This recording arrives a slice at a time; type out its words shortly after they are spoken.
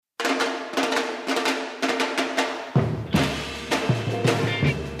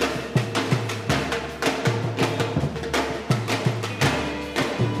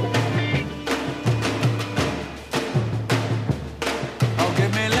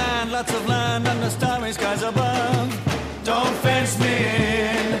lots of land and the starry skies above. Don't fence me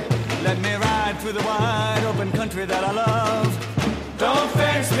in. Let me ride through the wide open country that I love. Don't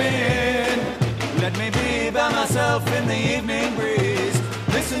fence me in. Let me be by myself in the evening breeze.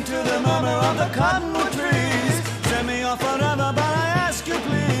 Listen to the murmur of the cottonwood trees. Send me off forever, but I ask you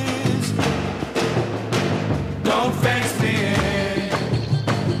please. Don't fence me in.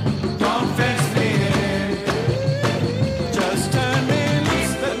 Don't fence me in. Just turn me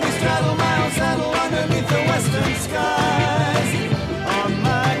loose, let me straddle my own saddle underneath the western skies. On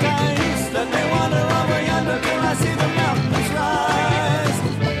my cayuse, let me wander over yonder till I see the mountains rise.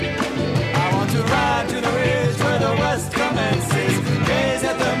 I want to ride to the ridge where the west commences. Gaze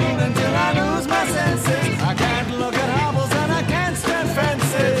at the moon until I lose my senses. I can't look at hobbles and I can't stand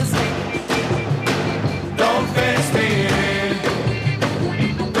fences. Don't fence me in.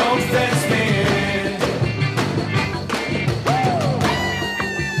 Don't fence me in.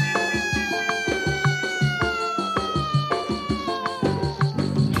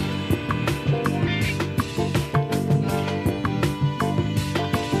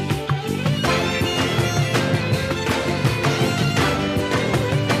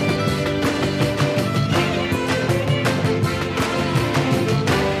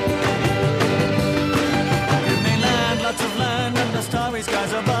 Give me land, lots of land, and the starry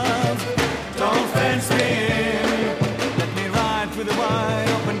skies above. Don't fence me in. Let me ride through the wide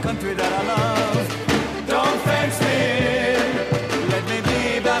open country that I love. Don't fence me in. Let me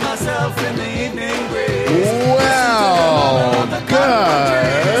be by myself in the evening breeze. Well,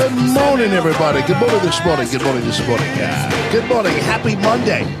 good morning, everybody. Good morning this morning. Good morning this morning. Good morning. Happy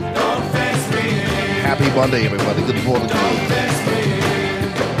Monday. Don't fence me in. Happy Monday, everybody. Good morning. Don't fence me in.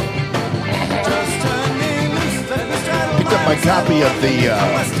 Just turn me loose, let me straddle Picked up my copy of the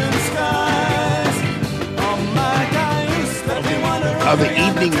western skies. On my cayuse, let me wander of the over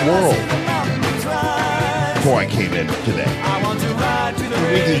yonder Evening till I World see the mountains rise. before I came in today. I want to ride to the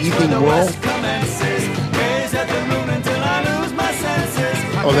read the ridge Evening where the World? west commences. Gaze at the moon until I lose my senses.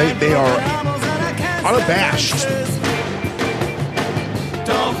 I Oh, can't they look are at hobbles and I can't unabashed stand fences.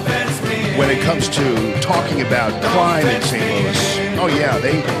 Don't fence me in. when it comes to talking about crime in St. Louis. Oh, yeah,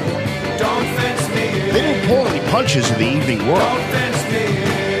 they Don't fence me in. don't pull any punches in the Evening World. Don't fence me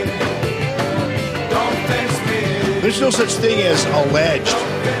in. Don't fence me in. There's no such thing as alleged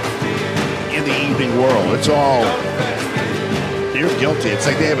in the Evening World. It's all, you're guilty. It's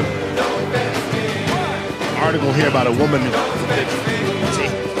like they have an article here about a woman that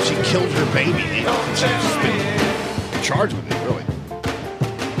she killed her baby. She's been charged with it, really.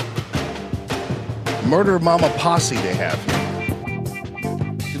 Murder Mama Posse they have.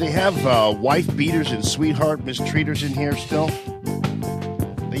 Do they have wife beaters and sweetheart mistreaters in here still?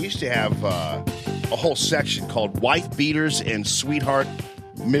 They used to have a whole section called wife beaters and sweetheart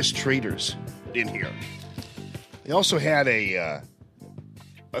mistreaters in here. They also had a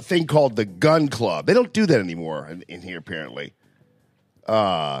thing called the gun club. They don't do that anymore in here, apparently.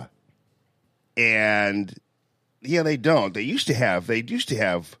 And yeah, they don't. They used to have,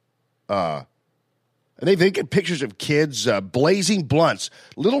 and they get pictures of kids blazing blunts,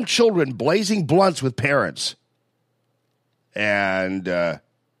 little children blazing blunts with parents. And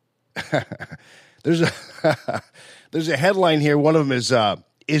there's a headline here. One of them is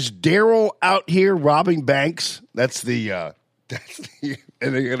Daryl out here robbing banks? That's the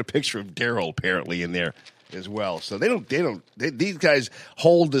and they got a picture of Daryl apparently in there as well. So these guys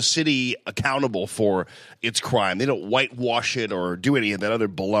hold the city accountable for its crime. They don't whitewash it or do any of that other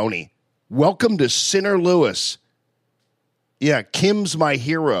baloney. Welcome to Sinner Lewis. Yeah, Kim's my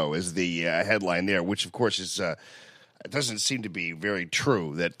hero is the headline there, which of course is it doesn't seem to be very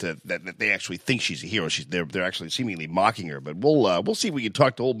true that they actually think she's a hero. They're actually seemingly mocking her. But we'll see if we can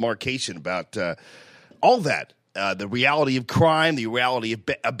talk to old Mark Kaysen about all that. The reality of crime, the reality of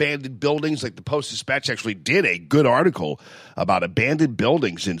abandoned buildings. Like the Post-Dispatch actually did a good article about abandoned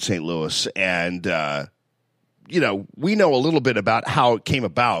buildings in St. Louis. And, we know a little bit about how it came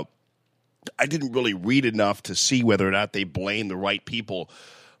about. I didn't really read enough to see whether or not they blame the right people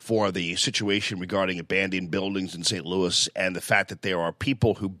for the situation regarding abandoned buildings in St. Louis and the fact that there are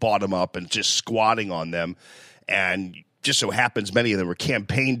people who bought them up and just squatting on them. And just so happens many of them are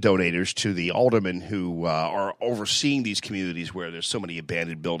campaign donators to the aldermen who are overseeing these communities where there's so many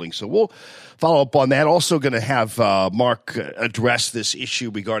abandoned buildings. So we'll follow up on that. Also going to have Mark address this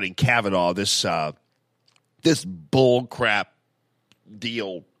issue regarding Kavanaugh, this bull crap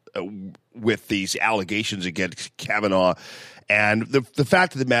deal with these allegations against Kavanaugh. And the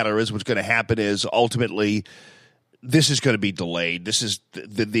fact of the matter is what's going to happen is ultimately this is going to be delayed. This is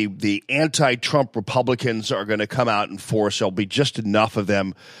the anti-Trump Republicans are going to come out in force. There'll be just enough of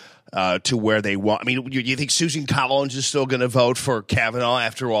them to where they want. I mean, you think Susan Collins is still going to vote for Kavanaugh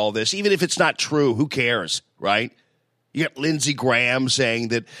after all this? Even if it's not true, who cares, right? You got Lindsey Graham saying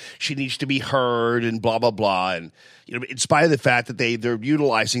that she needs to be heard and blah, blah, blah. And, in spite of the fact that they're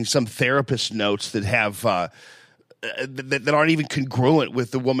utilizing some therapist notes that have that aren't even congruent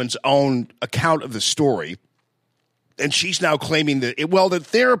with the woman's own account of the story. And she's now claiming that the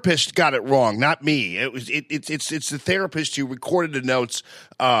therapist got it wrong, not me. It's the therapist who recorded the notes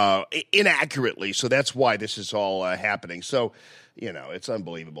inaccurately. So that's why this is all happening. So, it's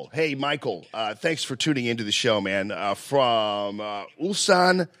unbelievable. Hey, Michael, thanks for tuning into the show, man. From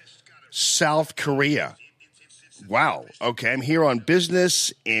Ulsan, South Korea. Wow. Okay, I'm here on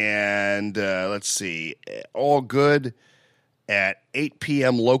business, and let's see, all good at 8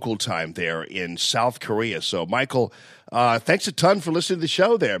 p.m. local time there in South Korea. So, Michael, thanks a ton for listening to the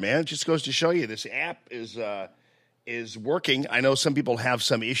show there, man. It just goes to show you this app is working. I know some people have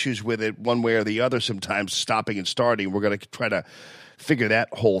some issues with it one way or the other, sometimes stopping and starting. We're going to try to figure that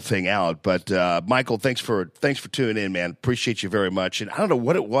whole thing out. But, Michael, thanks for tuning in, man. Appreciate you very much. And I don't know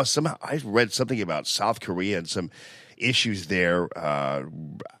what it was. Somehow I read something about South Korea and some issues there.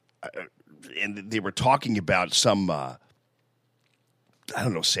 And they were talking about some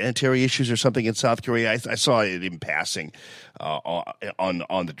sanitary issues or something in South Korea. I saw it in passing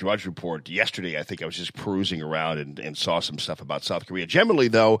on the Drudge Report yesterday. I think I was just perusing around and saw some stuff about South Korea. Generally,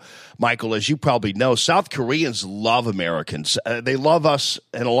 though, Michael, as you probably know, South Koreans love Americans. They love us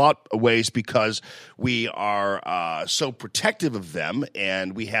in a lot of ways because we are so protective of them,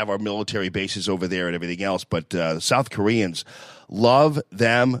 and we have our military bases over there and everything else. But the South Koreans love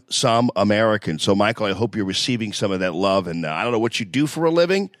them some Americans. So, Michael, I hope you're receiving some of that love. And I don't know what you do for a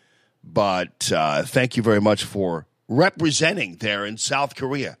living, but thank you very much for representing there in South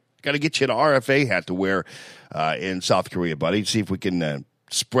Korea. Got to get you an RFA hat to wear in South Korea, buddy. See if we can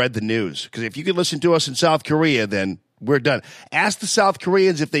spread the news. Because if you can listen to us in South Korea, then we're done. Ask the South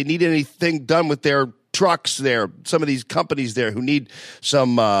Koreans if they need anything done with their trucks there, some of these companies there who need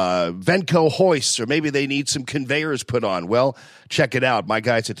some Venco hoists, or maybe they need some conveyors put on. Well, check it out. My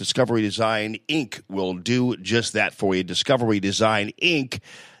guys at Discovery Design Inc. will do just that for you.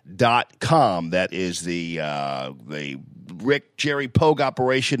 DiscoveryDesignInc.com. That is the Rick Jerry Pogue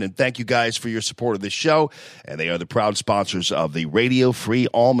operation, and thank you guys for your support of this show. And they are the proud sponsors of the Radio Free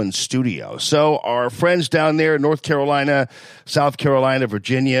Allman Studio. So our friends down there in North Carolina, South Carolina,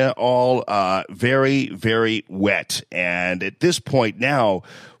 Virginia, all very, very wet. And at this point now,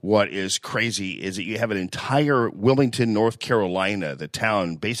 what is crazy is that you have an entire Wilmington, North Carolina, the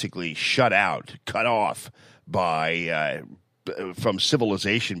town basically shut out, cut off by from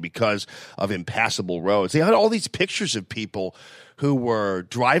civilization because of impassable roads. They had all these pictures of people who were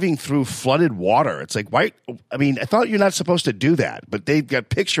driving through flooded water. It's like, why? I mean, I thought you're not supposed to do that, but they've got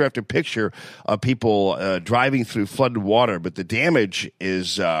picture after picture of people driving through flooded water, but the damage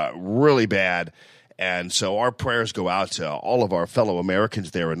is really bad. And so our prayers go out to all of our fellow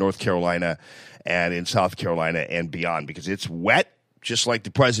Americans there in North Carolina and in South Carolina and beyond, because it's wet, just like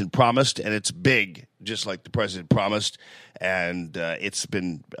the president promised, and it's big, just like the president promised. And it's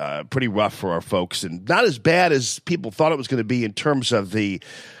been pretty rough for our folks, and not as bad as people thought it was going to be in terms of the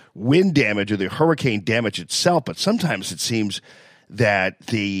wind damage or the hurricane damage itself. But sometimes it seems that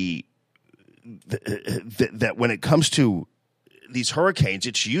that when it comes to these hurricanes,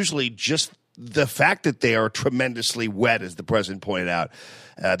 it's usually just the fact that they are tremendously wet, as the president pointed out.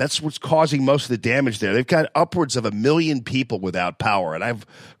 That's what's causing most of the damage there. They've got upwards of 1 million people without power, and I've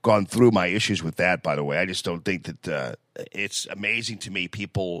gone through my issues with that, by the way. I just don't think that it's amazing to me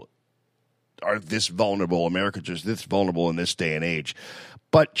people are this vulnerable. Americans are this vulnerable in this day and age.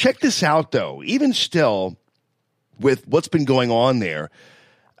 But check this out, though. Even still, with what's been going on there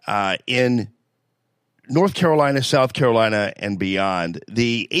in North Carolina, South Carolina, and beyond,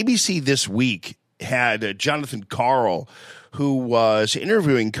 the ABC This Week had Jonathan Karl, who was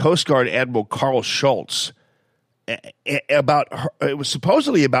interviewing Coast Guard Admiral Carl Schultz about, it was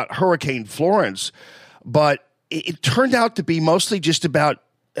supposedly about Hurricane Florence, but it turned out to be mostly just about,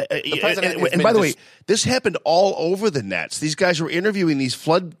 and by the way, this happened all over the nets. These guys were interviewing these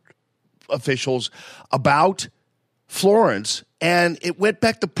flood officials about Florence, and it went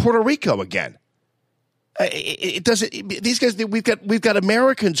back to Puerto Rico again. It doesn't. These guys. We've got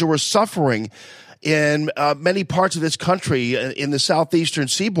Americans who are suffering in many parts of this country in the southeastern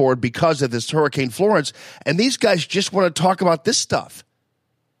seaboard because of this Hurricane Florence, and these guys just want to talk about this stuff.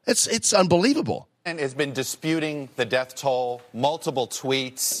 It's unbelievable. And has been disputing the death toll. Multiple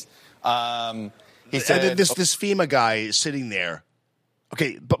tweets. He said this FEMA guy is sitting there.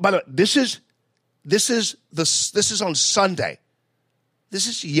 Okay, but by the way, this is on Sunday. This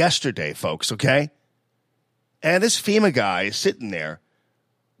is yesterday, folks, okay? And this FEMA guy is sitting there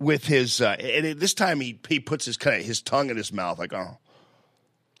with his, and this time he puts his tongue in his mouth like, oh,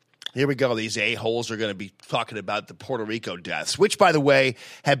 here we go. These a-holes are going to be talking about the Puerto Rico deaths, which, by the way,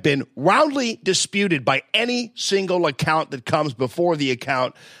 have been roundly disputed by any single account that comes before the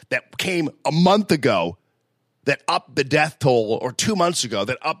account that came a month ago that upped the death toll, or 2 months ago,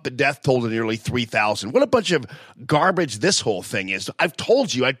 that upped the death toll to nearly 3,000. What a bunch of garbage this whole thing is. I've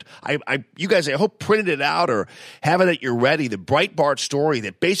told you, you guys, I hope, printed it out or have it at your ready, the Breitbart story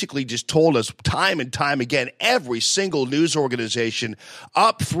that basically just told us time and time again, every single news organization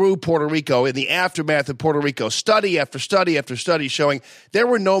up through Puerto Rico in the aftermath of Puerto Rico, study after study after study showing there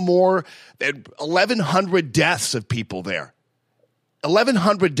were no more than 1,100 deaths of people there.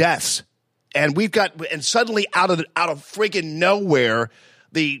 1,100 deaths. And suddenly out of friggin' nowhere,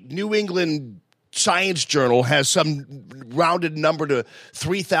 the New England Science Journal has some rounded number to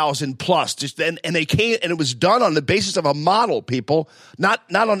 3,000 plus. And they came, and it was done on the basis of a model, people, not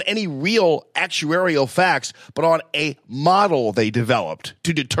on any real actuarial facts, but on a model they developed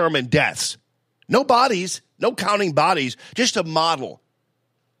to determine deaths. No bodies, no counting bodies, just a model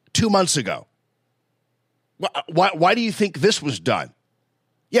 2 months ago. Why do you think this was done?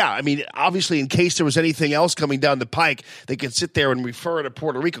 Yeah, I mean, obviously, in case there was anything else coming down the pike, they could sit there and refer to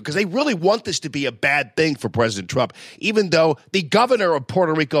Puerto Rico because they really want this to be a bad thing for President Trump, even though the governor of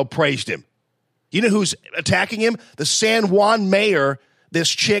Puerto Rico praised him. You know who's attacking him? The San Juan mayor, this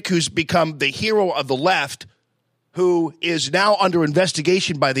chick who's become the hero of the left, who is now under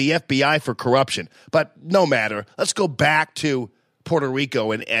investigation by the FBI for corruption. But no matter. Let's go back to Puerto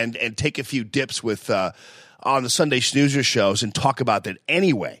Rico and take a few dips with on the Sunday Snoozer shows and talk about that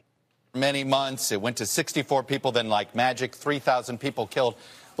anyway. Many months. It went to 64 people, then like magic, 3,000 people killed.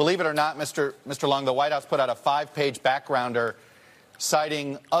 Believe it or not, Mr. Long, the White House put out a 5-page backgrounder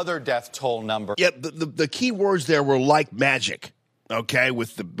citing other death toll numbers. Yeah, the key words there were like magic, okay,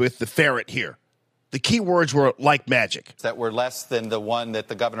 with the ferret here. The key words were like magic. That were less than the one that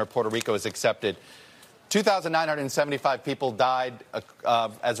the governor of Puerto Rico has accepted. 2,975 people died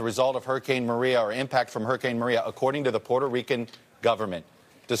as a result of Hurricane Maria or impact from Hurricane Maria, according to the Puerto Rican government.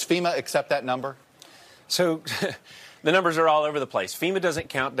 Does FEMA accept that number? So the numbers are all over the place. FEMA doesn't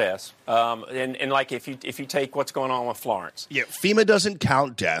count deaths. And like if you take what's going on with Florence. Yeah, FEMA doesn't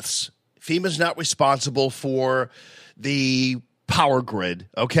count deaths. FEMA's not responsible for the power grid,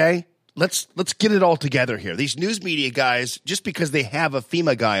 okay? Let's get it all together here. These news media guys, just because they have a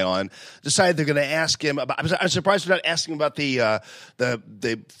FEMA guy on, decide they're going to ask him about. I'm surprised they're not asking about the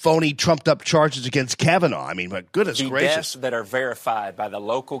phony, trumped-up charges against Kavanaugh. I mean, but goodness gracious. The deaths that are verified by the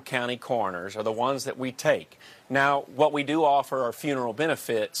local county coroners are the ones that we take. Now, what we do offer are funeral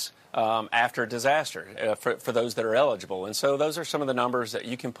benefits after a disaster for those that are eligible. And so those are some of the numbers that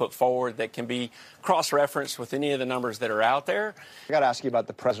you can put forward that can be cross-referenced with any of the numbers that are out there. I got to ask you about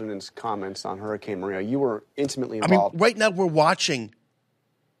the president's comments on Hurricane Maria. You were intimately involved. I mean, right now we're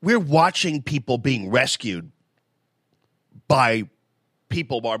watching people being rescued by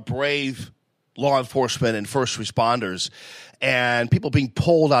people, our brave law enforcement and first responders, and people being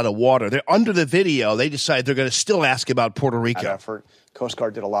pulled out of water. They're under the video. They decide they're going to still ask about Puerto Rico. That effort. Coast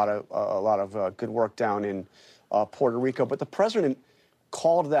Guard did a lot of good work down in Puerto Rico, but the president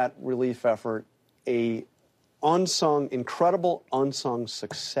called that relief effort a incredible unsung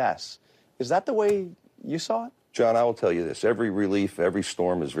success. Is that the way you saw it? John, I will tell you this. Every relief, every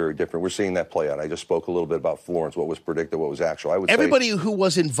storm is very different. We're seeing that play out. I just spoke a little bit about Florence, what was predicted, what was actual. I would Everybody who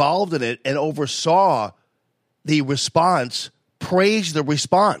was involved in it and oversaw the response praised the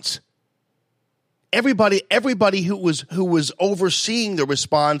response. Everybody who was overseeing the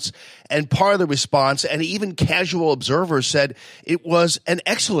response and part of the response, and even casual observers said it was an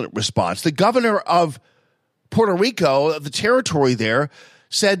excellent response. The governor of Puerto Rico, of the territory there,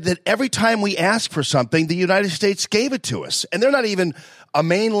 said that every time we asked for something, the United States gave it to us. And they're not even a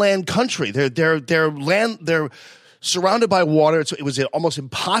mainland country. They're surrounded by water. It was almost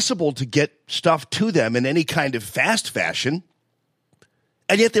impossible to get stuff to them in any kind of fast fashion.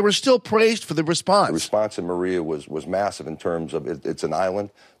 And yet they were still praised for the response. The response in Maria was massive in terms of it's an island,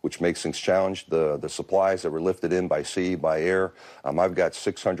 which makes things challenged. The supplies that were lifted in by sea, by air. I've got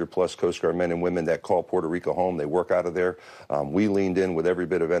 600-plus Coast Guard men and women that call Puerto Rico home. They work out of there. We leaned in with every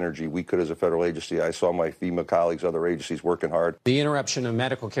bit of energy we could as a federal agency. I saw my FEMA colleagues, other agencies working hard. The interruption of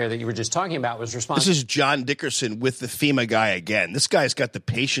medical care that you were just talking about was responsible. This is John Dickerson with the FEMA guy again. This guy's got the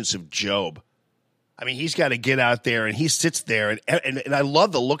patience of Job. I mean, he's got to get out there, and he sits there, and I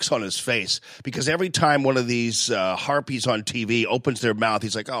love the looks on his face, because every time one of these harpies on TV opens their mouth,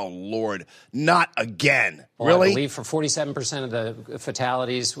 he's like, oh, Lord, not again. Well, really? I believe for 47% of the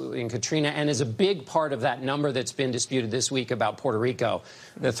fatalities in Katrina, and is a big part of that number that's been disputed this week about Puerto Rico,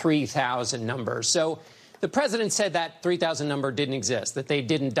 the 3,000 number. So the president said that 3,000 number didn't exist, that they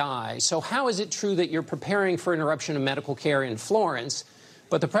didn't die. So how is it true that you're preparing for interruption of medical care in Florence,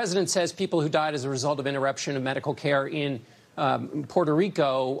 but the president says people who died as a result of interruption of medical care in Puerto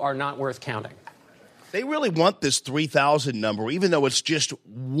Rico are not worth counting? They really want this 3,000 number, even though it's just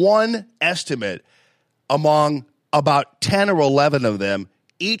one estimate among about 10 or 11 of them.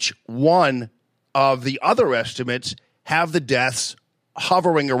 Each one of the other estimates have the deaths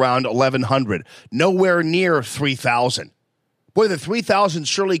hovering around 1,100, nowhere near 3,000. Boy, the 3,000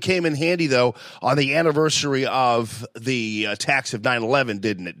 surely came in handy, though, on the anniversary of the attacks of 9/11,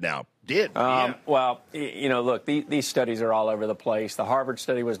 didn't it now? Yeah. Well, look, these studies are all over the place. The Harvard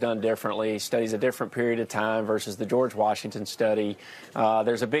study was done differently, studies a different period of time versus the George Washington study.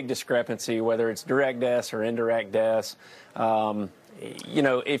 There's a big discrepancy, whether it's direct deaths or indirect deaths.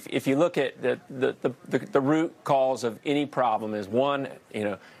 If you look at the root cause of any problem is one,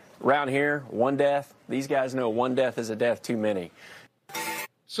 around here, one death. These guys know one death is a death too many.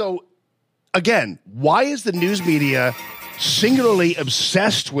 So, again, why is the news media singularly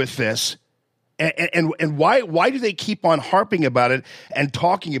obsessed with this? And why do they keep on harping about it and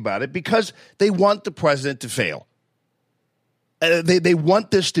talking about it? Because they want the president to fail. They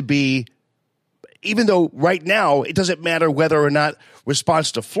want this to be, even though right now it doesn't matter whether or not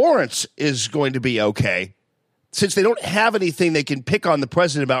response to Florence is going to be okay, since they don't have anything they can pick on the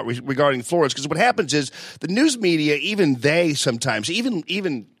president about regarding Florence. Because what happens is the news media, even they sometimes,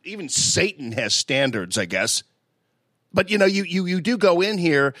 even Satan has standards, I guess. But, you do go in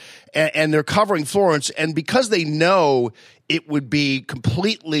here and they're covering Florence, and because they know it would be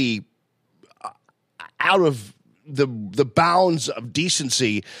completely out of the bounds of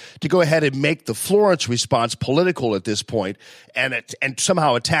decency to go ahead and make the Florence response political at this point and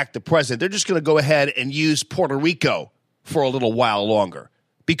somehow attack the president, they're just going to go ahead and use Puerto Rico for a little while longer,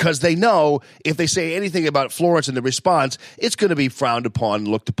 because they know if they say anything about Florence and the response, it's going to be frowned upon and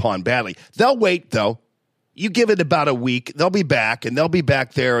looked upon badly. They'll wait, though. You give it about a week, they'll be back, and they'll be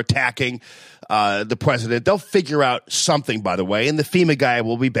back there attacking the president. They'll figure out something, by the way, and the FEMA guy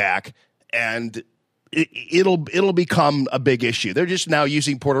will be back, and it'll become a big issue. They're just now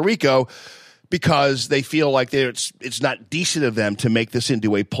using Puerto Rico because they feel like it's not decent of them to make this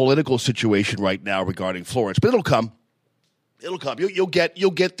into a political situation right now regarding Florence. But it'll come. It'll come. You'll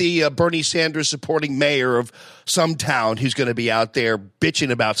get the Bernie Sanders supporting mayor of some town who's going to be out there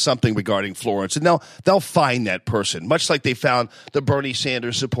bitching about something regarding Florence, and they'll find that person, much like they found the Bernie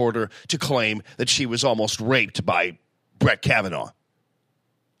Sanders supporter to claim that she was almost raped by Brett Kavanaugh.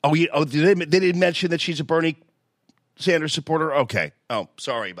 They didn't mention that she's a Bernie Sanders supporter? Okay. Oh,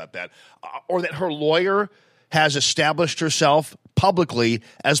 sorry about that. Or that her lawyer has established herself publicly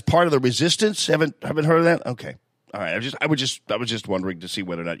as part of the resistance? Haven't heard of that? Okay. All right. I was just wondering to see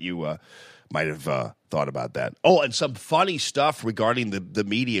whether or not you might have thought about that. Oh, and some funny stuff regarding the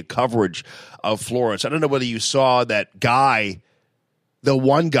media coverage of Florence. I don't know whether you saw that guy, the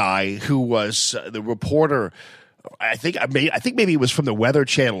one guy who was the reporter. I think maybe he was from the Weather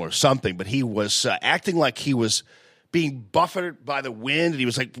Channel or something, but he was acting like he was being buffeted by the wind, and he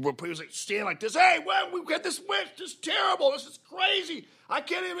was like standing like this. Hey, we've got this wind. This is terrible. This is crazy. I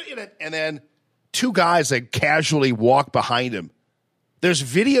can't even. And then two guys casually walk behind him. There's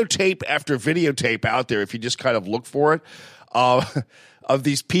videotape after videotape out there, if you just kind of look for it, of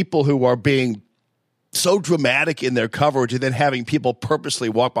these people who are being so dramatic in their coverage and then having people purposely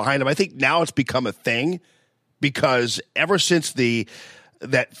walk behind them. I think now it's become a thing. Because ever since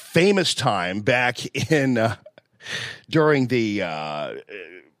that famous time back in during the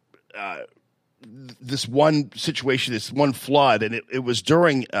this one situation, this one flood, and it was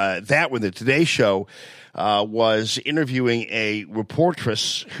during that when the Today Show was interviewing a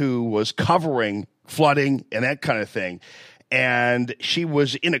reportress who was covering flooding and that kind of thing, and she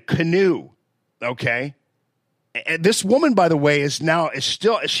was in a canoe, okay. And this woman, by the way,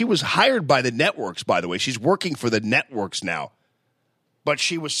 she was hired by the networks, by the way. She's working for the networks now. But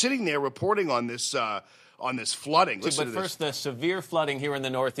she was sitting there reporting on this flooding. But first, the severe flooding here in the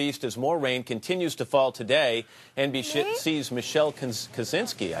Northeast as more rain continues to fall today. NBC's Michelle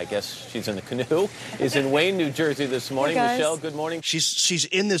Kaczynski, I guess she's in the canoe, is in Wayne, New Jersey this morning. Hey, Michelle, good morning. She's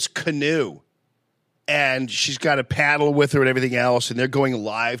in this canoe. And she's got a paddle with her and everything else, and they're going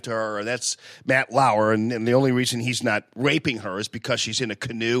live to her. And that's Matt Lauer, and the only reason he's not raping her is because she's in a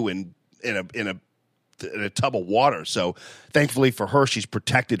canoe and in a in a tub of water. So thankfully for her, she's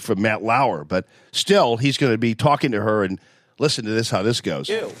protected from Matt Lauer. But still, he's going to be talking to her, and listen to this, how this goes.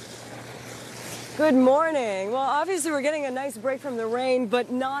 Good morning. Well, obviously we're getting a nice break from the rain,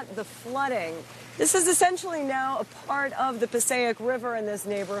 but not the flooding. This is essentially now a part of the Passaic River in this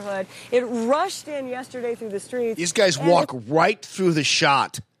neighborhood. It rushed in yesterday through the streets. These guys walk right through the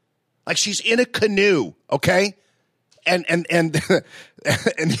shot. Like she's in a canoe, okay? And and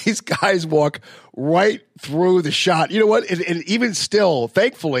these guys walk right through the shot. You know what? And even still,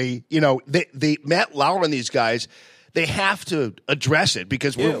 thankfully, you know, the Matt Lauer and these guys, they have to address it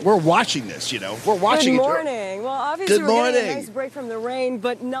because we're watching this, you know. We're watching it. Good morning. Well, obviously we're getting a nice break from the rain,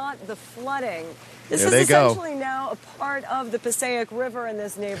 but not the flooding. This is essentially now a part of the Passaic River in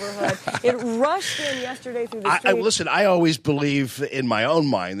this neighborhood. It rushed in yesterday through the streets. Listen, I always believe in my own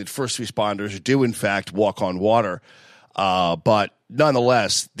mind that first responders do, in fact, walk on water. But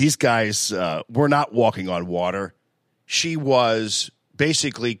nonetheless, these guys were not walking on water. She was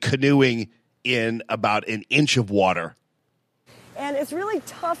basically canoeing in about an inch of water. And it's really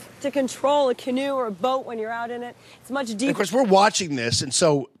tough to control a canoe or a boat when you're out in it. It's much deeper. Of course, we're watching this, and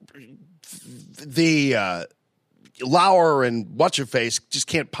so the Lauer and what's-her-face just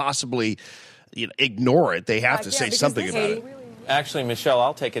can't possibly ignore it. They have to say something about it. Actually, Michelle,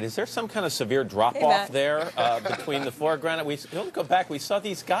 I'll take it. Is there some kind of severe drop-off there between the foreground? Let's go back. We saw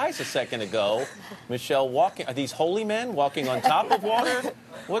these guys a second ago, Michelle, walking. Are these holy men walking on top of water?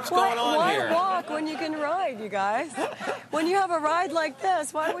 What's going on here? Why walk when you can ride, you guys? When you have a ride like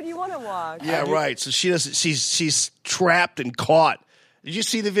this, why would you want to walk? Yeah, right. So she doesn't. She's trapped and caught. Did you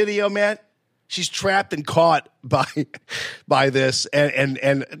see the video, Matt? She's trapped and caught by this,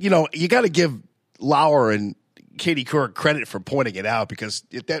 and you know, you got to give Lauer and Katie Couric credit for pointing it out, because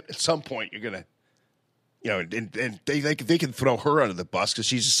at some point you're gonna, you know, and they can throw her under the bus because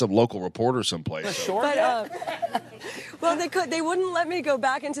she's just some local reporter someplace. Sure. Well, they wouldn't let me go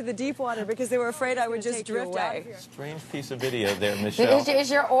back into the deep water because they were afraid I would just drift away. Strange piece of video there, Michelle.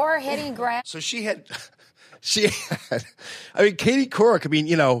 Is your oar hitting ground? So she had. I mean, Katie Couric. I mean,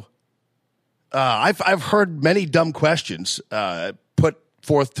 you know, I've heard many dumb questions put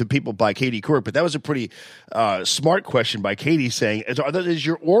forth to people by Katie Couric, but that was a pretty smart question by Katie, saying, "Is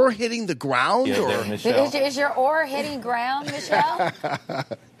your oar hitting the ground?" Yeah, or Michelle. Is your oar hitting ground, Michelle?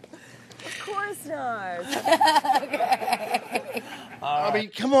 Of course not. Okay. I mean,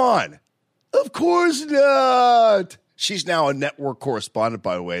 come on. Of course not. She's now a network correspondent,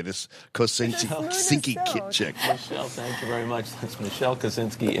 by the way, this Kosinski kid chick. Michelle, thank you very much. That's Michelle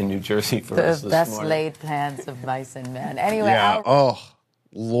Kosinski in New Jersey for us The this best morning. laid plans of mice and men. Anyway, Yeah. Oh,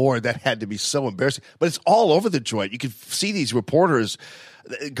 Lord, that had to be so embarrassing. But it's all over the joint. You can see these reporters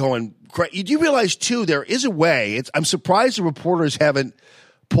going crazy. Do you realize, too, there is a way. I'm surprised the reporters haven't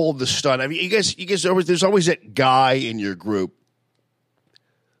pulled the stunt. I mean, you guys, there's always that guy in your group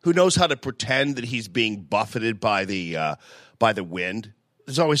who knows how to pretend that he's being buffeted by the wind.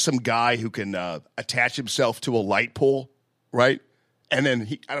 There's always some guy who can attach himself to a light pole, right? And then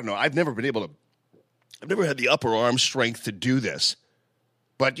I don't know. I've never had the upper arm strength to do this.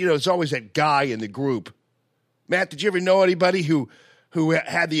 But, you know, there's always that guy in the group. Matt, did you ever know anybody who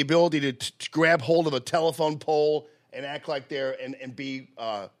had the ability to grab hold of a telephone pole and act like they're and be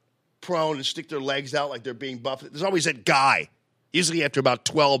prone and stick their legs out like they're being buffeted? There's always that guy. Usually after about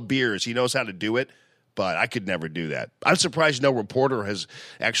 12 beers, he knows how to do it, but I could never do that. I'm surprised no reporter has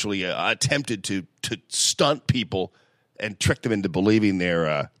actually attempted to stunt people and trick them into believing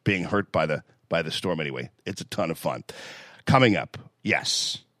they're being hurt by the storm. Anyway, it's a ton of fun. Coming up,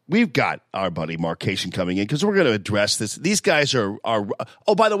 yes, we've got our buddy Mark Cation coming in because we're going to address this. These guys are.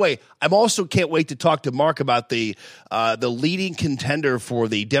 Oh, by the way, I'm also can't wait to talk to Mark about the leading contender for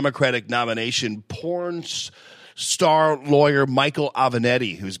the Democratic nomination, porn star lawyer Michael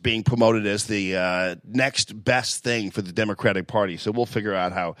Avenatti, who's being promoted as the next best thing for the Democratic Party. So we'll figure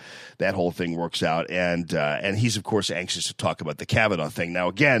out how that whole thing works out. And he's, of course, anxious to talk about the Kavanaugh thing. Now,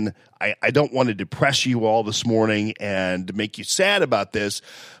 again, I don't want to depress you all this morning and make you sad about this,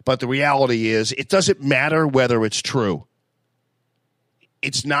 but the reality is it doesn't matter whether it's true.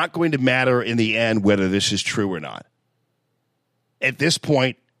 It's not going to matter in the end whether this is true or not. At this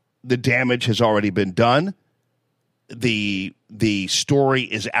point, the damage has already been done. The story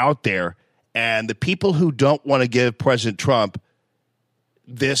is out there, and the people who don't want to give President Trump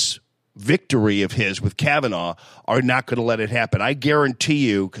this victory of his with Kavanaugh are not going to let it happen. I guarantee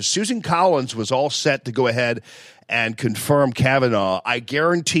you, because Susan Collins was all set to go ahead and confirm Kavanaugh, I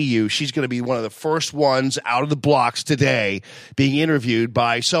guarantee you she's going to be one of the first ones out of the blocks today being interviewed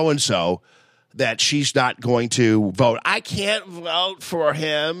by so-and-so that she's not going to vote. I can't vote for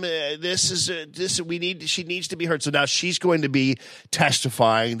him. She needs to be heard. So now she's going to be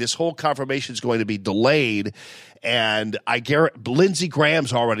testifying. This whole confirmation is going to be delayed. And Lindsey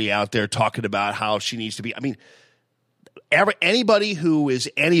Graham's already out there talking about how she needs to be. I mean, anybody who is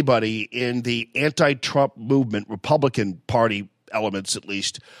anybody in the anti-Trump movement, Republican Party elements at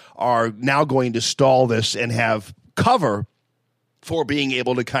least, are now going to stall this and have cover for being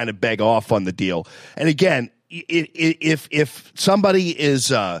able to kind of beg off on the deal. And again, if somebody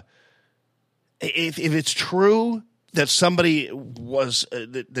is, if it's true that somebody was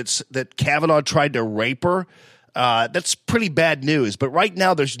that Kavanaugh tried to rape her, that's pretty bad news. But right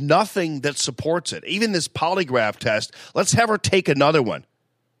now, there's nothing that supports it. Even this polygraph test. Let's have her take another one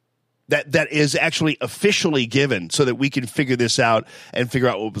that is actually officially given, so that we can figure this out and figure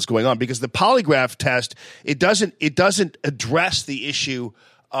out what was going on. Because the polygraph test, it doesn't address the issue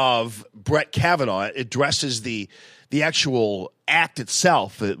of Brett Kavanaugh. It addresses the actual act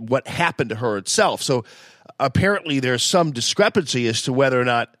itself, what happened to her itself. So apparently there's some discrepancy as to whether or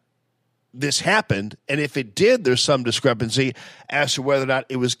not this happened, and if it did, there's some discrepancy as to whether or not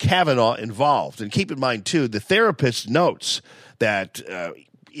it was Kavanaugh involved. And keep in mind, too, the therapist notes that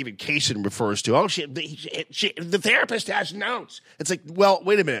even Kaysen refers to, the therapist has notes. It's like, well,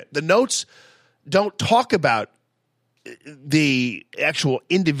 wait a minute. The notes don't talk about the actual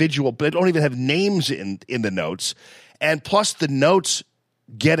individual, but they don't even have names in the notes. And plus, the notes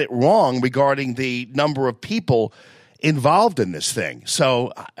get it wrong regarding the number of people involved in this thing.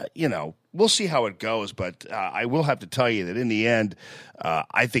 So, we'll see how it goes, but I will have to tell you that in the end,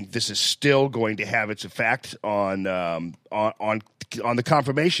 I think this is still going to have its effect on the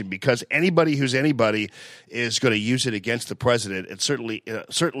confirmation, because anybody who's anybody is going to use it against the president, and certainly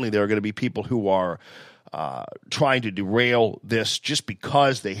there are going to be people who are trying to derail this just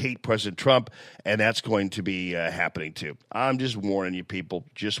because they hate President Trump, and that's going to be happening too. I'm just warning you, people,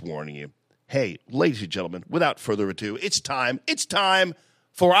 just warning you. Hey, ladies and gentlemen, without further ado, it's time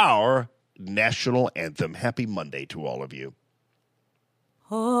for our national anthem. Happy Monday to all of you.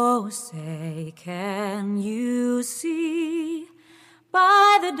 Oh, say, can you see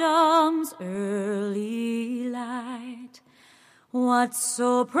by the dawn's early light what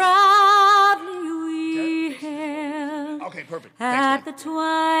so proudly we hailed at the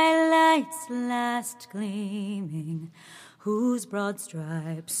twilight's last gleaming, whose broad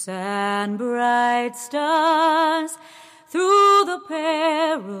stripes and bright stars through the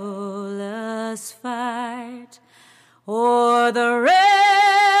perilous fight o'er the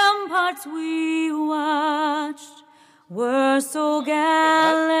ramparts we watched were so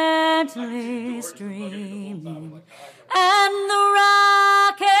gallantly streaming, and the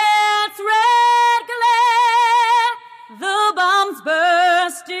rocket's red glare, the bombs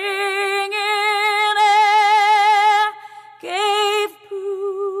bursting in air, gave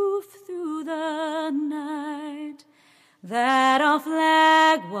proof through the night that our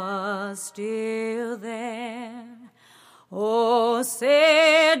flag was still there. Oh,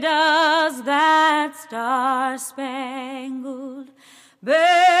 say does that star-spangled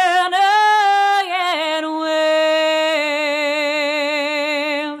banner yet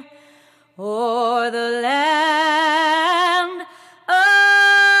wave o'er the land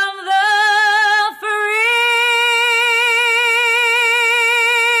of the free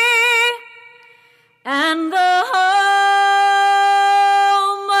and the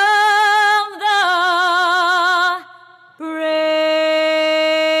home of the brave?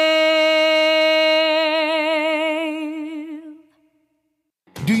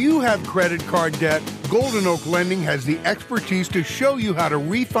 Do you have credit card debt? Golden Oak Lending has the expertise to show you how to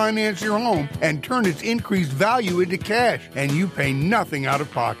refinance your home and turn its increased value into cash, and you pay nothing out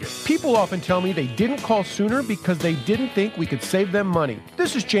of pocket. People often tell me they didn't call sooner because they didn't think we could save them money.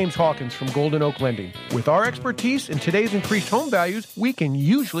 This is James Hawkins from Golden Oak Lending. With our expertise in today's increased home values, we can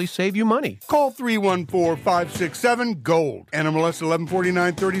usually save you money. Call 314-567-GOLD. NMLS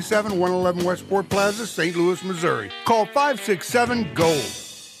 114937, 111 Westport Plaza, St. Louis, Missouri. Call 567-GOLD.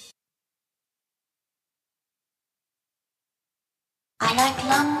 I like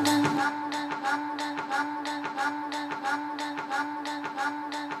London.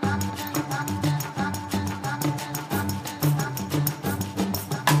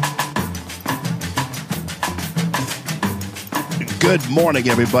 Good morning,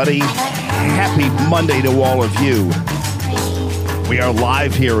 everybody. Happy Monday to all of you. We are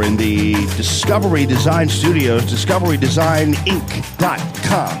live here in the Discovery Design Studios,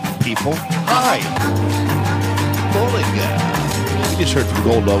 discoverydesigninc.com, people. Hi. Morning. You just heard from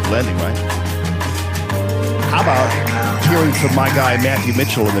Golden Oak Lending, right? How about hearing from my guy Matthew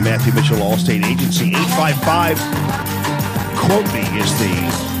Mitchell in the Matthew Mitchell Allstate Agency. 855-QUOTE-ME is the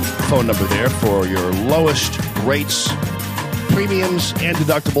phone number there for your lowest rates, premiums, and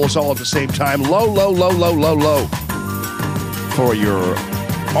deductibles all at the same time. Low for your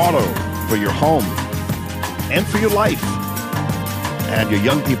auto, for your home, and for your life. And your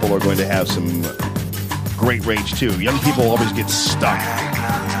young people are going to have some great rates, too. Young people always get stuck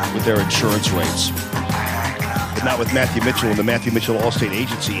with their insurance rates. But not with Matthew Mitchell and the Matthew Mitchell Allstate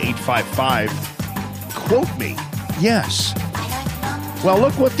Agency. 855-QUOTE-ME. Yes. Well,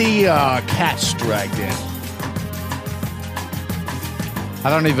 look what the cats dragged in. I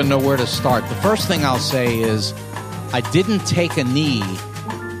don't even know where to start. The first thing I'll say is I didn't take a knee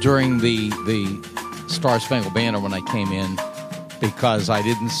during the Star Spangled Banner when I came in because I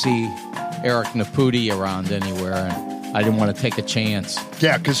didn't see Eric Naputi around anywhere, and I didn't want to take a chance.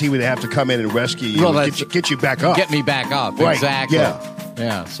 Yeah, because he would have to come in and rescue you, get you back up. Get me back up, right. Exactly.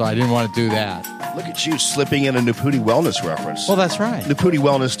 Yeah, so I didn't want to do that. Look at you slipping in a Naputi Wellness reference. Well, that's right.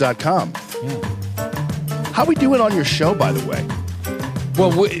 NaputiWellness.com. Yeah. How we doing on your show, by the way? Well,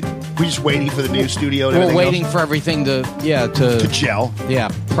 we're just waiting for the new studio and we're waiting for everything to gel. Yeah,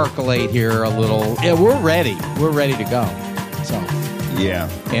 percolate here a little. Yeah, we're ready. We're ready to go. So yeah,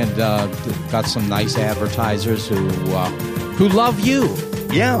 and got some nice advertisers who love you.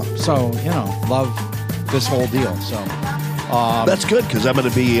 Yeah. So love this whole deal. So that's good because I'm going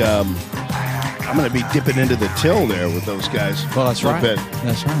to be dipping into the till there with those guys. Well, that's right. Bit.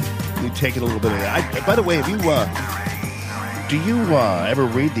 That's right. You taking a little bit of that. By the way, have you? Do you ever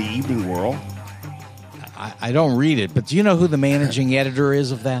read the Evening World? I don't read it, but do you know who the managing editor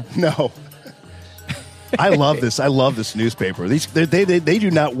is of that? No. I love this. I love this newspaper. They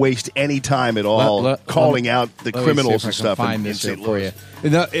do not waste any time at all calling out the criminals and stuff in St. Louis.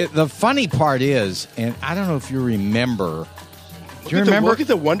 The funny part is, and I don't know if you remember. Look at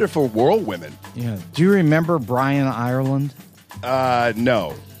the wonderful whirlwomen. Yeah. Do you remember Brian Ireland?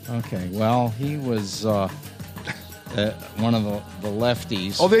 No. Okay. Well, he was one of the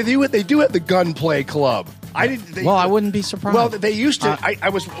lefties. Oh, they do have the Gunplay Club. I wouldn't be surprised. Well, they used to. I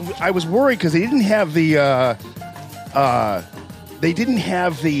was worried because they didn't have the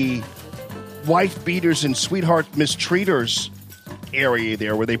wife beaters and sweetheart mistreaters area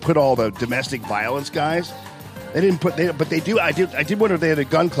there where they put all the domestic violence guys. They didn't put, but they do. I did wonder if they had a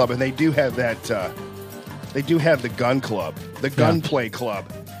gun club, and they do have that. They do have the gun club, the Gunplay Club.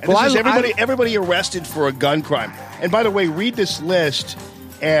 And this is everybody arrested for a gun crime. And by the way, read this list,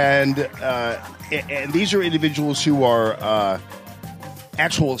 and these are individuals who are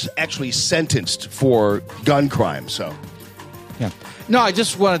actually sentenced for gun crimes. So, yeah. No, I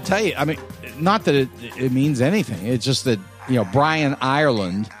just want to tell you. I mean, not that it means anything. It's just that Brian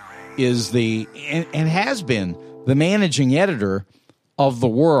Ireland is and has been the managing editor of The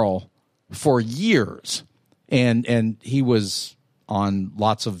Whirl for years, and he was on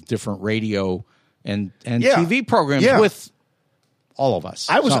lots of different radio and TV programs with all of us.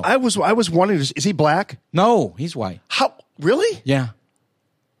 I was wondering, is he black? No, he's white. How really? Yeah.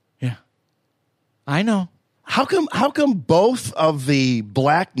 I know. How come both of the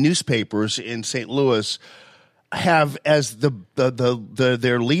black newspapers in St. Louis have as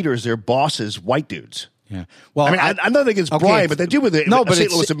their leaders, their bosses, white dudes? Yeah. Well, I mean, I'm not against Brian, but they do with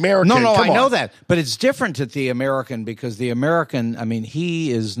St. Louis American. No, I know that, but it's different at the American because the American. I mean,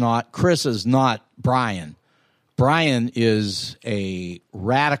 Chris is not Brian. Brian is a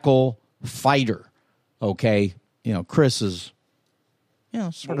radical fighter. Okay, Chris is.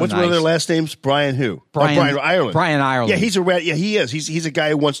 Sort of What's one of their last names? Brian who? Brian Ireland. Brian Ireland. Yeah, he is. He's a guy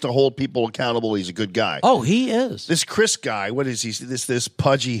who wants to hold people accountable. He's a good guy. Oh, he is. This Chris guy, what is he? This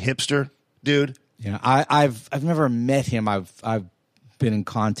pudgy hipster dude? Yeah, I've never met him. I've been in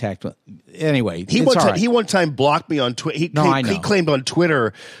contact with. Anyway, he one time blocked me on Twitter. He claimed on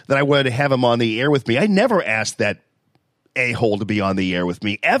Twitter that I wanted to have him on the air with me. I never asked that a-hole to be on the air with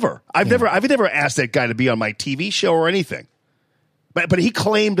me ever. I've never asked that guy to be on my TV show or anything. But he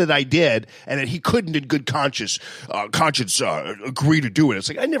claimed that I did, and that he couldn't, in good conscience, agree to do it. It's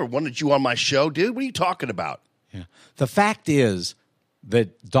like, I never wanted you on my show, dude. What are you talking about? Yeah. The fact is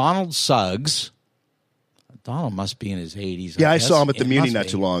that Donald Suggs. Donald must be in his 80s. Yeah, I saw him at the Muni not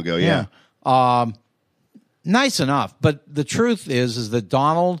too long ago. Yeah. Nice enough. But the truth is that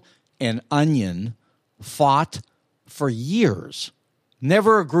Donald and Onion fought for years.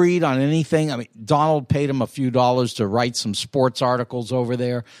 Never agreed on anything. I mean, Donald paid him a few dollars to write some sports articles over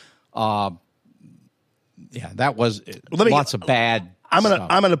there. That was lots of bad stuff.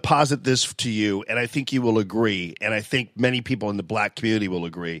 I'm gonna posit this to you, and I think you will agree, and I think many people in the black community will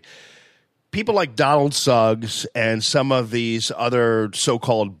agree. people like Donald Suggs and some of these other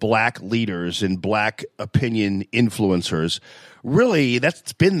so-called black leaders and black opinion influencers, really,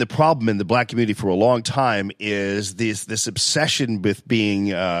 that's been the problem in the black community for a long time, is this obsession with being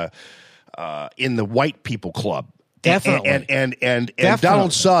in the white people club. Definitely. And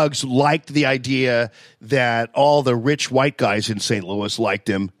Donald Suggs liked the idea that all the rich white guys in St. Louis liked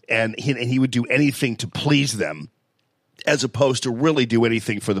him, and he would do anything to please them, as opposed to really do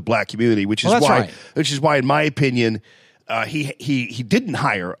anything for the black community, which is why, in my opinion, he didn't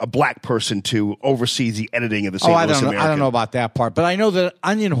hire a black person to oversee the editing of the St. Louis American. I don't know about that part, but I know that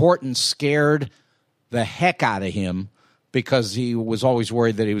Onion Horton scared the heck out of him because he was always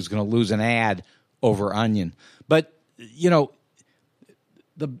worried that he was going to lose an ad over Onion. But, you know,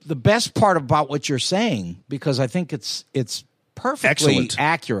 the best part about what you're saying, because I think it's perfectly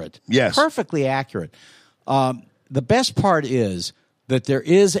accurate. Yes. Perfectly accurate. The best part is that there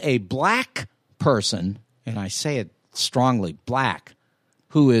is a black person, and I say it strongly, black,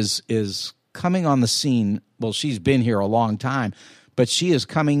 who is coming on the scene. Well, she's been here a long time, but she is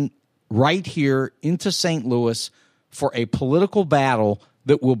coming right here into St. Louis for a political battle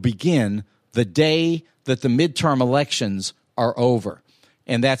that will begin the day that the midterm elections are over.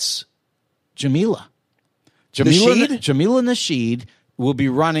 And that's Jamila. Jamila Nasheed will be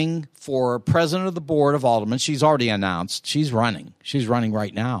running for president of the board of aldermen. She's already announced she's running. She's running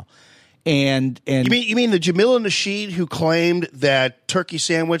right now. And you mean the Jamila Nasheed who claimed that turkey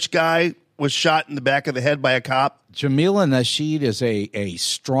sandwich guy was shot in the back of the head by a cop? Jamila Nasheed is a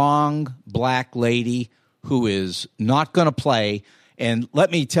strong black lady who is not going to play. And let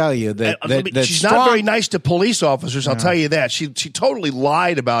me tell you that she's not very nice to police officers. I'll tell you that. She totally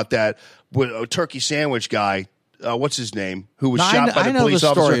lied about that with a turkey sandwich guy. What's his name? Who was shot by the police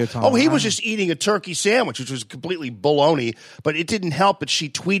officer? He was just eating a turkey sandwich, which was completely baloney. But it didn't help that she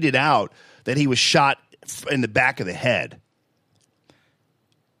tweeted out that he was shot in the back of the head.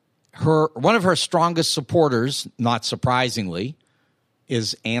 One of her strongest supporters, not surprisingly,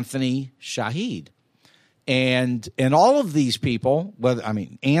 is Anthony Shahid. And all of these people,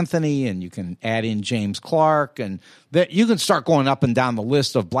 Anthony, and you can add in James Clark, and that you can start going up and down the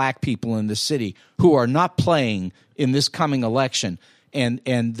list of black people in the city who are not playing in this coming election, and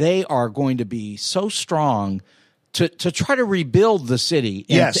they are going to be so strong to try to rebuild the city,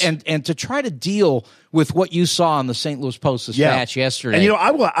 and to try to deal with what you saw on the St. Louis Post-Dispatch yesterday. And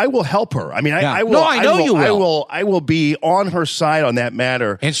I will help her. I mean, I will. No, I know you will. I will be on her side on that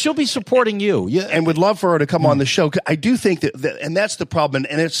matter, and she'll be supporting you. Yeah, and would love for her to come on the show. I do think that, and that's the problem,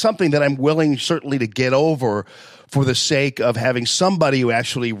 and it's something that I'm willing certainly to get over for the sake of having somebody who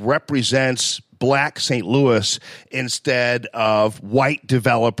actually represents black St. Louis instead of white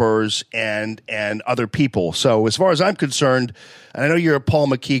developers and other people. So as far as I'm concerned, and I know you're a Paul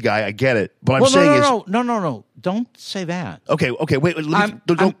McKee guy, I get it. But No. Don't say that. Okay. Wait.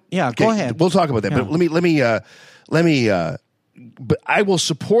 Go ahead. We'll talk about that. Yeah. But let me. But I will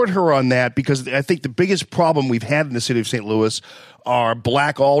support her on that because I think the biggest problem we've had in the city of St. Louis are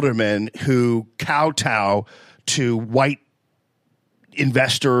black aldermen who kowtow to white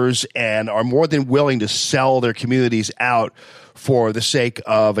investors and are more than willing to sell their communities out for the sake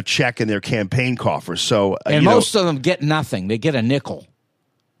of a check in their campaign coffers. So, most of them get nothing. They get a nickel.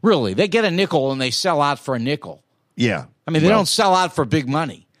 Really, they get a nickel and they sell out for a nickel. Yeah, they don't sell out for big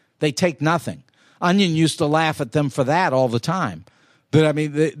money. They take nothing. Onion used to laugh at them for that all the time. But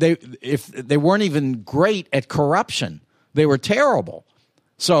if they weren't even great at corruption, they were terrible.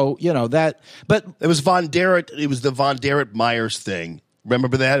 So, but it was Von Derritt. It was the Von Derritt Myers thing.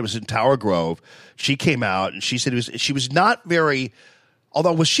 Remember that? It was in Tower Grove. She came out and she said she was not very,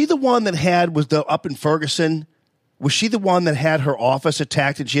 although was she the one that up in Ferguson? Was she the one that had her office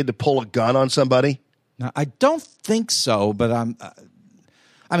attacked and she had to pull a gun on somebody? No, I don't think so, but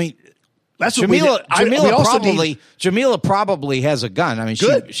that's Jamila probably has a gun.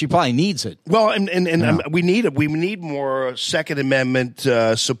 She probably needs it. Well, and we need more Second Amendment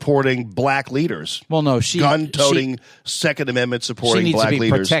supporting black leaders. Well, no, gun-toting Second Amendment supporting black leaders. She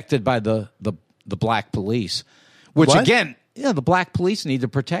needs to be protected by the black police. Which again, the black police need to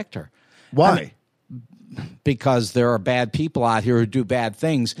protect her. Why? Because there are bad people out here who do bad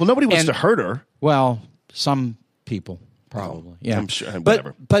things. Well, nobody wants to hurt her. Well, some people. Probably, yeah. I'm sure,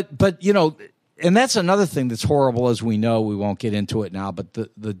 whatever. But and that's another thing that's horrible, as we know. We won't get into it now, but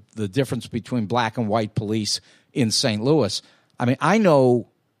the difference between black and white police in St. Louis. I know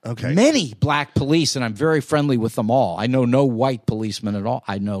many black police, and I'm very friendly with them all. I know no white policemen at all.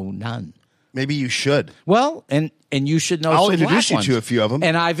 I know none. Maybe you should. Well, and you should know. I'll some introduce black you to ones. a few of them,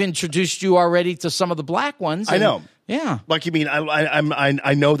 and I've introduced you already to some of the black ones. I know, Yeah. Like you mean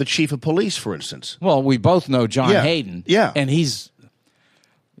I know the chief of police, for instance. Well, we both know John Yeah. Hayden. Yeah. And he's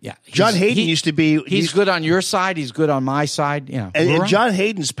John Hayden used to be. He's good on your side. He's good on my side. Yeah. And John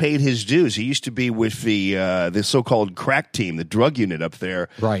Hayden's paid his dues. He used to be with the so-called crack team, the drug unit up there,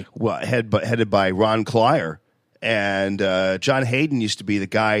 right? Headed by Ron Clyer. And John Hayden used to be the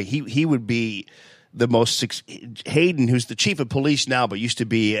guy. He would be the most Hayden, who's the chief of police now, but used to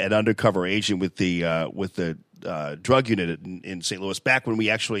be an undercover agent with the drug unit in St. Louis. Back when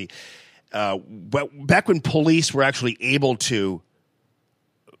we actually, back when police were actually able to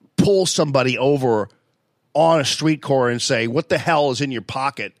pull somebody over on a street corner and say, what the hell is in your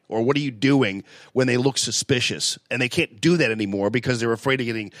pocket, or what are you doing, when they look suspicious. And they can't do that anymore because they're afraid of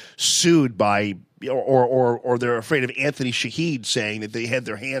getting sued by, or they're afraid of Anthony Shahid saying that they had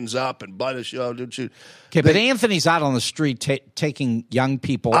their hands up and don't shoot. Okay, but Anthony's out on the street taking young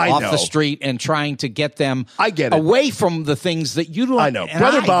people off the street and trying to get them away from the things that you don't. I know.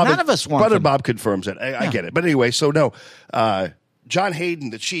 Brother Bob, none of us want Brother them. Bob confirms it. I get it. But anyway, so no, John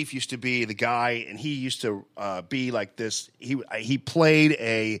Hayden, the chief, used to be the guy, and he used to be like this. He played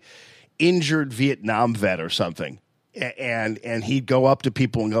a injured Vietnam vet or something, and he'd go up to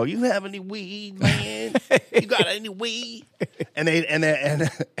people and go, "You have any weed, man? You got any weed?" And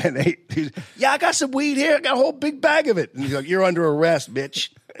they, yeah, I got some weed here. I got a whole big bag of it. And he's like, "You're under arrest,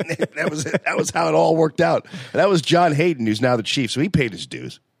 bitch." And that was how it all worked out. And that was John Hayden, who's now the chief. So he paid his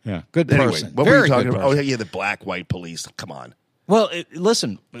dues. Yeah, good anyway, person. What Very were you talking good about? person. Oh, yeah, the black-white police. Come on. Well,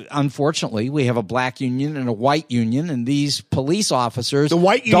 listen, unfortunately, we have a black union and a white union, and these police officers the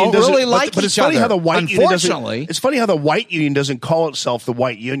white union don't really like but it's each funny other. How the white Unfortunately, union it's funny how the white union doesn't call itself the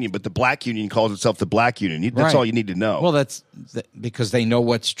white union, but the black union calls itself the black union. That's Right. all you need to know. Well, that's because they know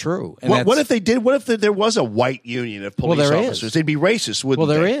what's true. And what if they did? What if there was a white union of police there officers? is. They'd be racist, wouldn't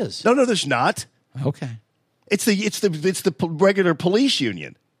Well, there they? is. No, there's not. Okay. It's the regular police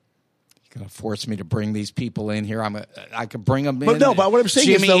union. Going to force me to bring these people in here. I could bring them in. But no, but what I'm saying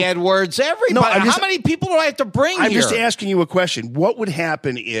Jimmy is, though, Edwards, everybody. No, I'm just- How many people do I have to bring I'm here? just asking you a question. What would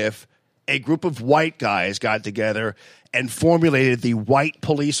happen if a group of white guys got together and formulated the White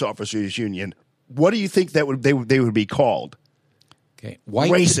Police Officers Union? What do you think they would be called? Okay,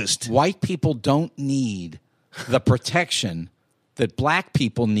 racist. White people don't need the protection that black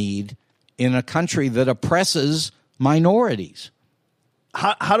people need in a country that oppresses minorities.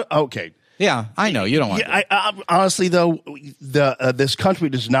 Okay. Yeah, I know you don't want. Yeah, I honestly, though, this country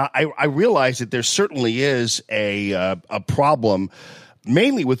does not. I realize that there certainly is a problem,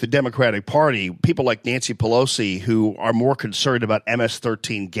 mainly with the Democratic Party. People like Nancy Pelosi, who are more concerned about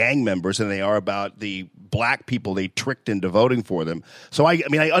MS-13 gang members than they are about the black people they tricked into voting for them. So I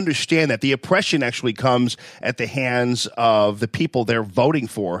mean, I understand that the oppression actually comes at the hands of the people they're voting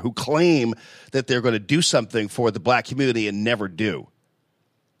for, who claim that they're going to do something for the black community and never do.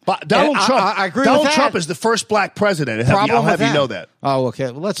 But Donald Trump, I agree Donald with that. Trump is the first black president. I'll have you know that. Oh,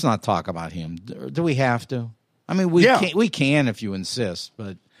 okay. Well, let's not talk about him. Do we have to? I mean, we can if you insist,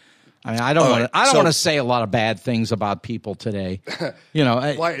 but I mean, I don't want to say a lot of bad things about people today. You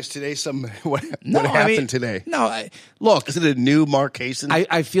know, why is today what happened today? No, look, is it a new Mark Hasen?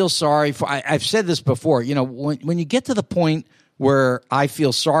 I feel sorry for. I've said this before. You know, when you get to the point where I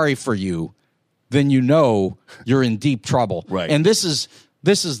feel sorry for you, then you know you're in deep trouble. Right. And this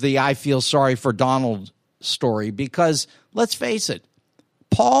is the I feel sorry for Donald story, because let's face it,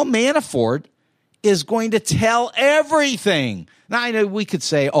 Paul Manafort is going to tell everything. Now, I know we could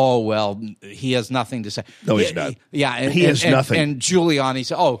say, oh, well, he has nothing to say. No, he's not. Yeah. He has nothing. And Giuliani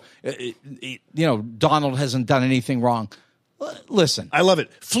said, Donald hasn't done anything wrong. Listen. I love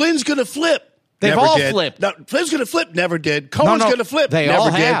it. Flynn's going to flip. They've Never all did. flipped. No, Flynn's going to flip. Never did. Cohen's going to flip. They never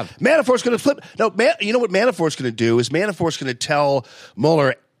all did. have. Manafort's going to flip. No, you know what Manafort's going to do is Manafort's going to tell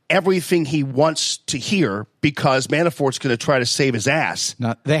Mueller everything he wants to hear, because Manafort's going to try to save his ass.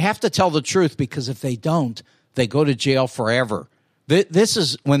 Now, they have to tell the truth, because if they don't, they go to jail forever. This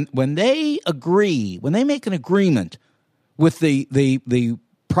is when they agree, when they make an agreement with the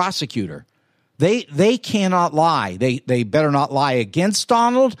prosecutor. They cannot lie. They better not lie against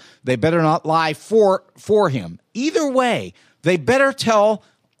Donald. They better not lie for him. Either way, they better tell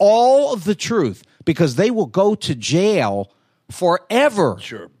all of the truth, because they will go to jail forever.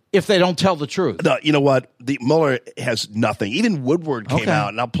 Sure. If they don't tell the truth. No, you know what? The Mueller has nothing. Even Woodward came out,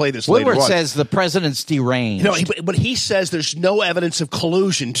 and I'll play this later on. Woodward says the president's deranged. But he says there's no evidence of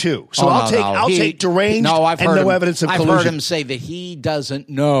collusion too. So I'll take deranged. I've heard no him, evidence of collusion. I've heard him say that he doesn't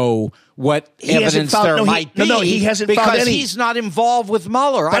know what evidence there might be. No, he hasn't because found any. He's not involved with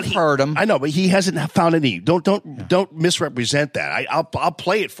Mueller. I've heard him. I know, but he hasn't found any. Don't misrepresent that. I'll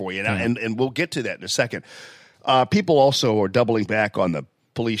play it for you now, and we'll get to that in a second. People also are doubling back on the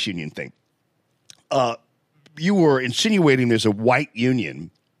police union thing. You were insinuating there's a white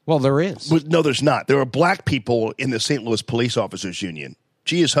union. Well, there is. No, there's not. There are black people in the St. Louis Police Officers Union.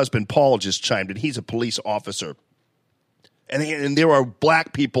 Gia's husband, Paul, just chimed in. He's a police officer. And there are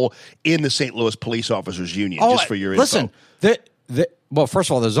black people in the St. Louis Police Officers Union, just for your info. Listen, well, first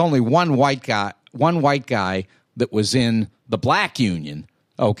of all, there's only one white guy that was in the black union,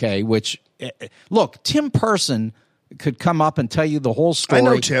 okay, which, look, Tim Person could come up and tell you the whole story. I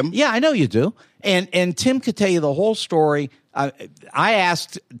know Tim. Yeah, I know you do. And Tim could tell you the whole story. I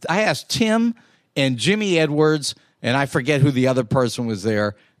asked Tim and Jimmy Edwards, and I forget who the other person was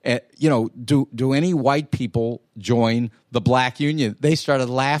there. Do any white people join the black union? They started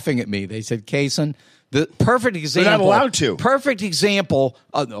laughing at me. They said, Kaysen, the perfect example. They're not allowed to. Perfect example.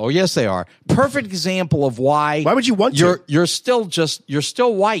 Oh, yes, they are. Perfect example of why. Why would you want to? You're still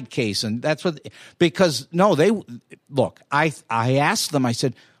white, Kaysen. That's what. Because no, look. I asked them. I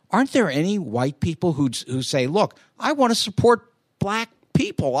said, aren't there any white people who say, look, I want to support black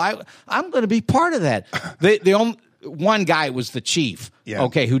people. I'm going to be part of that. The only one guy was the chief. Yeah.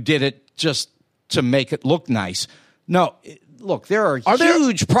 Okay, who did it just to make it look nice. No. Look, there are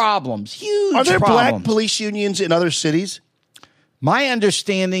huge problems. Huge problems. Are there problems. black police unions in other cities? My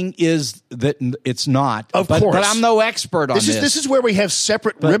understanding is that it's not. Of course. But I'm no expert on this. This is where we have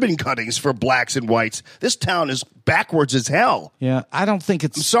separate ribbon cuttings for blacks and whites. This town is backwards as hell. Yeah, I don't think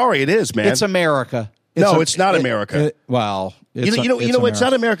it's... I'm sorry, it is, man. It's America. It's not America. It's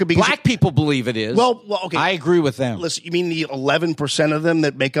not America because black people believe it is. Well, okay. I agree with them. Listen, you mean the 11% of them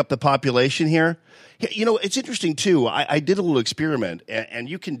that make up the population here? It's interesting too. I did a little experiment, and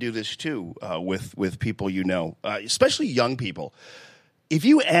you can do this too with people especially young people. If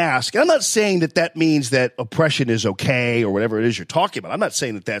you ask, I'm not saying that means that oppression is okay or whatever it is you're talking about. I'm not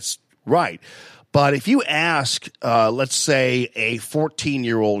saying that that's right. But if you ask, let's say, a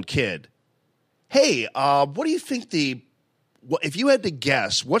 14-year-old kid, hey, what do you think if you had to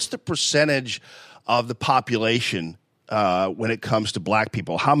guess, what's the percentage of the population when it comes to black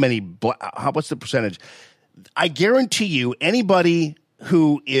people? What's the percentage? I guarantee you anybody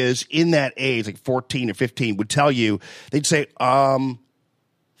who is in that age, like 14 or 15, would tell you, they'd say 40%,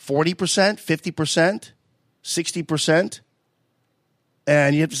 50%, 60%.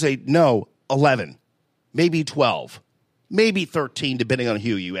 And you have to say, no, 11, maybe 12, maybe 13, depending on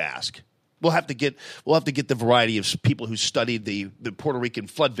who you ask. We'll have to get the variety of people who studied the Puerto Rican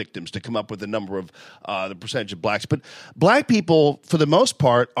flood victims to come up with the number of the percentage of blacks. But black people, for the most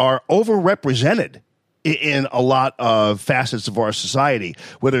part, are overrepresented in a lot of facets of our society,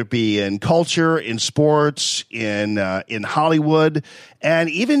 whether it be in culture, in sports, in Hollywood, and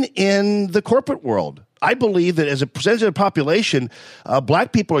even in the corporate world. I believe that as a percentage of the population,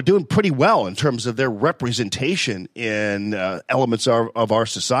 black people are doing pretty well in terms of their representation in elements of our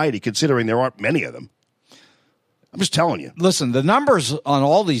society, considering there aren't many of them. I'm just telling you. Listen, the numbers on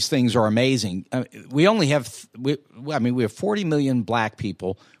all these things are amazing. We only have, 40 million black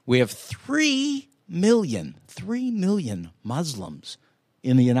people. We have 3 million Muslims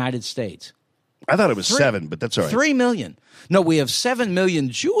in the United States. I thought it was 7, but that's all right. 3 million. No, we have 7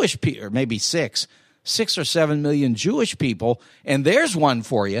 million Jewish people, or maybe 6 or 7 million Jewish people, and there's one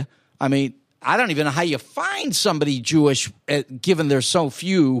for you. I mean, I don't even know how you find somebody Jewish, given there's so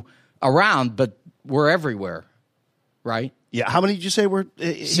few around, but we're everywhere, right? Yeah, how many did you say were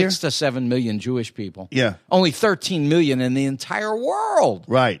here? 6 to 7 million Jewish people. Yeah. Only 13 million in the entire world.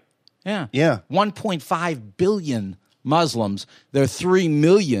 Right. Yeah. Yeah. 1.5 billion Muslims. There are 3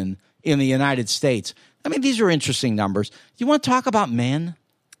 million in the United States. I mean, these are interesting numbers. You want to talk about men?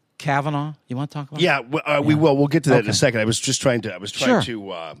 Kavanaugh, you want to talk about? Yeah, we will. We'll get to that in a second. I was just trying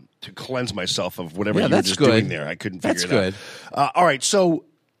to cleanse myself of whatever you were just doing there. I couldn't figure it out. All right, so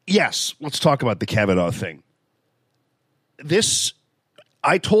yes, let's talk about the Kavanaugh thing.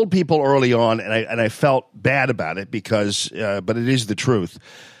 I told people early on, and I felt bad about it because, but it is the truth,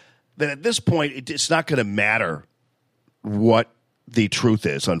 that at this point it's not going to matter what the truth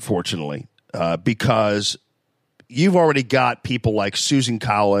is, unfortunately, because you've already got people like Susan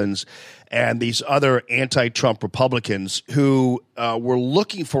Collins and these other anti-Trump Republicans who were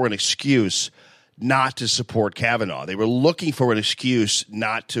looking for an excuse not to support Kavanaugh. They were looking for an excuse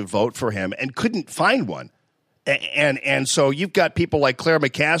not to vote for him and couldn't find one. And so you've got people like Claire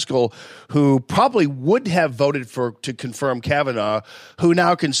McCaskill who probably would have voted to confirm Kavanaugh, who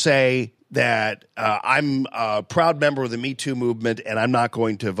now can say that I'm a proud member of the Me Too movement and I'm not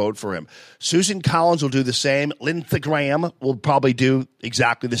going to vote for him. Susan Collins will do the same. Lindsey Graham will probably do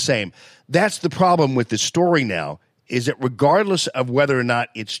exactly the same. That's the problem with this story now, is that regardless of whether or not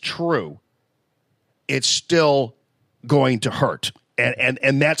it's true, it's still going to hurt.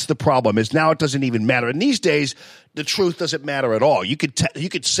 And that's the problem, is now it doesn't even matter. And these days, the truth doesn't matter at all. You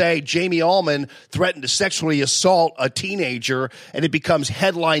could say Jamie Allman threatened to sexually assault a teenager, and it becomes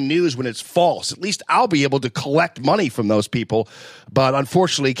headline news when it's false. At least I'll be able to collect money from those people. But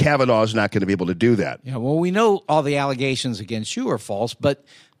unfortunately, Kavanaugh is not going to be able to do that. Yeah, well, we know all the allegations against you are false, but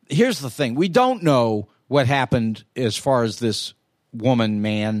here's the thing. We don't know what happened as far as this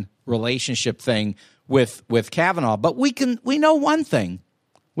woman-man relationship thing with Kavanaugh, but we know one thing,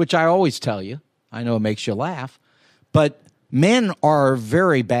 which I always tell you. I know it makes you laugh, but men are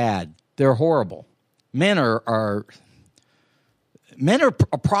very bad. They're horrible. Men are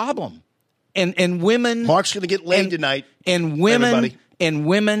a problem, and women. Mark's going to get laid tonight, and women everybody. and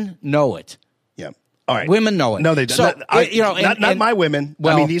women know it. Yeah. All right. Women know it. No, they don't. So, not my women.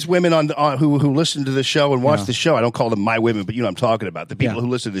 Well, I mean, these women on who listen to the show and watch the show. I don't call them my women, but you know what I'm talking about. The people who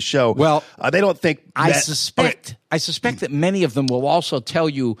listen to the show. Well, they don't think. I suspect that many of them will also tell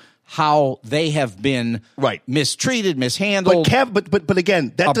you how they have been mistreated, mishandled. But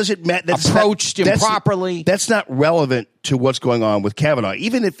again, that doesn't matter. Approached improperly. That's not relevant to what's going on with Kavanaugh.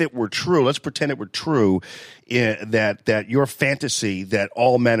 Even if it were true, let's pretend it were true, that your fantasy that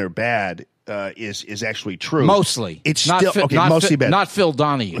all men are bad is actually true. Mostly. It's not still mostly bad. Not Phil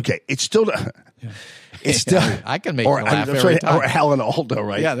Donahue. Okay, it's still. It's still. I can make you laugh every time. Or Alan Alda,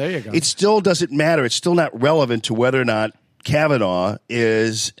 right? Yeah, there you go. It still doesn't matter. It's still not relevant to whether or not Kavanaugh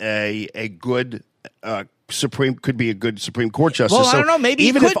is a good could be a good Supreme Court justice. Well, I don't know. Maybe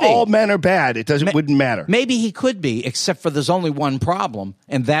even he if could be. all men are bad, wouldn't matter. Maybe he could be, except for there's only one problem,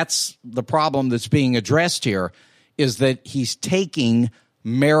 and that's the problem that's being addressed here, is that he's taking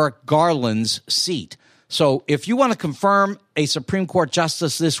Merrick Garland's seat. So if you want to confirm a Supreme Court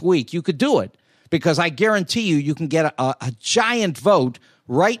justice this week, you could do it, because I guarantee you can get a giant vote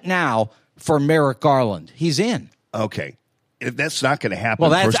right now for Merrick Garland. He's in. Okay. That's not going to happen.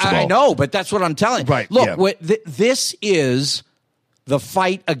 Well, first of all. I know, but that's what I'm telling you. Right. Look, this is the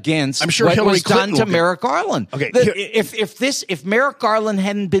fight against I'm sure what Hillary was Clinton done to Merrick Garland. Okay. If Merrick Garland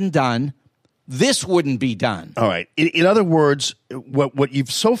hadn't been done, this wouldn't be done. All right. In other words, what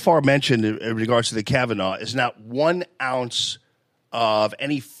you've so far mentioned in regards to the Kavanaugh is not 1 ounce of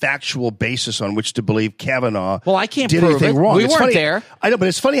any factual basis on which to believe Kavanaugh I can't did prove anything it. wrong. We It's weren't funny. there. I know, but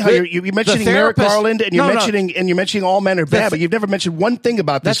it's funny how you're mentioning Merrick Garland and you're mentioning all men are bad, but you've never mentioned one thing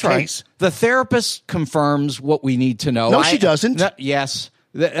about this That's case. Right. The therapist confirms what we need to know. No, she doesn't. Yes.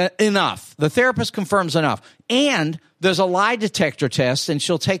 Enough. The therapist confirms enough. And there's a lie detector test, and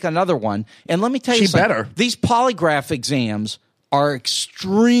she'll take another one. And let me tell you something. Better. These polygraph exams are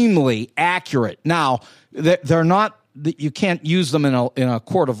extremely accurate. Now, they're not, you can't use them in a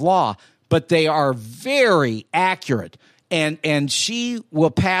court of law, but they are very accurate. And she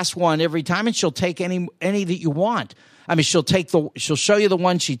will pass one every time, and she'll take any that you want. I mean, she'll show you the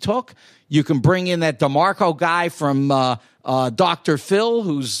one she took. You can bring in that DeMarco guy from Dr. Phil,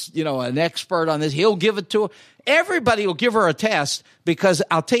 who's an expert on this. He'll give it to her. Everybody will give her a test, because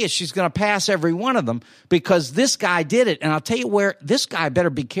I'll tell you, she's going to pass every one of them, because this guy did it. And I'll tell you where this guy better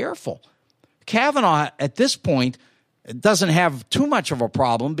be careful. Kavanaugh, at this point, doesn't have too much of a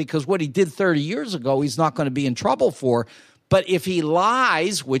problem, because what he did 30 years ago, he's not going to be in trouble for. But if he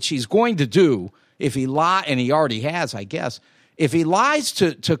lies, which he's going to do, and he already has, I guess, if he lies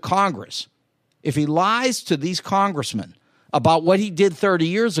to Congress, if he lies to these congressmen about what he did 30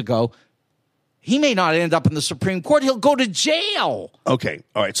 years ago, he may not end up in the Supreme Court. He'll go to jail. Okay.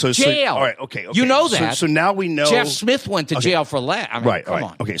 All right. So jail. All right. Okay. You know that. So now we know. Jeff Smith went to jail for right. Come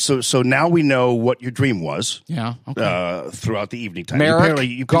on. Okay. So now we know what your dream was. Yeah. Okay. Throughout the evening time.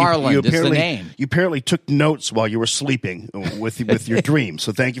 Merrick Garland is the name. You apparently took notes while you were sleeping with your dream.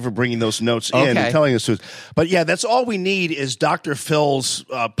 So thank you for bringing those notes in and telling us. But yeah, that's all we need is Dr. Phil's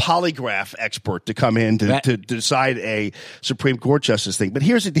polygraph expert to come in to decide a Supreme Court justice thing. But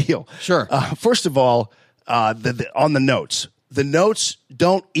here's the deal. Sure. First of all, on the notes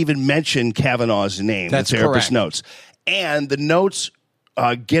don't even mention Kavanaugh's name. That's the therapist correct. Notes. And the notes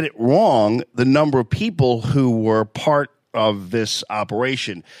get it wrong, the number of people who were part of this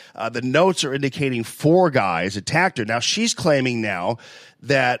operation. The notes are indicating 4 guys attacked her. Now, she's claiming now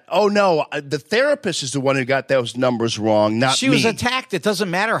that, oh, no, the therapist is the one who got those numbers wrong, not me. She was attacked. It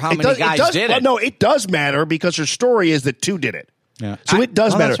doesn't matter how many guys did it. Well, no, it does matter, because her story is that 2 did it. Yeah. So it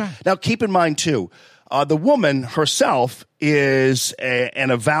does matter. That's right. Now, keep in mind, too, the woman herself is an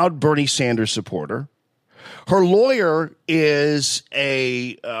avowed Bernie Sanders supporter. Her lawyer is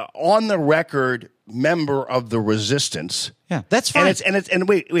a on-the-record member of the resistance. Yeah, that's fine. And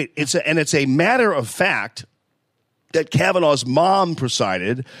it's a matter of fact that Kavanaugh's mom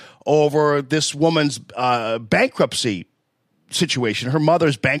presided over this woman's bankruptcy situation, her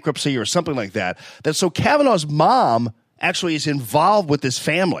mother's bankruptcy or something like that. So Kavanaugh's mom actually is involved with this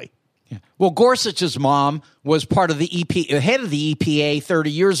family. Yeah. Well, Gorsuch's mom was part of the head of the EPA 30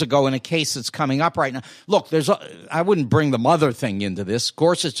 years ago in a case that's coming up right now. Look, I wouldn't bring the mother thing into this.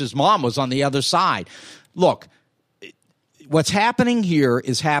 Gorsuch's mom was on the other side. Look, what's happening here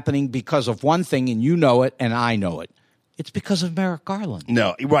is happening because of one thing, and you know it, and I know it. It's because of Merrick Garland.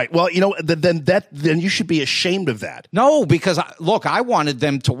 No, right. Well, then you should be ashamed of that. No, because I wanted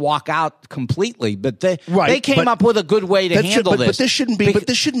them to walk out completely, but they came up with a good way to handle this. But this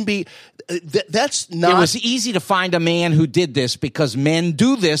shouldn't be. That's not. It was easy to find a man who did this because men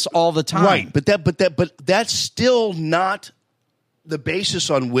do this all the time. Right, but that's still not the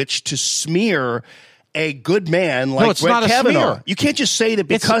basis on which to smear a good man like Brett Kavanaugh. You can't just say that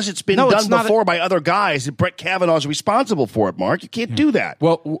because it's been done before by other guys that Brett Kavanaugh is responsible for it, Mark. You can't do that.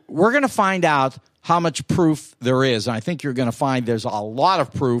 Well, we're going to find out how much proof there is. And I think you're going to find there's a lot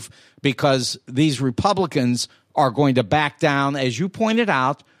of proof because these Republicans are going to back down. As you pointed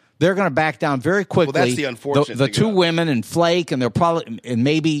out, they're going to back down very quickly. Well, that's the unfortunate thing. The two women and Flake, and they're probably and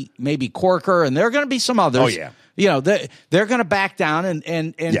maybe Corker, and there are going to be some others. Oh yeah, they're going to back down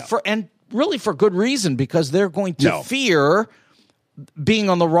and really for good reason, because they're going to fear being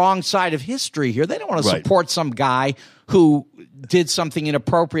on the wrong side of history here. They don't want to support some guy who did something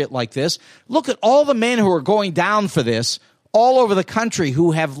inappropriate like this. Look at all the men who are going down for this all over the country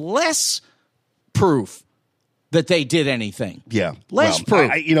who have less proof that they did anything. Yeah. Less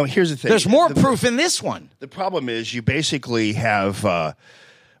proof. Here's the thing. There's more proof in this one. The problem is you basically have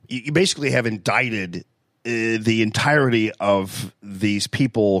indicted the entirety of these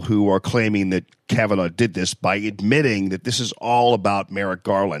people who are claiming that Kavanaugh did this by admitting that this is all about Merrick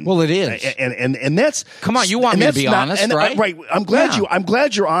Garland. Well, it is, and that's come on. You want me to be honest, right? Right. I'm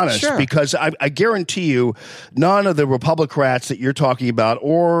glad you're honest because I guarantee you, none of the Republicrats that you're talking about,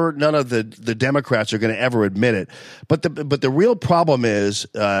 or none of the Democrats, are going to ever admit it. But the real problem is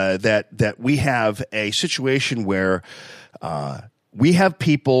that we have a situation where we have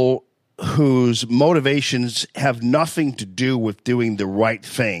people whose motivations have nothing to do with doing the right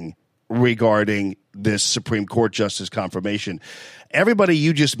thing regarding this Supreme Court justice confirmation. Everybody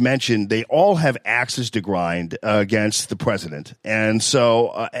you just mentioned, they all have axes to grind against the president. And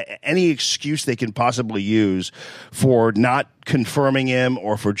so any excuse they can possibly use for not confirming him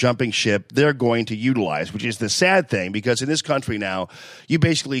or for jumping ship, they're going to utilize, which is the sad thing, because in this country now, you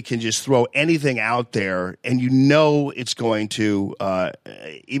basically can just throw anything out there and it's going to,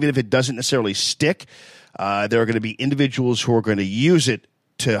 even if it doesn't necessarily stick, there are going to be individuals who are going to use it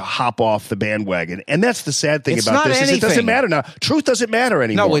to hop off the bandwagon. And that's the sad thing about this. Is it doesn't matter now. Truth doesn't matter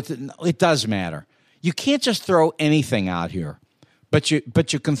anymore. No, it does matter. You can't just throw anything out here. But you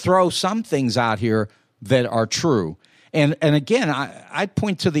can throw some things out here that are true. And again, I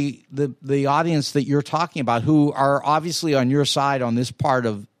point to the audience that you're talking about who are obviously on your side on this part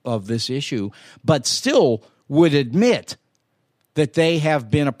of this issue, but still would admit that they have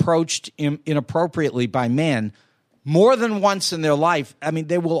been approached inappropriately by men more than once in their life. I mean,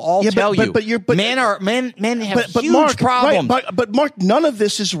 they will all tell you. Men have huge problems. Right, but Mark, none of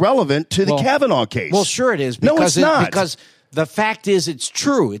this is relevant to the Kavanaugh case. Well, sure it is. No, it's not. Because the fact is, it's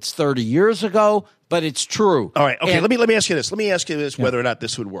true. It's 30 years ago, but it's true. All right. Okay. Let me ask you this. Let me ask you this: whether or not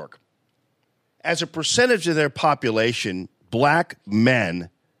this would work. As a percentage of their population, black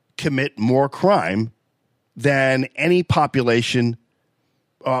men commit more crime than any population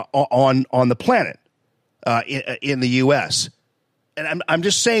on the planet. In the U.S. And I'm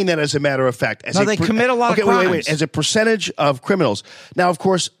just saying that as a matter of fact. They commit a lot of crimes. Wait. As a percentage of criminals. Now, of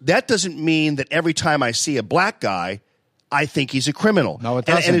course, that doesn't mean that every time I see a black guy, I think he's a criminal. No, it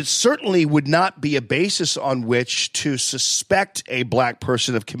doesn't. And it certainly would not be a basis on which to suspect a black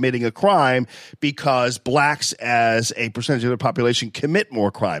person of committing a crime because blacks as a percentage of the population commit more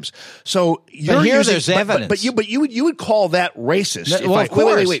crimes. So there's evidence. But you would call that racist. Of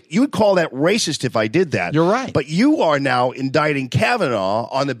course. Wait. You would call that racist if I did that. You're right. But you are now indicting Kavanaugh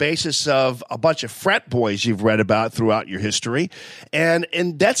on the basis of a bunch of frat boys you've read about throughout your history. And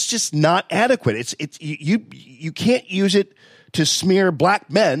that's just not adequate. You can't use it to smear black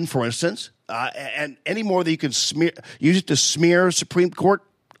men, for instance, and any more than you can use it to smear Supreme Court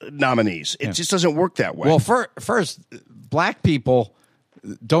nominees. It just doesn't work that way. Well, first, black people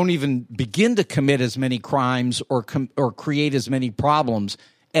don't even begin to commit as many crimes or create as many problems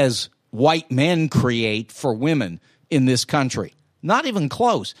as white men create for women in this country. Not even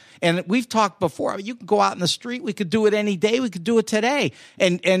close. And we've talked before. You can go out in the street. We could do it any day. We could do it today.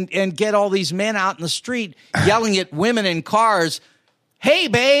 And get all these men out in the street yelling at women in cars, "Hey,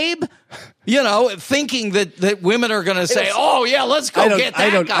 babe," thinking that women are going to say, "Oh yeah, let's go get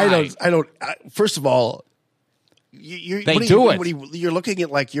that guy." I don't. First of all, you're looking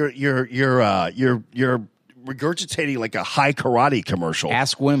at like you're regurgitating like a high karate commercial.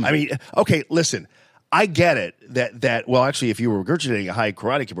 Ask women. I mean, okay, listen. I get it that well, actually, if you were regurgitating a high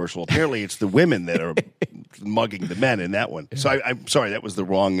karate commercial, apparently it's the women that are mugging the men in that one. So I'm sorry, that was the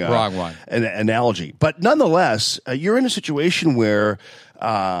wrong one. Analogy. But nonetheless, you're in a situation where,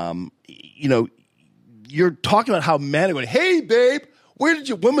 you're talking about how men are going, "Hey, babe,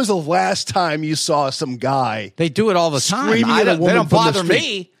 when was the last time you saw some guy?" They do it all the time. Screaming at a woman they don't from the bother street.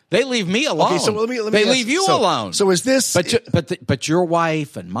 me. They leave me alone. Okay, so let me they ask- leave you alone. So is this? But your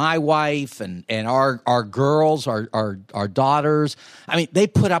wife and my wife and our girls, our daughters. I mean, they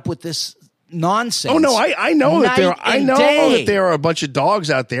put up with this nonsense. Oh no, I know that day. there are a bunch of dogs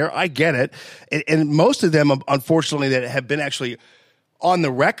out there. I get it, and most of them, unfortunately, that have been actually on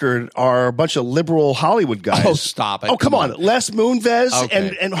the record are a bunch of liberal Hollywood guys. Oh, stop it! Oh, come on, Les Moonves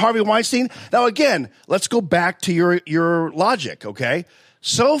Okay. and Harvey Weinstein. Now, again, let's go back to your logic. Okay,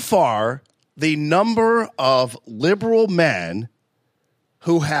 so far the number of liberal men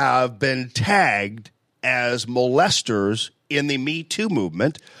who have been tagged as molesters in the Me Too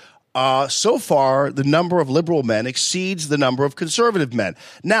movement. So far, the number of liberal men exceeds the number of conservative men.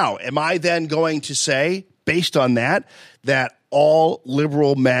 Now, am I then going to say, based on that all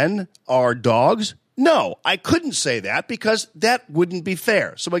liberal men are dogs? No, I couldn't say that because that wouldn't be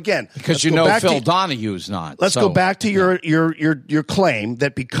fair. So again, because Phil Donahue's not. Let's go back to your claim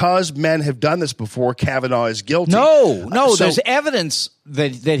that because men have done this before, Kavanaugh is guilty. No, there's evidence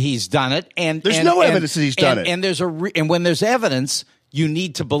that he's done it, and there's no evidence that he's done it. And and when there's evidence, you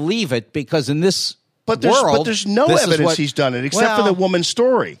need to believe it because in this But world, there's no evidence he's done it except for the woman's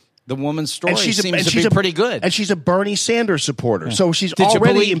story. The woman's story seems to be pretty good. And she's a Bernie Sanders supporter, so she's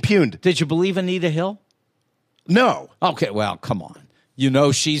already impugned. Did you believe Anita Hill? No. Okay, well, come on.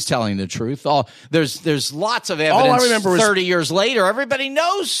 She's telling the truth. There's lots of evidence. All I remember 30 years later, everybody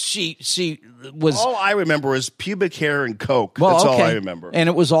knows she was. All I remember is pubic hair and coke. That's all I remember. And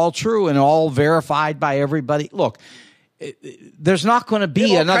it was all true and all verified by everybody. Look, there's not going to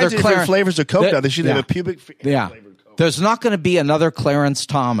be another different flavors of coke now. They should have a pubic hair flavored coke. There's not going to be another Clarence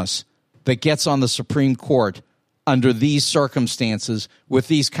Thomas that gets on the Supreme Court under these circumstances with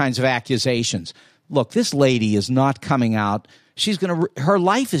these kinds of accusations. Look, this lady is not coming out. Her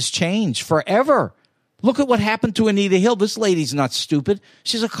life has changed forever. Look at what happened to Anita Hill. This lady's not stupid.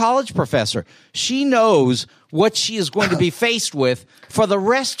 She's a college professor. She knows what she is going to be faced with for the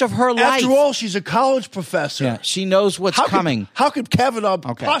rest of her life. After all, she's a college professor. Yeah, she knows what's coming. How could Kavanaugh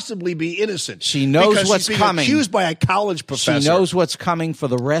possibly be innocent? She knows because what's she's being coming. Accused by a college professor. She knows what's coming for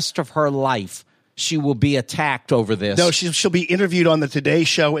the rest of her life. She will be attacked over this. No, she'll be interviewed on the Today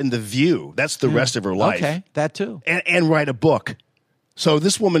Show and The View. That's the rest of her life. Okay, that too. And write a book. So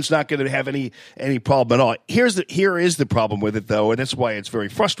this woman's not going to have any problem at all. Here is the problem with it, though, and that's why it's very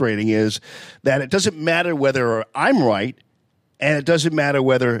frustrating, is that it doesn't matter whether I'm right, and it doesn't matter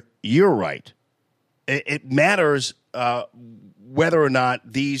whether you're right. It matters whether or not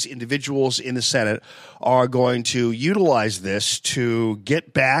these individuals in the Senate are going to utilize this to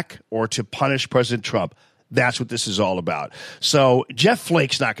get back or to punish President Trump. That's what this is all about. So Jeff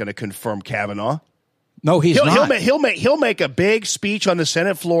Flake's not going to confirm Kavanaugh. No, he's not. He'll make a big speech on the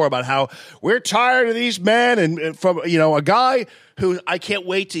Senate floor about how we're tired of these men, and from a guy who I can't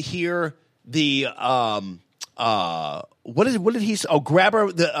wait to hear the what did he say? Oh,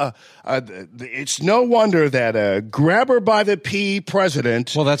 grabber! It's no wonder that a grabber by the P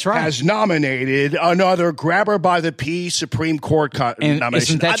president. Well, that's right. Has nominated another grabber by the P Supreme Court nomination.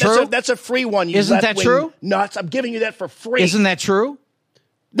 Isn't that true? That's a free one. Isn't that true? Nuts! I'm giving you that for free. Isn't that true?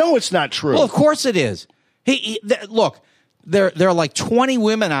 No, it's not true. Well, of course it is. Look, there are like 20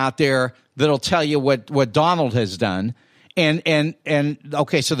 women out there that'll tell you what Donald has done, and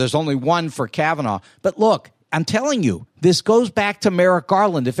okay, so there's only one for Kavanaugh. But look, I'm telling you, this goes back to Merrick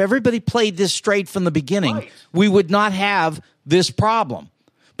Garland. If everybody played this straight from the beginning, we would not have this problem.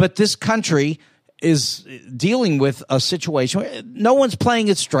 But this country is dealing with a situation where no one's playing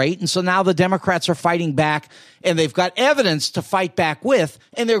it straight, and so now the Democrats are fighting back, and they've got evidence to fight back with,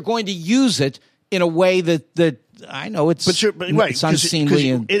 and they're going to use it in a way that I know it's it's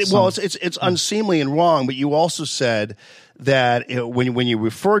unseemly. It's unseemly and wrong. But you also said that when you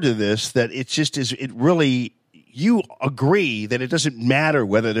refer to this, that it just is. It really, you agree that it doesn't matter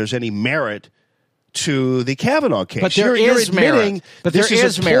whether there's any merit to the Kavanaugh case. But there you're is admitting merit. But this there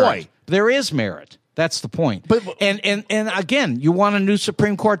is a merit. ploy. There is merit. That's the point. And again, you want a new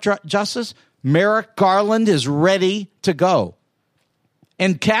Supreme Court justice? Merrick Garland is ready to go.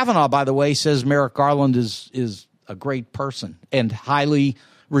 And Kavanaugh, by the way, says Merrick Garland is a great person and highly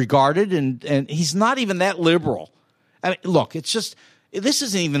regarded, and he's not even that liberal. I mean, look, it's just this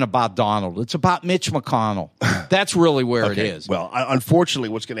isn't even about Donald. It's about Mitch McConnell. That's really where it is. Well, unfortunately,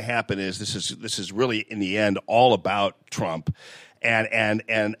 what's going to happen is this is really in the end all about Trump. And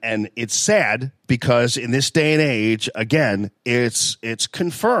it's sad because in this day and age, again, it's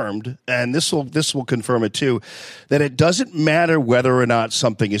confirmed, and this will confirm it too, that it doesn't matter whether or not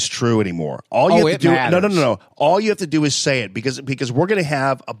something is true anymore. All you have to do, matters. no. All you have to do is say it because we're going to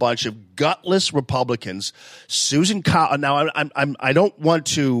have a bunch of gutless Republicans. Susan Collins. Now, I don't want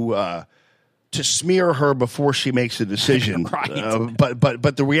to smear her before she makes a decision, right.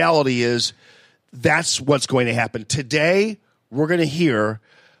 But the reality is that's what's going to happen today. We're going to hear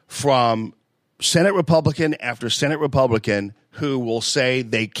from Senate Republican after Senate Republican who will say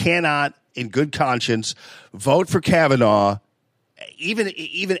they cannot, in good conscience, vote for Kavanaugh,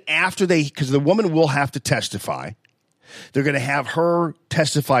 even after because the woman will have to testify. They're going to have her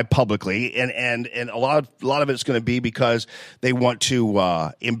testify publicly, and a lot of it's going to be because they want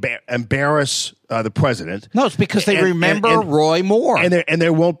to embarrass the president. No, it's because they remember Roy Moore, and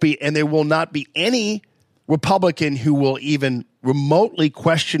there will not be any Republican who will even remotely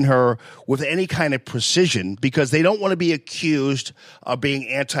question her with any kind of precision because they don't want to be accused of being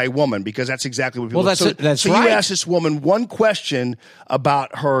anti-woman because that's exactly what people. Well, that's so right. You ask this woman one question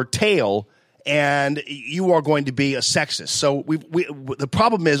about her tail, and you are going to be a sexist. So the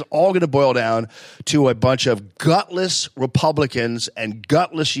problem is all going to boil down to a bunch of gutless Republicans and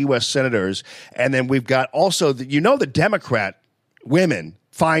gutless U.S. senators, and then we've got also the Democrat women.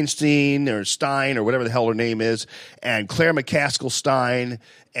 Feinstein or Stein or whatever the hell her name is, and Claire McCaskill Stein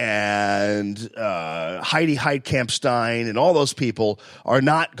and Heidi Heitkamp Stein and all those people are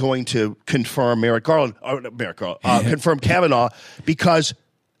not going to confirm confirm Kavanaugh because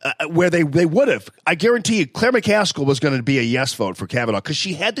where they would have. I guarantee you, Claire McCaskill was going to be a yes vote for Kavanaugh because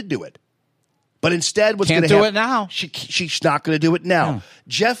she had to do it. But instead, what's going to happen? Can't do it now. She's not going to do it now. No.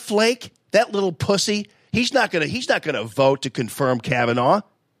 Jeff Flake, that little pussy. He's not going to vote to confirm Kavanaugh.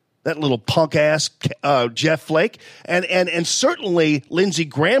 That little punk ass Jeff Flake, and certainly Lindsey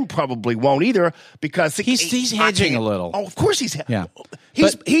Graham probably won't either because he's hedging a little. Oh, of course he's. Yeah.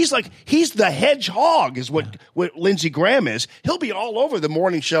 He's the hedgehog is what Lindsey Graham is. He'll be all over the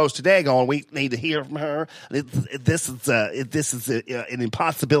morning shows today going, we need to hear from her. This is an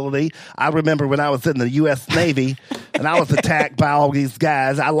impossibility. I remember when I was in the U.S. Navy and I was attacked by all these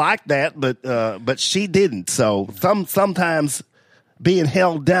guys. I liked that, but she didn't. So sometimes being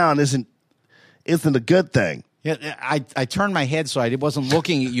held down isn't a good thing. Yeah, I turned my head so I wasn't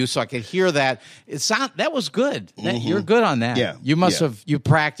looking at you, so I could hear that. That was good. You're good on that. Yeah, you must have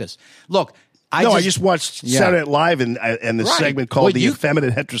practiced. Look, I just watched Saturday Night Live and the segment called "The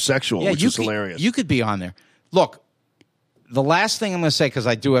Effeminate Heterosexual," which is hilarious. You could be on there. Look, the last thing I'm going to say because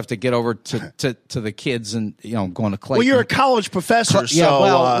I do have to get over to the kids and going to Clayton. Well, you're a college professor, so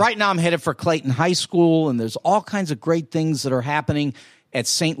right now I'm headed for Clayton High School, and there's all kinds of great things that are happening at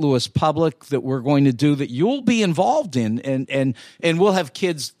St. Louis Public that we're going to do that you'll be involved in, and we'll have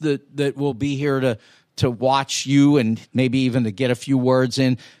kids that will be here to watch you and maybe even to get a few words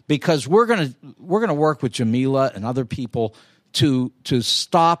in because we're gonna work with Jamila and other people to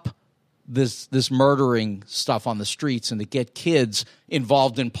stop this murdering stuff on the streets and to get kids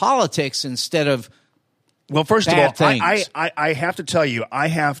involved in politics instead of first of all, things. I have to tell you, I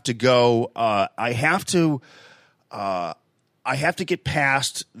have to go. I have to get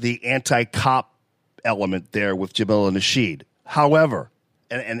past the anti-cop element there with Jamila Nasheed. However,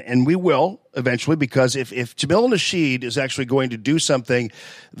 and we will eventually, because if Jamila Nasheed is actually going to do something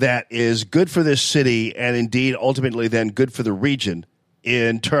that is good for this city and indeed ultimately then good for the region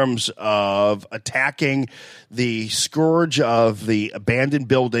in terms of attacking the scourge of the abandoned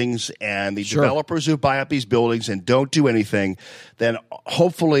buildings and the developers who buy up these buildings and don't do anything, then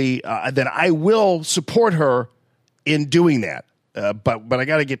hopefully then I will support her in doing that. But I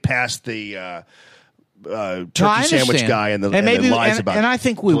got to get past the turkey sandwich guy and the lies about it. And I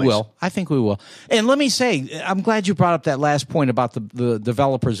think we will. I think we will. And let me say, I'm glad you brought up that last point about the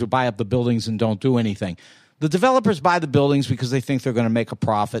developers who buy up the buildings and don't do anything. The developers buy the buildings because they think they're going to make a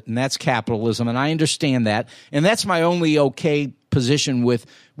profit, and that's capitalism, and I understand that. And that's my only okay position with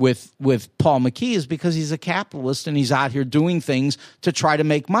Paul McKee, is because he's a capitalist and he's out here doing things to try to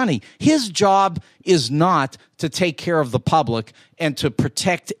make money. His job is not to take care of the public and to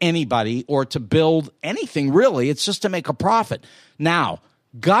protect anybody or to build anything, really. It's just to make a profit. Now,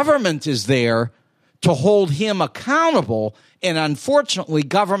 government is there to hold him accountable, and unfortunately,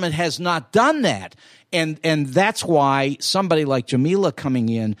 government has not done that. And that's why somebody like Jamila coming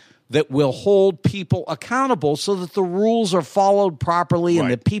in that will hold people accountable so that the rules are followed properly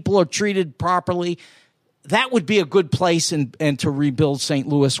and that people are treated properly, that would be a good place and to rebuild St.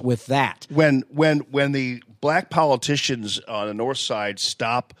 Louis with that. When the black politicians on the north side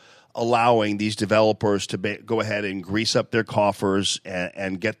stop allowing these developers to go ahead and grease up their coffers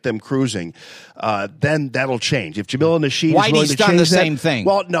and get them cruising, then that'll change. If Jamila Nasheed is willing to done change the that, same thing.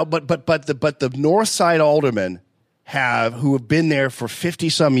 Well, no, but the north side aldermen who have been there for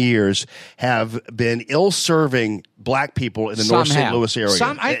 50-some years have been ill-serving black people in the North St. Louis area.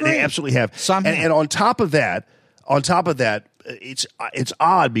 I agree. They absolutely have. Some have. And on top of that, it's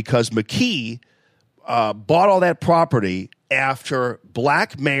odd because McKee bought all that property after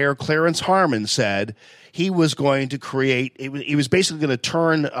black mayor Clarence Harmon said he was going to create. He was basically going to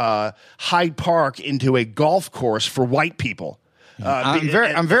turn Hyde Park into a golf course for white people.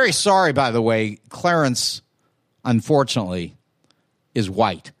 I'm very sorry, by the way. Clarence, unfortunately, is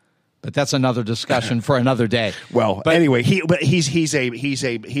white, but that's another discussion for another day. Well, anyway, he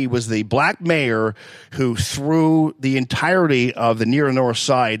was the black mayor who threw the entirety of the near north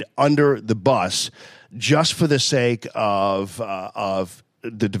side under the bus just for the sake of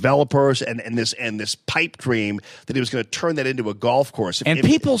the developers and this pipe dream that he was going to turn that into a golf course.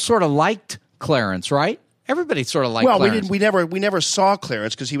 People sort of liked Clarence, right? Everybody sort of liked Clarence. We never saw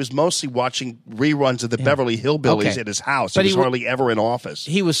Clarence because he was mostly watching reruns of the Beverly Hillbillies at his house. But he was hardly ever in office.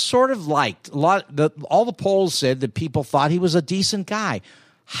 He was sort of liked. All the polls said that people thought he was a decent guy.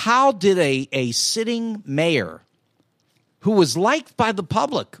 How did a sitting mayor who was liked by the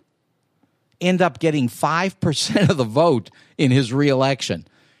public end up getting 5% of the vote in his reelection?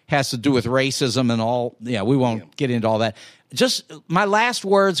 Has to do with racism and all. Yeah, we won't get into all that. Just my last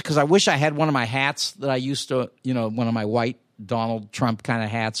words, because I wish I had one of my hats that I used to, one of my white Donald Trump kind of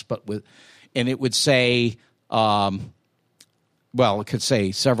hats, and it would say, it could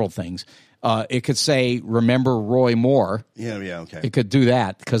say several things. It could say, remember Roy Moore. Yeah, okay. It could do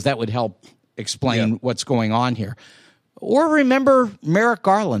that because that would help explain what's going on here. Or remember Merrick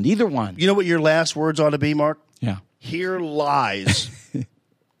Garland, either one. You know what your last words ought to be, Mark? Yeah. Here lies.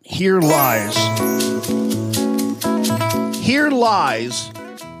 Here lies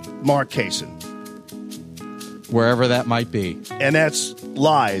Mark Kaysen. Wherever that might be. And that's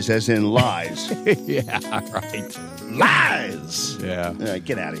lies, as in lies. Yeah, right. Lies. Yeah. All right,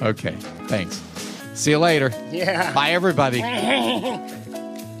 get out of here. Okay, thanks. See you later. Yeah. Bye, everybody.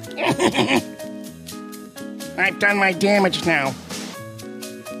 I've done my damage now.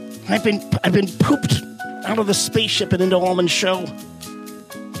 I've been pooped out of the spaceship and into Allman Show.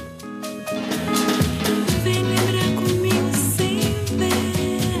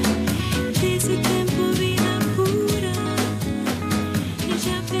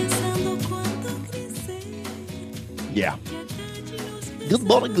 Yeah. Good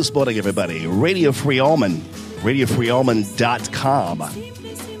morning this morning, everybody. Radio Free Allman. RadioFreeAllman.com.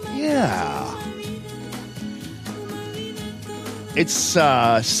 Yeah. It's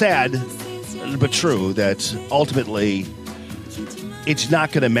sad but true that ultimately it's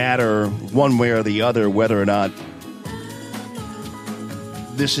not going to matter one way or the other whether or not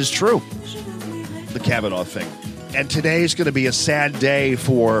this is true, the Kavanaugh thing. And today is going to be a sad day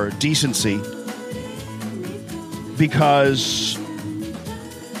for decency because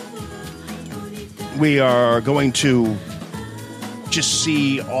we are going to just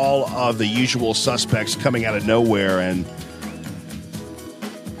see all of the usual suspects coming out of nowhere and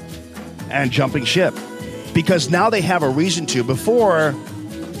jumping ship. Because now they have a reason to. Before,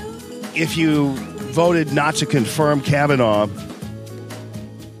 if you voted not to confirm Kavanaugh,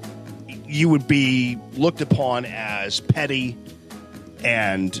 you would be looked upon as petty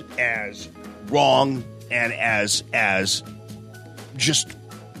and as wrong and as just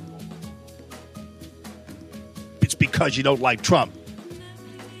it's because you don't like Trump.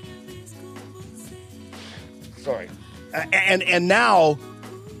 Sorry. And now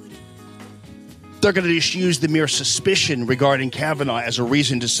they're going to just use the mere suspicion regarding Kavanaugh as a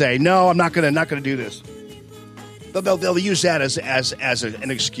reason to say, no, I'm not going to do this. They'll use that as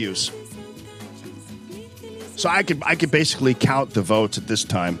an excuse. So I could basically count the votes at this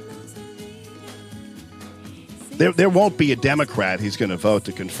time. There won't be a Democrat who's going to vote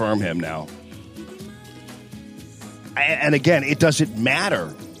to confirm him now. And again, it doesn't matter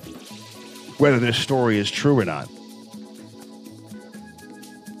whether this story is true or not.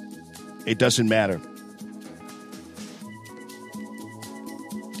 It doesn't matter.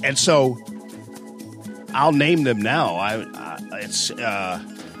 And so I'll name them now. It's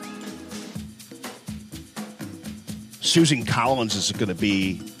Susan Collins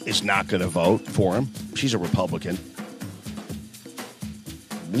is not going to vote for him. She's a Republican.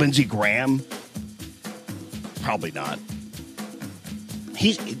 Lindsey Graham, probably not.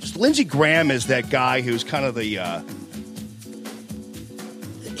 Lindsey Graham is that guy who's kind of the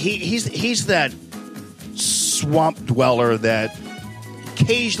he's that swamp dweller that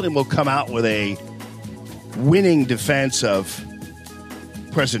occasionally will come out with a winning defense of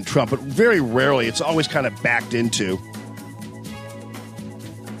President Trump, but very rarely. It's always kind of backed into.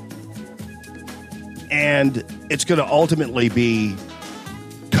 And it's going to ultimately be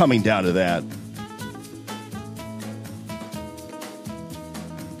coming down to that.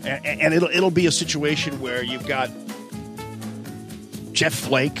 And it'll be a situation where you've got Jeff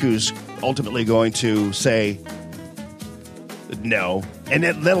Flake, who's ultimately going to say no. And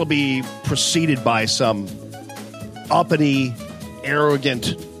that'll be preceded by some uppity,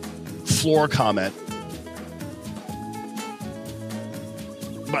 arrogant floor comment.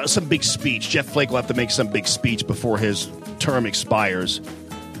 Some big speech. Jeff Flake will have to make some big speech before his term expires.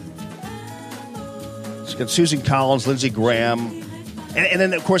 It's got Susan Collins, Lindsey Graham, and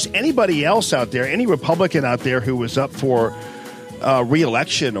then, of course, anybody else out there, any Republican out there who was up for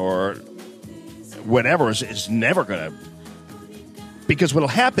re-election or whatever is never going to. Because what will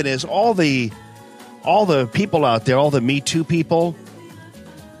happen is all the people out there, all the Me Too people,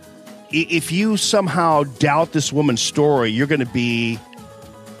 if you somehow doubt this woman's story, you're going to be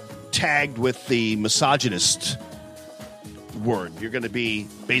tagged with the misogynist word. You're going to be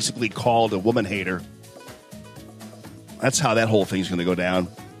basically called a woman hater. That's how that whole thing's going to go down.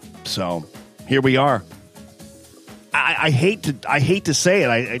 So here we are. I hate to say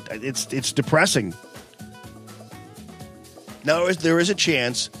it. It's depressing. Now there is a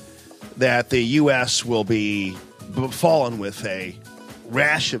chance that the U.S. will be fallen with a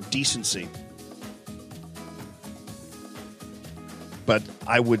rash of decency. But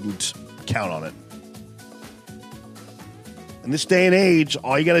I wouldn't count on it. In this day and age,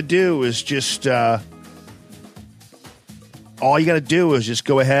 all you got to do is just go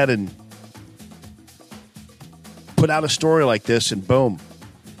ahead and put out a story like this, and boom,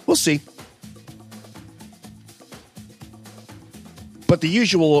 we'll see. But the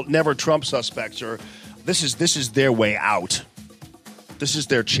usual never Trump suspects are this is their way out. This is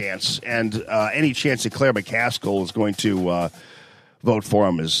their chance, and any chance that Claire McCaskill is going to vote for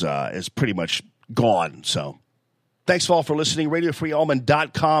him is pretty much gone. So thanks all for listening.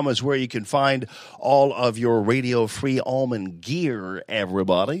 RadioFreeAllman.com is where you can find all of your Radio Free Allman gear,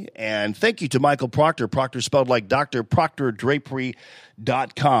 everybody. And thank you to Michael Proctor. Proctor spelled like Dr.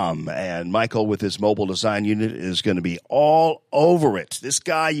 ProctorDrapery.com. And Michael, with his mobile design unit, is going to be all over it. This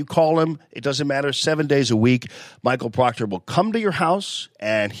guy, you call him, it doesn't matter, 7 days a week. Michael Proctor will come to your house,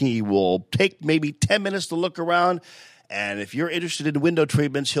 and he will take maybe 10 minutes to look around. And if you're interested in window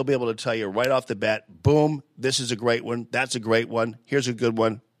treatments, he'll be able to tell you right off the bat, boom, this is a great one. That's a great one. Here's a good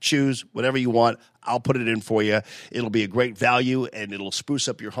one. Choose whatever you want. I'll put it in for you. It'll be a great value, and it'll spruce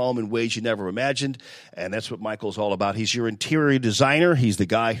up your home in ways you never imagined. And that's what Michael's all about. He's your interior designer. He's the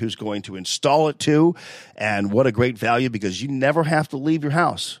guy who's going to install it too. And what a great value, because you never have to leave your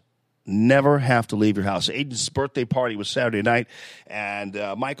house. Never have to leave your house. Aiden's birthday party was Saturday night, and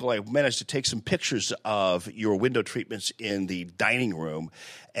Michael, I managed to take some pictures of your window treatments in the dining room,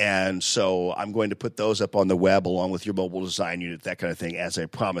 and so I'm going to put those up on the web along with your mobile design unit, that kind of thing, as I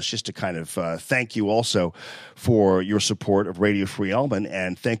promised, just to kind of thank you also for your support of Radio Free Allman,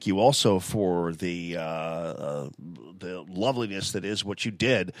 and thank you also for the loveliness that is what you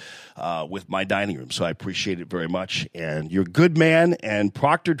did with my dining room. So I appreciate it very much, and you're a good man, and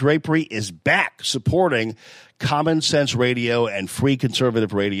Proctor Drapery is back supporting Common Sense Radio and Free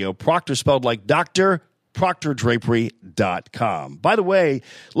Conservative Radio. Proctor spelled like Dr. ProctorDrapery.com. By the way,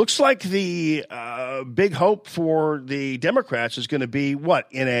 looks like the big hope for the Democrats is going to be what,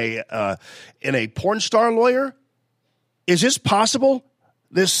 in a porn star lawyer? Is this possible?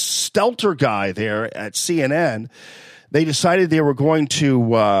 This Stelter guy there at CNN, they decided they were going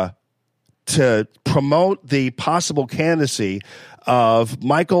to promote the possible candidacy of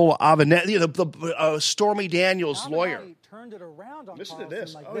Michael Avenatti, the Stormy Daniels' lawyer. Turned it around on Listen to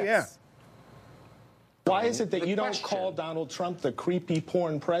this. like Oh, this. yeah. Why is it that you don't call Donald Trump the creepy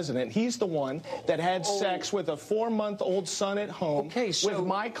porn president? He's the one that had sex with a 4-month-old son at home with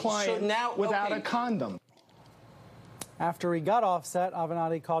my client without a condom. After he got off set,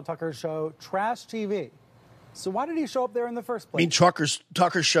 Avenatti called Tucker's show trash TV. So why did he show up there in the first I place? mean,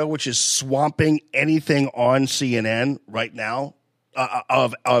 Tucker's show, which is swamping anything on CNN right now,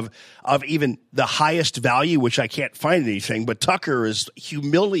 of even the highest value, which I can't find anything, but Tucker is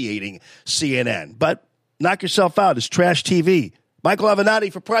humiliating CNN. But knock yourself out. It's trash TV. Michael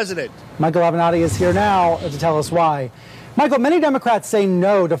Avenatti for president. Michael Avenatti is here now to tell us why. Michael, many Democrats say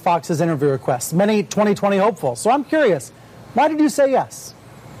no to Fox's interview requests, many 2020 hopefuls. So I'm curious, why did you say yes?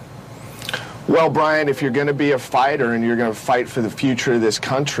 Well, Brian, if you're going to be a fighter and you're going to fight for the future of this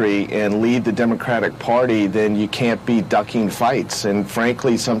country and lead the Democratic Party, then you can't be ducking fights. And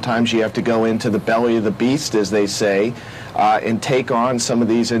frankly, sometimes you have to go into the belly of the beast, as they say, and take on some of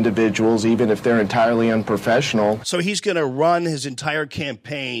these individuals, even if they're entirely unprofessional. So he's going to run his entire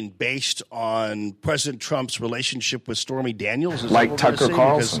campaign based on President Trump's relationship with Stormy Daniels? Like Tucker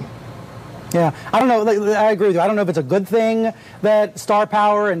Carlson. Yeah, I don't know. I agree with you. I don't know if it's a good thing that star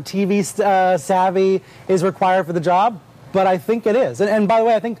power and TV savvy is required for the job, but I think it is. And by the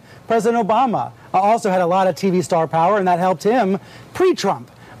way, I think President Obama also had a lot of TV star power, and that helped him pre-Trump.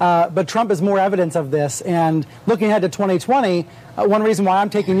 But Trump is more evidence of this. And looking ahead to 2020, one reason why I'm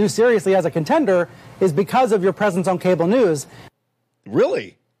taking you seriously as a contender is because of your presence on cable news.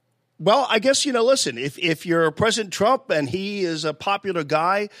 Really? Well, I guess, listen, if you're President Trump and he is a popular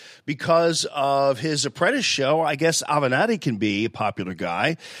guy because of his Apprentice show, I guess Avenatti can be a popular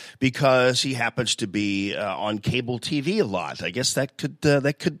guy because he happens to be on cable TV a lot. I guess that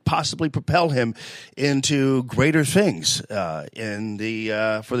could possibly propel him into greater things for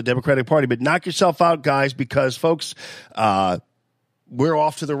the Democratic Party. But knock yourself out, guys, because, folks, we're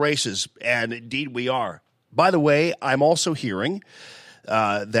off to the races, and indeed we are. By the way, I'm also hearing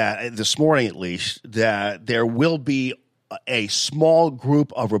that this morning, at least, that there will be a small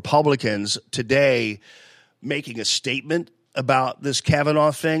group of Republicans today making a statement about this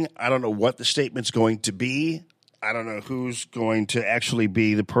Kavanaugh thing. I don't know what the statement's going to be. I don't know who's going to actually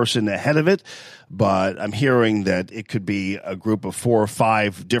be the person ahead of it, but I'm hearing that it could be a group of 4 or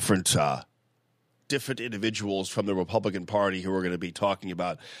 5 different individuals from the Republican Party who are going to be talking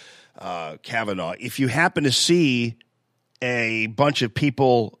about Kavanaugh. If you happen to see a bunch of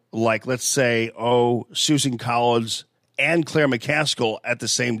people like, let's say, Susan Collins and Claire McCaskill at the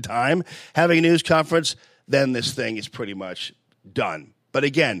same time having a news conference, then this thing is pretty much done. But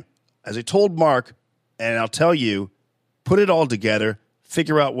again, as I told Mark, and I'll tell you, put it all together,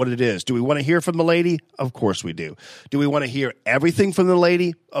 figure out what it is. Do we want to hear from the lady? Of course we do. Do we want to hear everything from the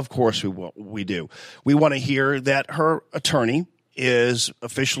lady? Of course we do. We want to hear that her attorney is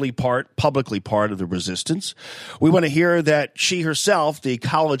officially publicly part of the resistance. We want to hear that she herself, the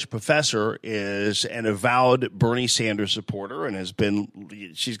college professor, is an avowed Bernie Sanders supporter and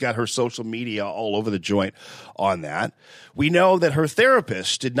she's got her social media all over the joint on that. We know that her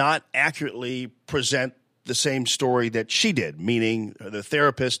therapist did not accurately present the same story that she did, meaning the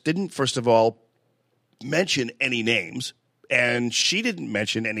therapist didn't, first of all, mention any names. And she didn't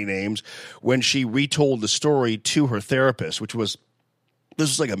mention any names when she retold the story to her therapist, this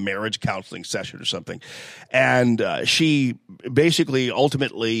was like a marriage counseling session or something. And she basically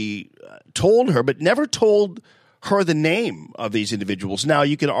ultimately told her, but never told her the name of these individuals. Now,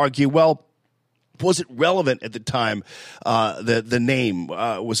 you can argue, well, was it relevant at the time? The name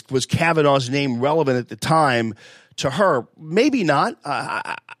was Kavanaugh's name relevant at the time to her? Maybe not.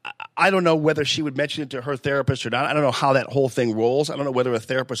 I don't know whether she would mention it to her therapist or not. I don't know how that whole thing rolls. I don't know whether a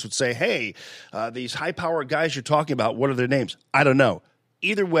therapist would say, hey, these high-powered guys you're talking about, what are their names? I don't know.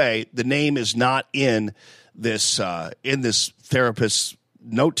 Either way, the name is not in this therapist's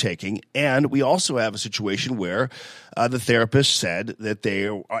note-taking. And we also have a situation where the therapist said that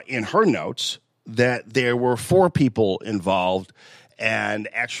in her notes that there were 4 people involved, and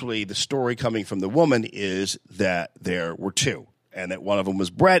actually the story coming from the woman is that there were 2. And that one of them was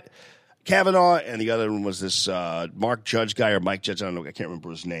Brett Kavanaugh, and the other one was this Mark Judge guy or Mike Judge. I don't know. I can't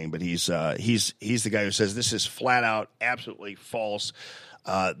remember his name, but he's the guy who says this is flat out, absolutely false.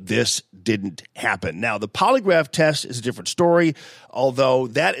 This didn't happen. Now, the polygraph test is a different story, although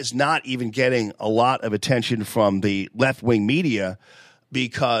that is not even getting a lot of attention from the left-wing media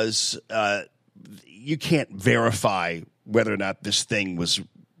because you can't verify whether or not this thing was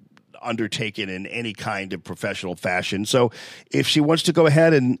undertaken in any kind of professional fashion. So if she wants to go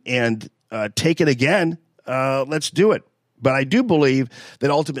ahead and take it again, let's do it. But I do believe that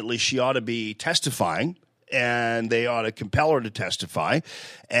ultimately she ought to be testifying and they ought to compel her to testify.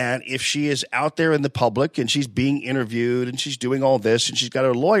 And if she is out there in the public and she's being interviewed and she's doing all this and she's got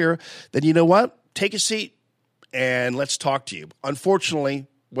her lawyer, then you know what? Take a seat and let's talk to you. Unfortunately,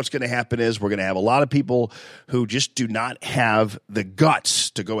 what's going to happen is we're going to have a lot of people who just do not have the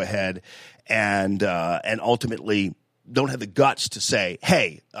guts to go ahead and ultimately don't have the guts to say,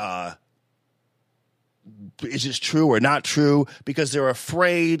 hey, is this true or not true? Because they're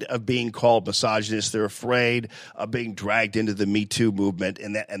afraid of being called misogynist. They're afraid of being dragged into the Me Too movement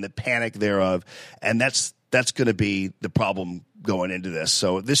and the panic thereof. And that's going to be the problem going into this.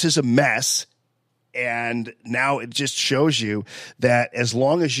 So this is a mess. And now it just shows you that as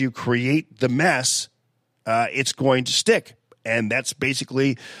long as you create the mess, it's going to stick. And that's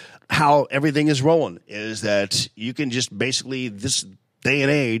basically how everything is rolling, is that you can just basically, this day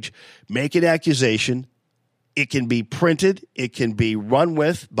and age, make an accusation. It can be printed. It can be run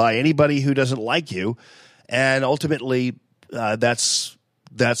with by anybody who doesn't like you. And ultimately, that's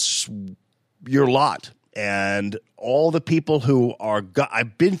your lot. And all the people who are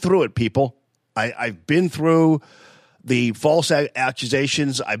I've been through it, people. I've been through the false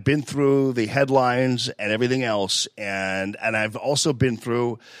accusations. I've been through the headlines and everything else. And I've also been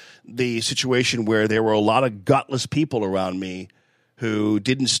through the situation where there were a lot of gutless people around me who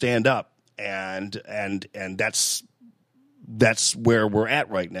didn't stand up. And that's where we're at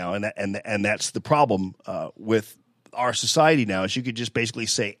right now. And that's the problem with our society now, is you could just basically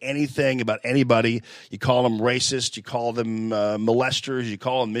say anything about anybody. You call them racist, you call them molesters, you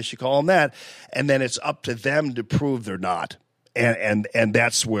call them this, you call them that, and then it's up to them to prove they're not. And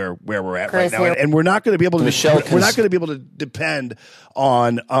that's where we're at right now. And we're not going to be able to we're not going to be able to depend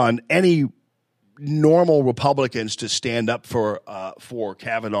on any normal Republicans to stand up for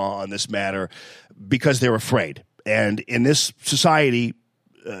Kavanaugh on this matter, because they're afraid. And in this society,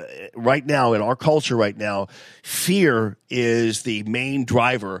 right now, in our culture right now, fear is the main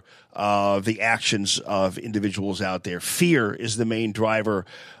driver of the actions of individuals out there. Fear is the main driver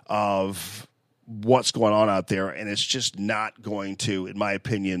of what's going on out there, and it's just not going to, in my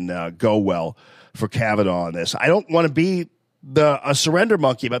opinion, go well for Kavanaugh on this. I don't want to be a surrender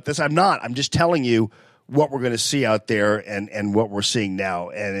monkey about this. I'm not. I'm just telling you what we're going to see out there and what we're seeing now,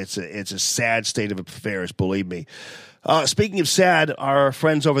 and it's a sad state of affairs, believe me. Speaking of sad, our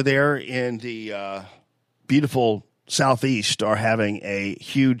friends over there in the beautiful Southeast are having a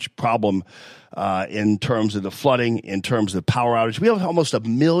huge problem in terms of the flooding, in terms of power outage. We have almost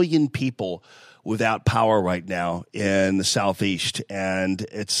 1 million people without power right now in the Southeast, and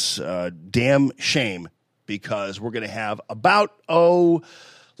it's a damn shame, because we're going to have about,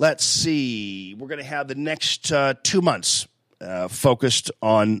 let's see, we're going to have the next 2 months focused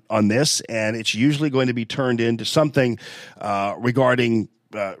on this, and it's usually going to be turned into something regarding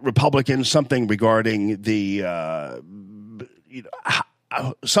Republicans, something regarding the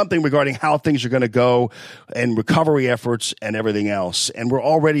something regarding how things are going to go and recovery efforts and everything else. And we're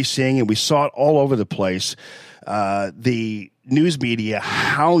already seeing, and we saw it all over the place, the news media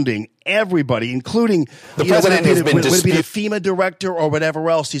hounding everybody, including the president has been would it be the FEMA director or whatever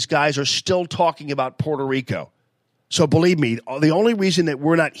else. These guys are still talking about Puerto Rico. So believe me, the only reason that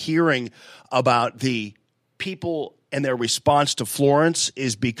we're not hearing about the people and their response to Florence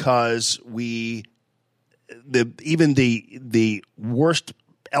is because even the worst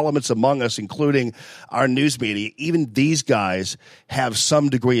elements among us, including our news media, even these guys have some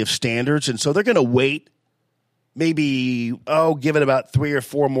degree of standards. And so they're going to wait maybe, give it about 3 or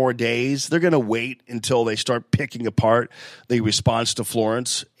 4 more days. They're going to wait until they start picking apart the response to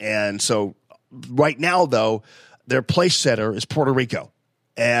Florence. And so right now, though, their place setter is Puerto Rico.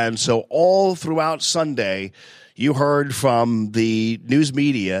 And so all throughout Sunday, you heard from the news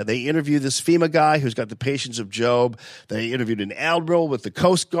media. They interviewed this FEMA guy who's got the patience of Job. They interviewed an admiral with the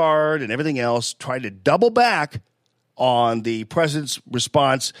Coast Guard and everything else, trying to double back on the president's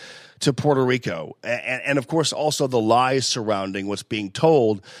response to Puerto Rico. And of course, also the lies surrounding what's being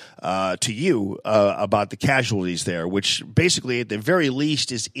told to you about the casualties there, which basically, at the very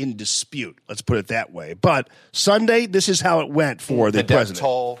least, is in dispute. Let's put it that way. But Sunday, this is how it went for the president. Death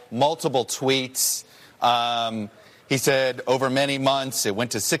toll, multiple tweets. He said over many months it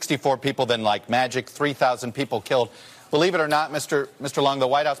went to 64 people, then like magic, 3,000 people killed. Believe it or not, Mr. Long, the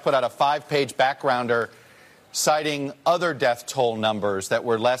White House put out a 5-page backgrounder citing other death toll numbers that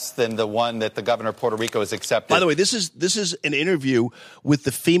were less than the one that the governor of Puerto Rico has accepted. By the way, this is an interview with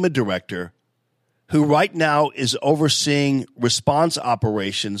the FEMA director, who right now is overseeing response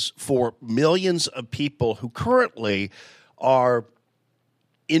operations for millions of people who currently are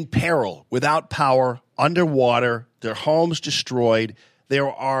in peril, without power, underwater, their homes destroyed. There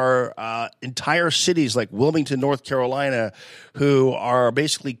are entire cities like Wilmington, North Carolina, who are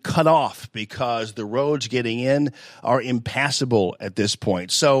basically cut off because the roads getting in are impassable at this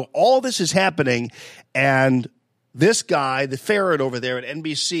point. So all this is happening, and this guy, the ferret over there at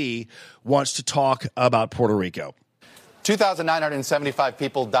NBC, wants to talk about Puerto Rico. 2,975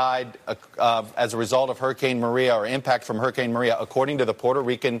 people died as a result of Hurricane Maria or impact from Hurricane Maria, according to the Puerto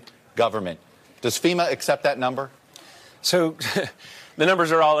Rican government. Does FEMA accept that number? So the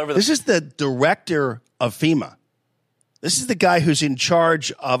numbers are all over. This is the director of FEMA. This is the guy who's in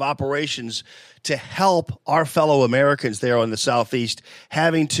charge of operations to help our fellow Americans there on the Southeast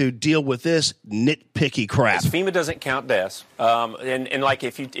having to deal with this nitpicky crap. FEMA doesn't count deaths. And like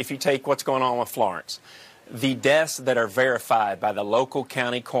if you take what's going on with Florence, the deaths that are verified by the local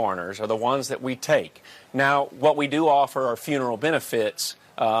county coroners are the ones that we take. Now, what we do offer are funeral benefits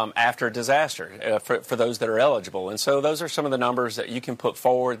after a disaster for those that are eligible. And so those are some of the numbers that you can put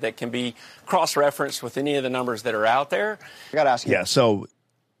forward that can be cross-referenced with any of the numbers that are out there. I got to ask you. Yeah, so,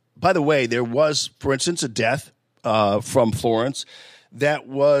 by the way, there was, for instance, a death from Florence that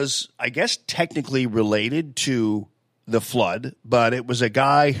was, I guess, technically related to the flood, but it was a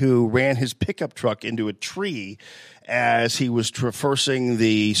guy who ran his pickup truck into a tree as he was traversing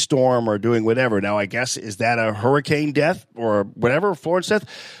the storm or doing whatever. Now, I guess, is that a hurricane death or whatever, Florence death?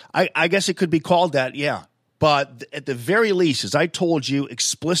 I guess it could be called that, yeah. But at the very least, as I told you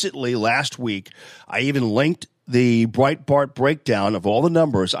explicitly last week, I even linked the Breitbart breakdown of all the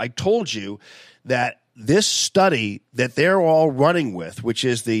numbers. I told you that this study that they're all running with, which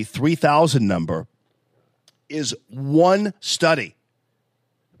is the 3,000 number, is one study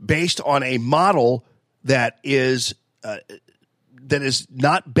based on a model that is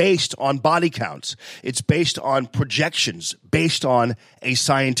not based on body counts. It's based on projections, based on a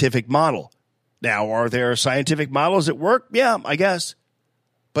scientific model. Now, are there scientific models that work? Yeah, I guess.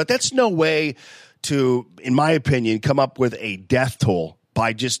 But that's no way to, in my opinion, come up with a death toll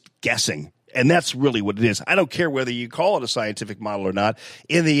by just guessing. And that's really what it is. I don't care whether you call it a scientific model or not.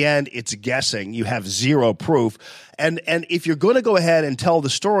 In the end, it's guessing. You have zero proof. And if you're going to go ahead and tell the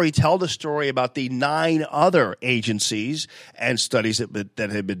story about the 9 other agencies and studies that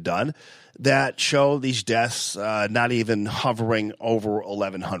have been done that show these deaths not even hovering over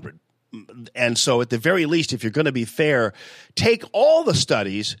 1,100. And so at the very least, if you're going to be fair, take all the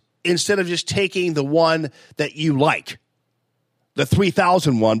studies instead of just taking the one that you like. The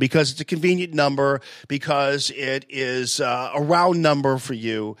 3,000 one, because it's a convenient number, because it is a round number for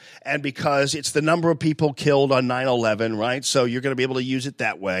you, and because it's the number of people killed on 9/11, right? So you're going to be able to use it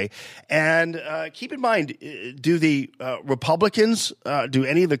that way. And keep in mind, do the Republicans, do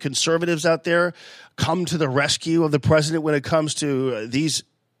any of the conservatives out there come to the rescue of the president when it comes to these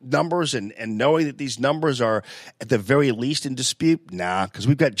numbers and knowing that these numbers are at the very least in dispute? Nah, because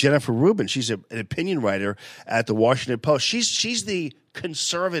we've got Jennifer Rubin. She's an opinion writer at the Washington Post. She's the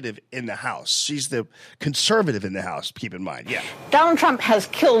conservative in the House. She's the conservative in the House, keep in mind. Yeah. Donald Trump has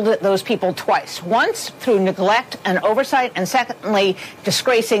killed those people twice. Once through neglect and oversight, and secondly,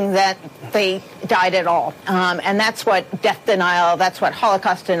 disgracing that they died at all. And that's what death denial, that's what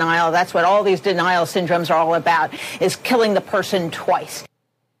Holocaust denial, that's what all these denial syndromes are all about, is killing the person twice.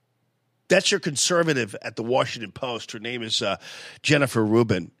 That's your conservative at the Washington Post. Her name is Jennifer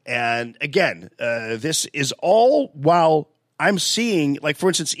Rubin. And again, this is all while I'm seeing, like, for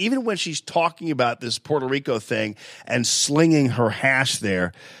instance, even when she's talking about this Puerto Rico thing and slinging her hash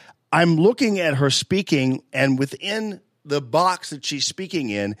there, I'm looking at her speaking, and within the box that she's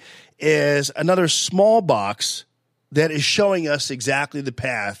speaking in is another small box that is showing us exactly the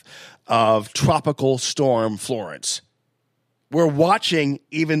path of Tropical Storm Florence. We're watching,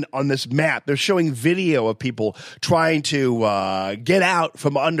 even on this map, they're showing video of people trying to get out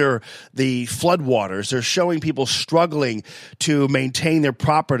from under the floodwaters. They're showing people struggling to maintain their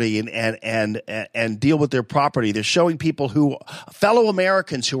property and deal with their property. They're showing people fellow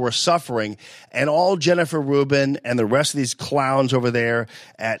Americans who are suffering, and all Jennifer Rubin and the rest of these clowns over there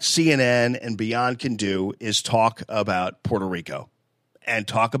at CNN and beyond can do is talk about Puerto Rico and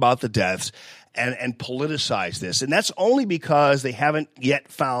talk about the deaths and politicize this. And that's only because they haven't yet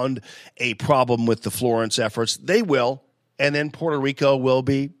found a problem with the Florence efforts. They will, and then Puerto Rico will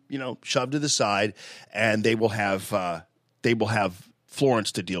be, shoved to the side, and they will have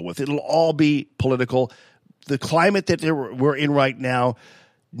Florence to deal with. It'll all be political. The climate that we're in right now,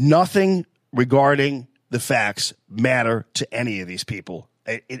 nothing regarding the facts matter to any of these people.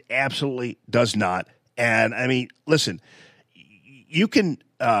 It absolutely does not. And I mean, listen, you can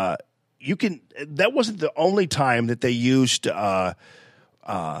that wasn't the only time that they used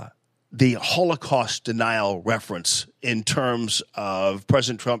the Holocaust denial reference in terms of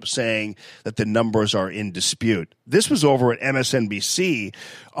President Trump saying that the numbers are in dispute. This was over at MSNBC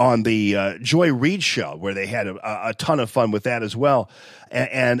on the Joy Reid show, where they had a ton of fun with that as well.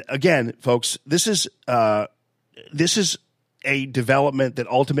 And again, folks, this is a development that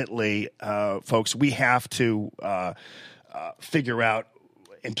ultimately, folks, we have to figure out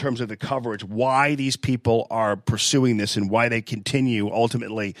in terms of the coverage, why these people are pursuing this and why they continue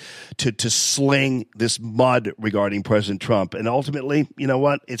ultimately to sling this mud regarding President Trump. And ultimately, you know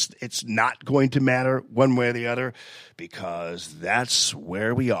what? It's not going to matter one way or the other, because that's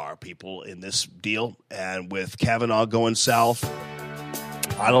where we are, people, in this deal. And with Kavanaugh going south,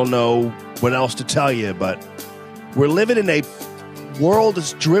 I don't know what else to tell you, but we're living in a world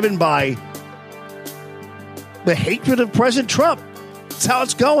that's driven by the hatred of President Trump. That's how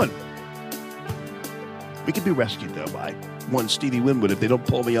it's going. We could be rescued, though, by one Stevie Winwood if they don't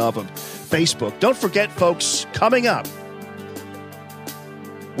pull me off of Facebook. Don't forget, folks, coming up,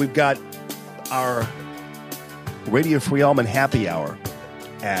 we've got our Radio Free Allman Happy Hour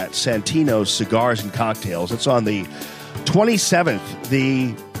at Santino's Cigars and Cocktails. It's on the 27th.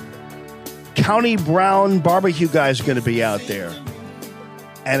 The County Brown barbecue guys are going to be out there,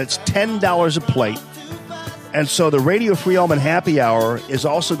 and it's $10 a plate. And so the Radio Free Allman Happy Hour is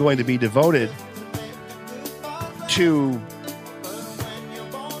also going to be devoted to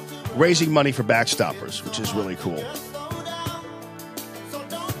raising money for Backstoppers, which is really cool.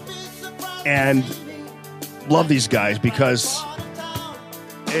 And love these guys because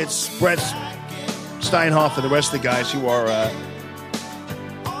it's Brett Steinhoff and the rest of the guys who are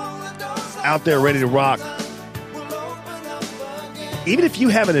out there ready to rock. Even if you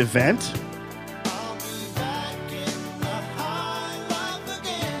have an event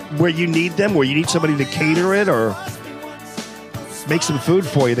where you need them, where you need somebody to cater it or make some food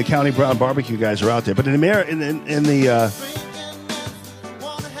for you, the County Brown barbecue guys are out there. But in the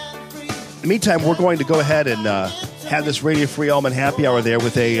meantime, we're going to go ahead and have this Radio Free Allman Happy Hour there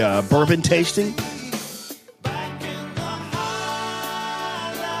with a bourbon tasting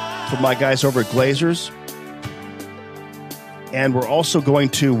from my guys over at Glazers. And we're also going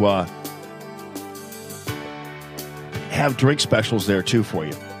to have drink specials there, too, for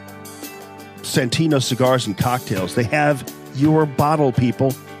you. Santino Cigars and Cocktails. They have your bottle,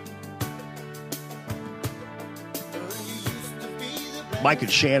 people. Mike and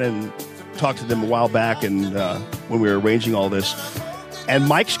Shannon talked to them a while back and when we were arranging all this. And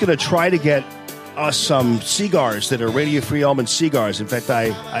Mike's going to try to get us some cigars that are Radio Free Allman cigars. In fact,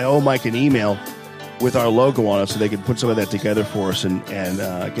 I owe Mike an email with our logo on it so they can put some of that together for us and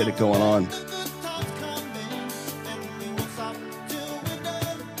get it going on.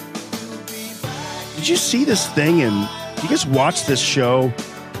 Did you see this thing? And you guys watch this show,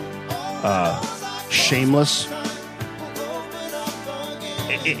 Shameless?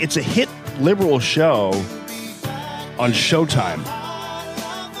 It's a hit liberal show on Showtime.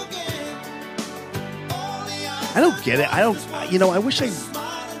 I don't get it. I wish I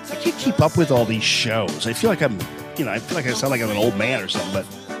can't keep up with all these shows. I feel like I sound like I'm an old man or something, but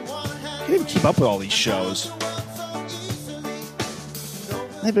I can't even keep up with all these shows. I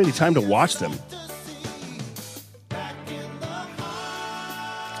don't have any time to watch them.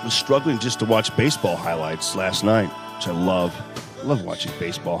 I was struggling just to watch baseball highlights last night, which I love. I love watching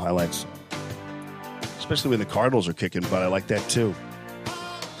baseball highlights, especially when the Cardinals are kicking, but I like that too. I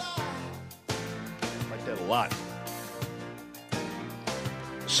like that a lot.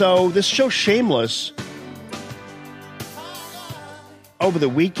 So this show Shameless over the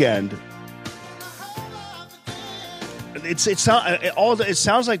weekend, it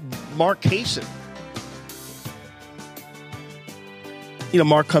sounds like Mark Kaysen. You know,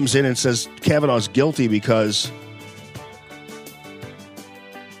 Mark comes in and says Kavanaugh's guilty because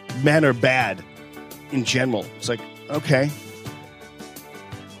men are bad in general. It's like, okay.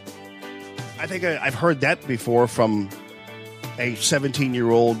 I think I've heard that before from a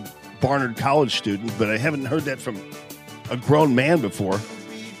 17-year-old Barnard College student, but I haven't heard that from a grown man before.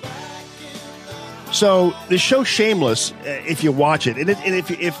 So the show Shameless, if you watch it, and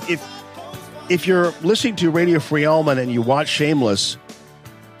if you're listening to Radio Free Allman and you watch Shameless,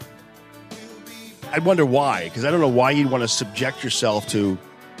 I wonder why, because I don't know why you'd want to subject yourself to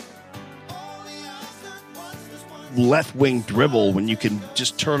left-wing dribble when you can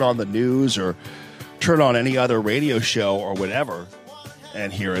just turn on the news or turn on any other radio show or whatever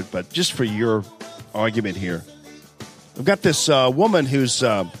and hear it. But just for your argument here, I've got this woman who's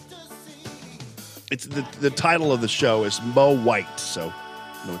it's the title of the show is Mo White, so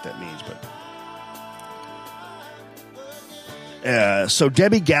I don't know what that means, but So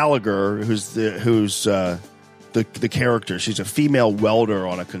Debbie Gallagher, who's the character, she's a female welder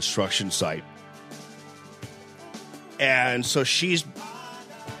on a construction site. And so she's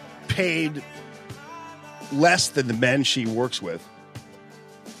paid less than the men she works with.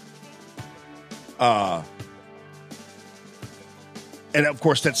 And of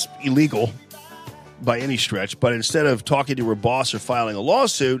course, that's illegal by any stretch. But instead of talking to her boss or filing a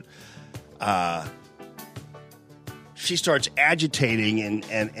lawsuit, she starts agitating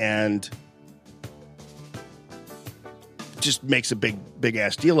and just makes a big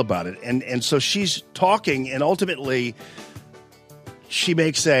ass deal about it. And so she's talking, and ultimately she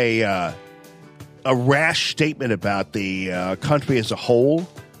makes a rash statement about the country as a whole.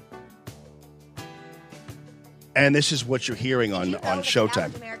 And this is what you're hearing on Showtime. The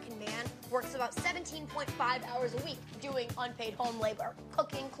average American man works about 17.5 hours a week doing unpaid home labor,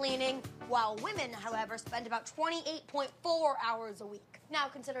 cooking, cleaning, while women, however, spend about 28.4 hours a week. Now,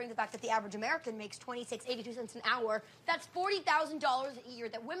 considering the fact that the average American makes $26.82 an hour, that's $40,000 a year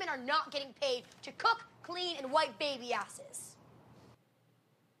that women are not getting paid to cook, clean, and wipe baby asses.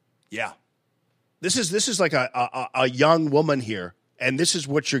 Yeah. This is like a young woman here. And this is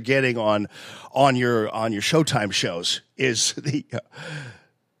what you're getting on your Showtime shows is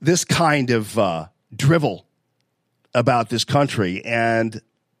this kind of drivel about this country. And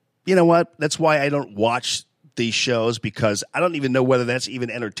you know what? That's why I don't watch these shows, because I don't even know whether that's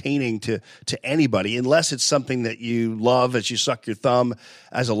even entertaining to anybody, unless it's something that you love as you suck your thumb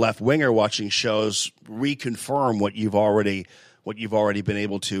as a left winger watching shows reconfirm what you've already been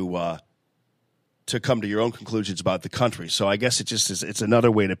able to come to your own conclusions about the country. So I guess it's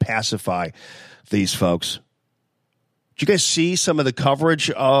another way to pacify these folks. Did you guys see some of the coverage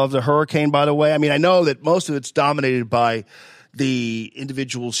of the hurricane, by the way? I mean, I know that most of it's dominated by the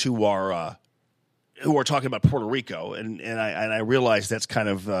individuals who are talking about Puerto Rico, and I realize that's kind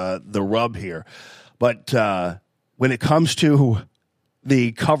of the rub here. But when it comes to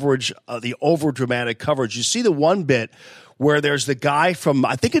the coverage, the over-dramatic coverage, you see the one bit where there's the guy from,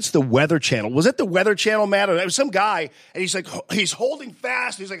 I think it's the Weather Channel. Was it the Weather Channel, Matt? It was some guy, and he's like, he's holding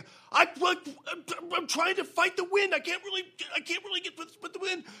fast. He's like, I'm trying to fight the wind. I can't really get with the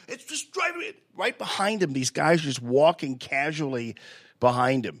wind. It's just driving me. Right behind him, these guys are just walking casually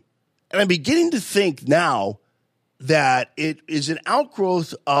behind him. And I'm beginning to think now that it is an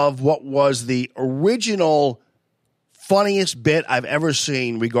outgrowth of what was the original funniest bit I've ever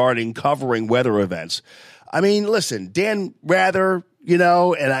seen regarding covering weather events. I mean, listen, Dan Rather, and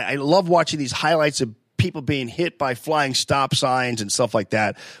I love watching these highlights of people being hit by flying stop signs and stuff like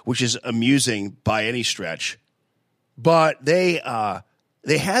that, which is amusing by any stretch. But they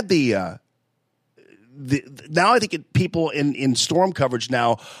had now I think people in storm coverage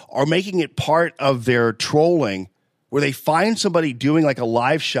now are making it part of their trolling, where they find somebody doing like a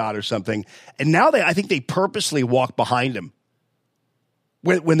live shot or something, and now I think they purposely walk behind them.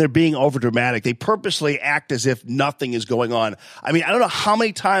 When they're being overdramatic, they purposely act as if nothing is going on. I mean, I don't know how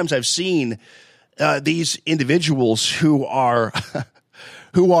many times I've seen these individuals who are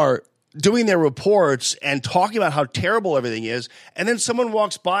doing their reports and talking about how terrible everything is, and then someone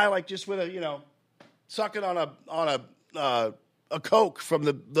walks by like just with a sucking on a Coke from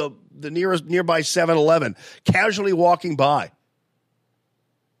the nearby 7-Eleven, casually walking by.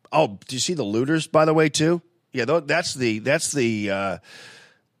 Oh, do you see the looters, by the way, too? Yeah, that's the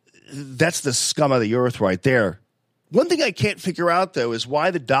scum of the earth right there. One thing I can't figure out, though, is why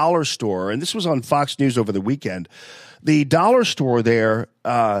the dollar store, and this was on Fox News over the weekend, the dollar store there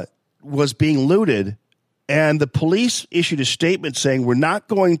was being looted, and the police issued a statement saying, we're not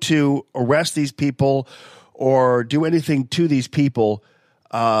going to arrest these people or do anything to these people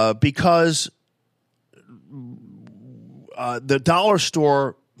because the dollar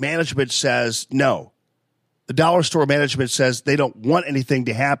store management says no. The dollar store management says they don't want anything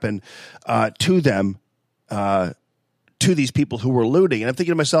to happen to them, to these people who were looting. And I'm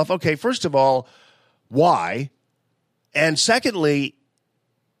thinking to myself, okay, first of all, why? And secondly,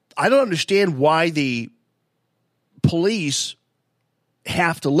 I don't understand why the police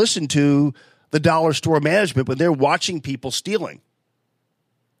have to listen to the dollar store management when they're watching people stealing.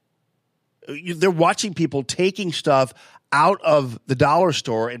 They're watching people taking stuff out of the dollar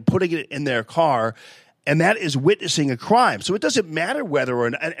store and putting it in their car, and that is witnessing a crime. So it doesn't matter whether or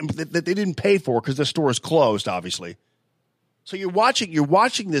not that they didn't pay for because the store is closed, obviously. So you're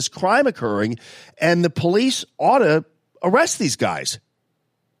watching this crime occurring, and the police ought to arrest these guys.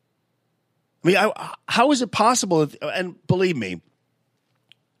 I mean, how is it possible? And believe me,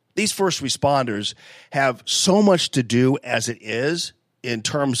 these first responders have so much to do as it is in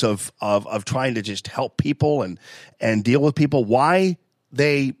terms of trying to just help people and deal with people. Why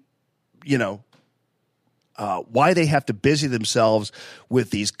they, why they have to busy themselves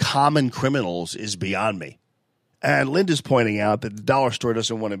with these common criminals is beyond me. And Linda's pointing out that the dollar store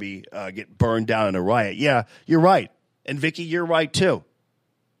doesn't want to be get burned down in a riot. Yeah, you're right. And Vicky, you're right too.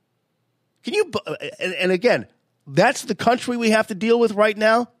 Can you? And again, that's the country we have to deal with right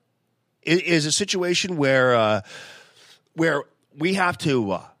now. Is a situation where we have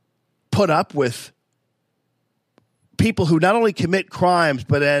to put up with people who not only commit crimes,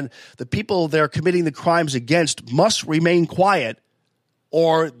 but then the people they're committing the crimes against must remain quiet,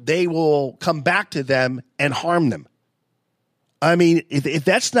 or they will come back to them and harm them. I mean, if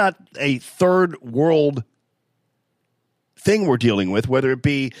that's not a third world thing we're dealing with, whether it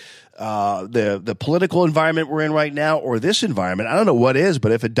be the political environment we're in right now or this environment, I don't know what is,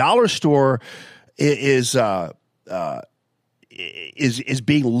 but if a dollar store is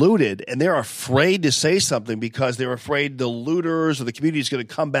being looted and they're afraid to say something because they're afraid the looters or the community is going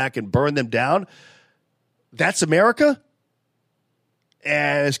to come back and burn them down, that's America.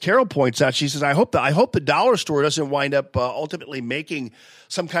 And as Carol points out, she says, I hope the dollar store doesn't wind up ultimately making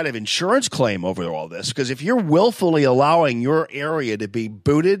some kind of insurance claim over all this. Because if you're willfully allowing your area to be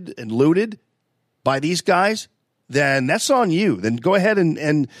booted and looted by these guys, then that's on you. Then go ahead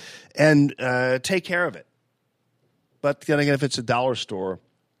and take care of it. But then again, if it's a dollar store,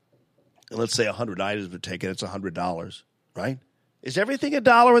 and let's say 100 items were taken, it's $100, right? Is everything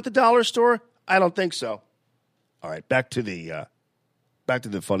 $1 at the dollar store? I don't think so. All right, back to the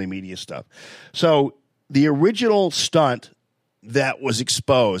funny media stuff. So the original stunt that was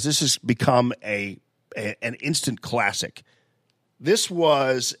exposed, this has become an instant classic. This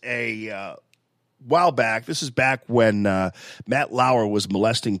was a while back. This is back when Matt Lauer was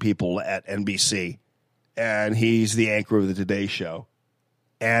molesting people at NBC, and he's the anchor of the Today Show,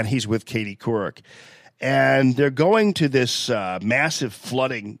 and he's with Katie Couric. And they're going to this massive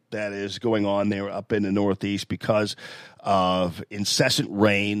flooding that is going on there up in the Northeast because of incessant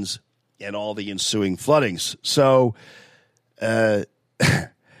rains and all the ensuing floodings. So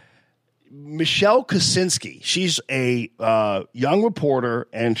Michelle Kosinski, she's a young reporter,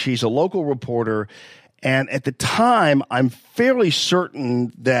 and she's a local reporter. And at the time, I'm fairly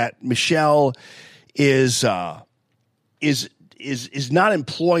certain that Michelle is not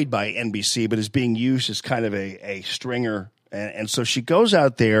employed by NBC, but is being used as kind of a stringer. And so she goes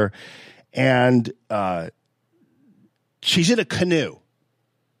out there and she's in a canoe.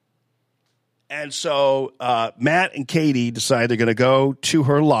 And so Matt and Katie decide they're going to go to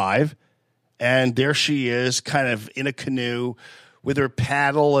her live. And there she is, kind of in a canoe with her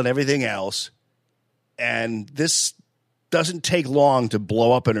paddle and everything else. And this doesn't take long to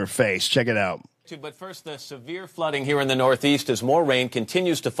blow up in her face. Check it out. But first, the severe flooding here in the Northeast as more rain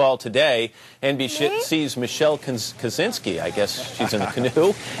continues to fall today. NBC's Michelle Kosinski, I guess she's in a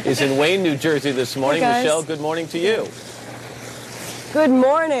canoe, is in Wayne, New Jersey this morning. Hey, Michelle, good morning to you. Good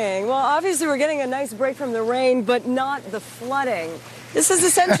morning. Well, obviously we're getting a nice break from the rain, but not the flooding. This is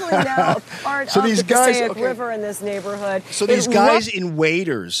essentially now a part of the Passaic River in this neighborhood. So these guys in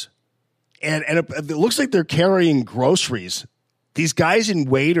waders, and it looks like they're carrying groceries. These guys in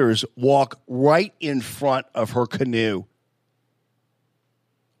waders walk right in front of her canoe.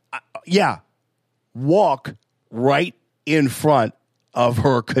 Walk right in front of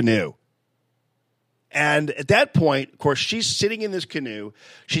her canoe. And at that point, of course, she's sitting in this canoe.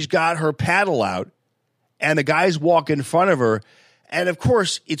 She's got her paddle out, and the guys walk in front of her. And, of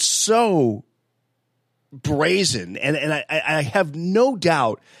course, it's so brazen. And I have no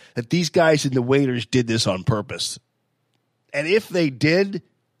doubt that these guys in the waders did this on purpose. And if they did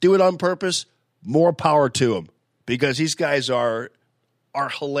do it on purpose, more power to them, because these guys are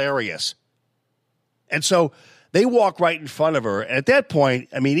hilarious. And so they walk right in front of her. And at that point,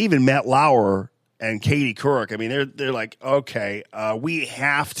 I mean, even Matt Lauer and Katie Couric, I mean, they're like, okay, we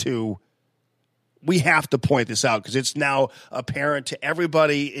have to point this out, because it's now apparent to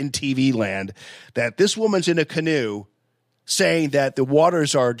everybody in TV land that this woman's in a canoe saying that the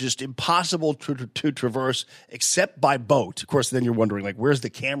waters are just impossible to traverse except by boat. Of course, then you're wondering, like, where's the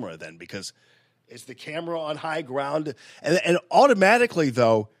camera then? Because is the camera on high ground? And automatically,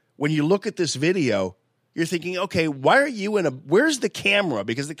 though, when you look at this video, you're thinking, okay, why are you where's the camera?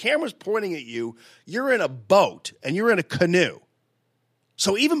 Because the camera's pointing at you. You're in a boat and you're in a canoe.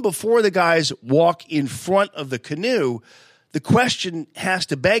 So even before the guys walk in front of the canoe, the question has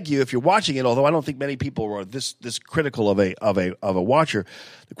to beg you, if you're watching it, although I don't think many people are this critical of a watcher.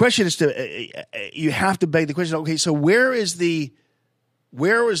 The question is you have to beg the question. Okay, so where is the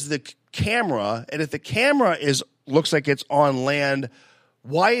camera? And if the camera looks like it's on land,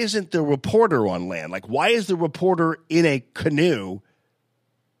 why isn't the reporter on land? Like, why is the reporter in a canoe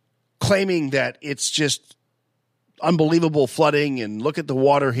claiming that it's just unbelievable flooding and look at the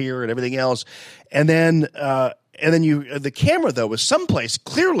water here and everything else? And then the camera, though, was someplace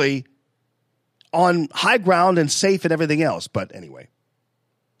clearly on high ground and safe and everything else. But anyway,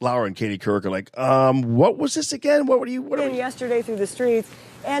 Laura and Katie Couric are like, what was this again? What were you? Yesterday through the streets,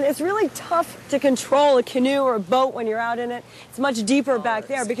 and it's really tough to control a canoe or a boat when you're out in it. It's much deeper back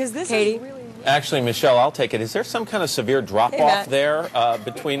there because this is really. Actually, Michelle, I'll take it. Is there some kind of severe drop-off there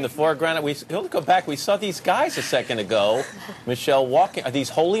between the foreground? We'll go back. We saw these guys a second ago, Michelle, walking. Are these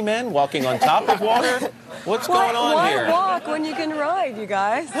holy men walking on top of water? What's going on here? Why walk when you can ride, you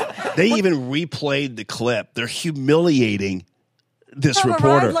guys? They even replayed the clip. They're humiliating this Have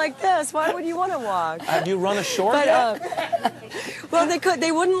reporter. a ride like this. Why would you want to walk? Have you run ashore yet? Well,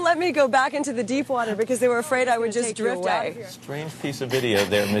 they wouldn't let me go back into the deep water because they were afraid I would just drift out of here. Strange piece of video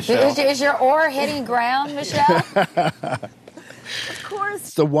there, Michelle. Is your oar hitting ground, Michelle? Of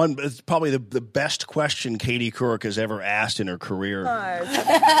course. It's probably the best question Katie Couric has ever asked in her career.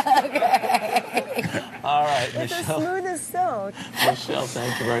 All right, It's Michelle. as smooth as silk. Michelle,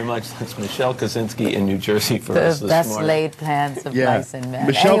 thank you very much. That's Michelle Kosinski in New Jersey for us The this best morning. laid plans of mice and men.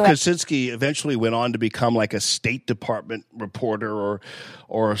 Michelle Anyway. Kosinski eventually went on to become like a State Department reporter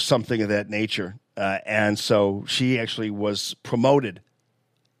or something of that nature. And so she actually was promoted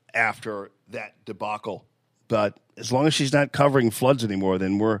after that debacle. But as long as she's not covering floods anymore,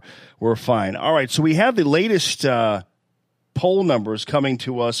 then we're fine. All right, so we have the latest poll numbers coming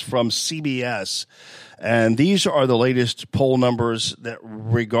to us from CBS. And these are the latest poll numbers that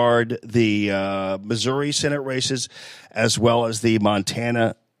regard the Missouri Senate races as well as the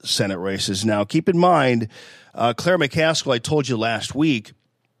Montana Senate races. Now, keep in mind, Claire McCaskill, I told you last week,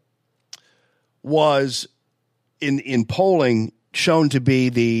 was in polling shown to be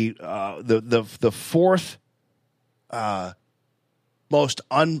the fourth most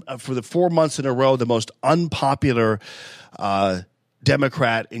for the 4 months in a row, the most unpopular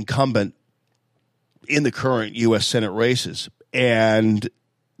Democrat incumbent in the current U.S. Senate races. And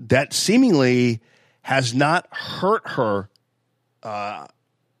that seemingly has not hurt her,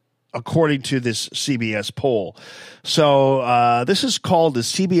 according to this CBS poll. So this is called the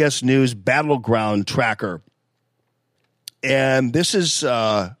CBS News Battleground Tracker. And this is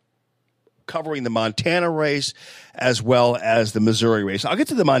covering the Montana race as well as the Missouri race. I'll get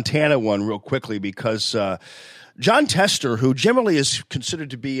to the Montana one real quickly because Jon Tester, who generally is considered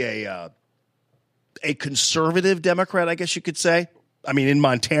to be a conservative Democrat, I guess you could say. I mean, in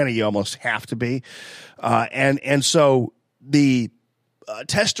Montana, you almost have to be. And so the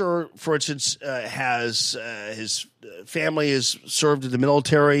Tester, for instance, has his family is served in the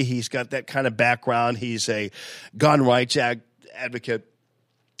military. He's got that kind of background. He's a gun rights advocate.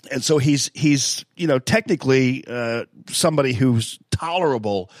 And so he's technically somebody who's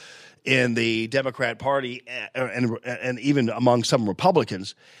tolerable in the Democrat Party and even among some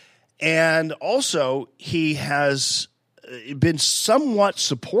Republicans. And also he has been somewhat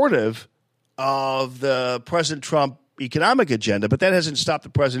supportive of the President Trump economic agenda, but that hasn't stopped the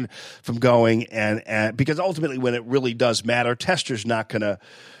president from going and because ultimately when it really does matter, Tester's not going to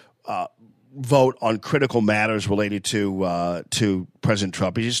vote on critical matters related to President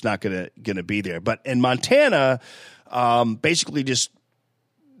Trump. He's just not going to be there. But in Montana, basically just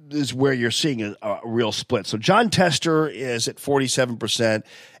is where you're seeing a real split. So Jon Tester is at 47%,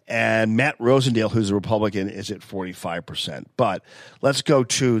 and Matt Rosendale, who's a Republican, is at 45%. But let's go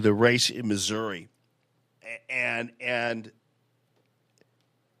to the race in Missouri. And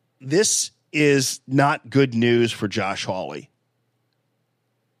this is not good news for Josh Hawley,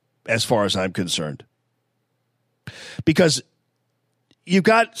 as far as I'm concerned. Because you've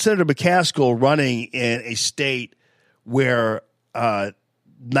got Senator McCaskill running in a state where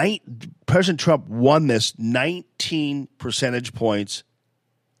President Trump won this 19 percentage points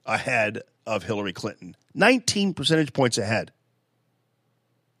ahead of Hillary Clinton. 19 percentage points ahead.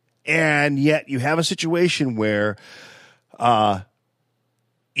 And yet you have a situation where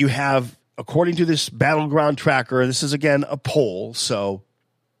you have, according to this battleground tracker, this is, again, a poll, so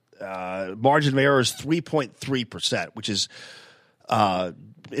margin of error is 3.3%, which is,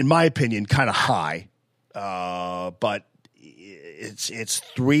 in my opinion, kind of high. But it's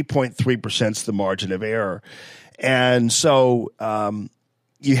 3.3% is the margin of error. And so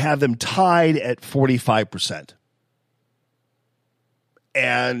you have them tied at 45%.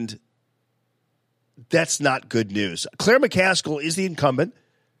 And that's not good news. Claire McCaskill is the incumbent.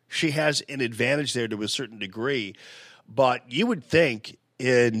 She has an advantage there to a certain degree. But you would think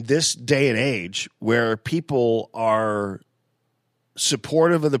in this day and age where people are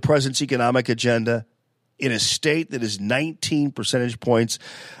supportive of the president's economic agenda in a state that is 19 percentage points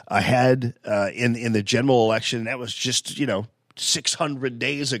ahead in the general election. That was just, 600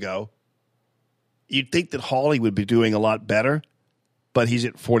 days ago. You'd think that Hawley would be doing a lot better, but he's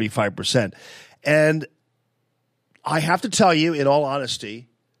at 45%. And I have to tell you, in all honesty,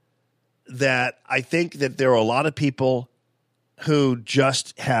 that I think that there are a lot of people who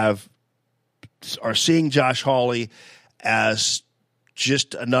just are seeing Josh Hawley as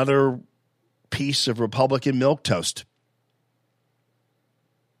just another piece of Republican milquetoast.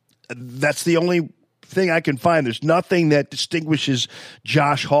 That's the only thing I can find. There's nothing that distinguishes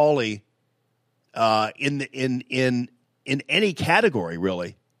Josh Hawley in any category,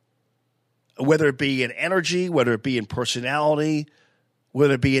 really. Whether it be in energy, whether it be in personality,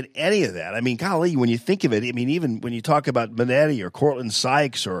 whether it be in any of that. I mean, golly, when you think of it, I mean, even when you talk about Minetti or Cortland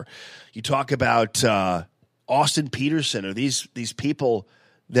Sykes, or you talk about Austin Peterson, or these people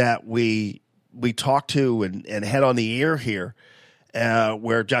that we talked to and had on the air here,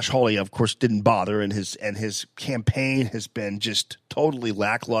 where Josh Hawley, of course, didn't bother, and his campaign has been just totally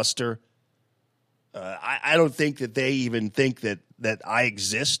lackluster. I don't think that they even think that I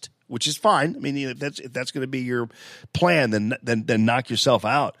exist, which is fine. I mean, if that's going to be your plan, then knock yourself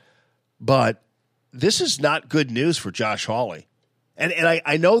out. But this is not good news for Josh Hawley. And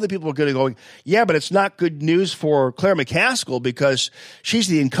I know that people are going to go, yeah, but it's not good news for Claire McCaskill because she's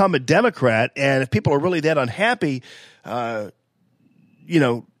the incumbent Democrat, and if people are really that unhappy,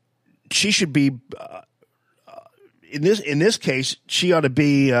 she should be in this case, she ought to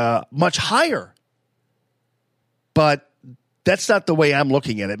be much higher. But that's not the way I'm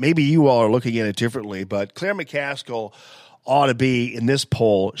looking at it. Maybe you all are looking at it differently, but Claire McCaskill ought to be, in this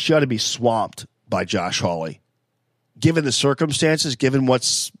poll, she ought to be swamped by Josh Hawley. Given the circumstances, given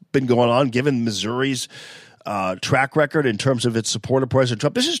what's been going on, given Missouri's track record in terms of its support of President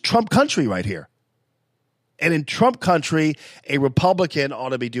Trump, this is Trump country right here. And in Trump country, a Republican ought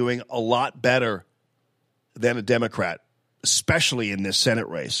to be doing a lot better than a Democrat, especially in this Senate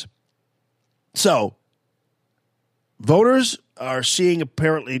race. So, voters are seeing,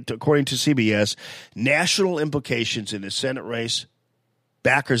 apparently, according to CBS, national implications in the Senate race.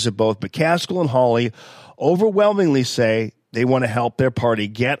 Backers of both McCaskill and Hawley overwhelmingly say they want to help their party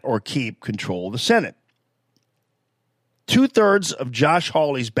get or keep control of the Senate. 2/3 of Josh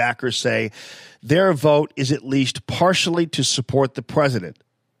Hawley's backers say their vote is at least partially to support the president.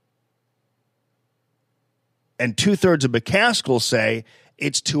 And 2/3 of McCaskill say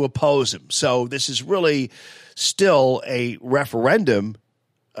it's to oppose him. So this is really still a referendum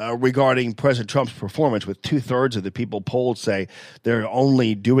regarding President Trump's performance, with 2/3 of the people polled say they're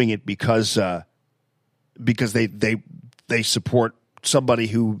only doing it because they support somebody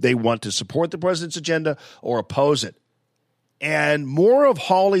who they want to support the president's agenda or oppose it. And more of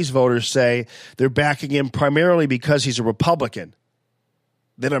Hawley's voters say they're backing him primarily because he's a Republican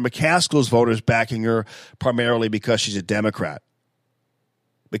than are McCaskill's voters backing her primarily because she's a Democrat.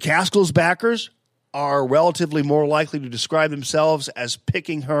 McCaskill's backers are relatively more likely to describe themselves as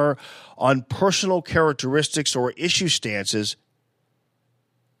picking her on personal characteristics or issue stances,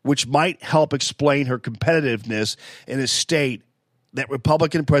 which might help explain her competitiveness in a state that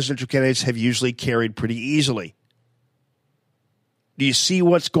Republican presidential candidates have usually carried pretty easily. Do you see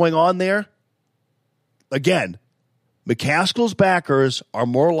what's going on there? Again, McCaskill's backers are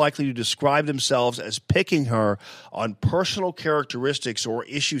more likely to describe themselves as picking her on personal characteristics or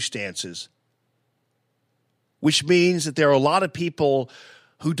issue stances, which means that there are a lot of people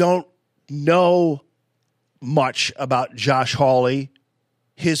who don't know much about Josh Hawley,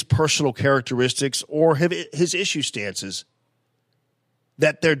 his personal characteristics, or his issue stances,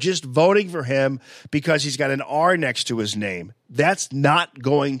 that they're just voting for him because he's got an R next to his name. That's not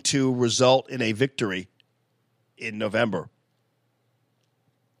going to result in a victory in November.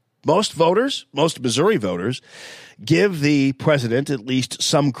 Most Missouri voters, give the president at least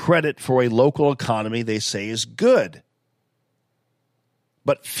some credit for a local economy they say is good.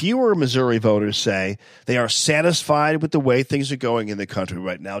 But fewer Missouri voters say they are satisfied with the way things are going in the country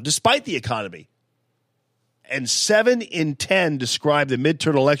right now, despite the economy. And 7 in 10 describe the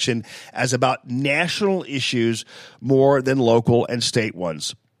midterm election as about national issues more than local and state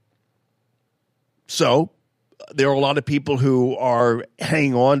ones. So there are a lot of people who are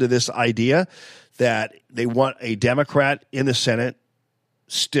hanging on to this idea that they want a Democrat in the Senate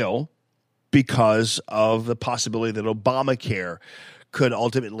still because of the possibility that Obamacare could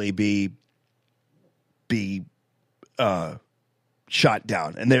ultimately be shot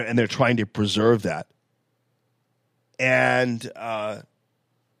down, and they're trying to preserve that. And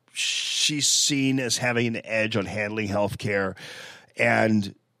she's seen as having an edge on handling health care,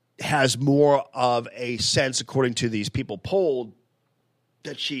 and has more of a sense, according to these people polled,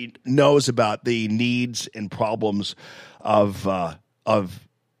 that she knows about the needs and problems of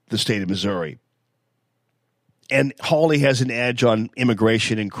the state of Missouri. And Hawley has an edge on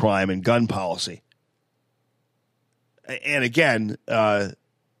immigration and crime and gun policy. And again,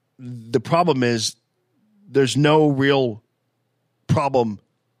 the problem is there's no real problem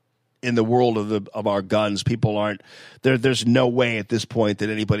in the world of our guns. People aren't there. There's no way at this point that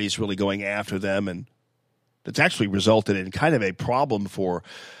anybody's really going after them, and that's actually resulted in kind of a problem for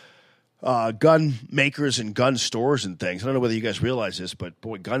gun makers and gun stores and things. I don't know whether you guys realize this, but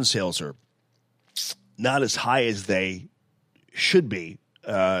boy, gun sales are not as high as they should be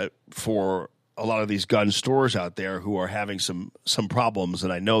for a lot of these gun stores out there who are having some problems.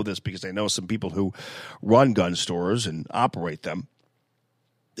 And I know this because I know some people who run gun stores and operate them.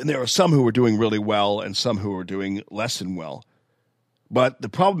 And there are some who are doing really well and some who are doing less than well. But the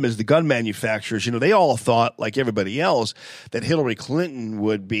problem is the gun manufacturers, they all thought, like everybody else, that Hillary Clinton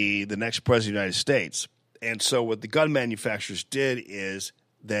would be the next president of the United States. And so what the gun manufacturers did is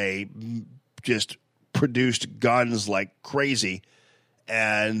they just produced guns like crazy.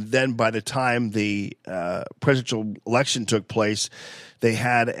 And then by the time the presidential election took place, they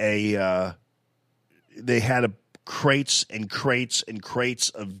had crates and crates and crates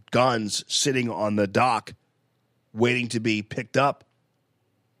of guns sitting on the dock waiting to be picked up.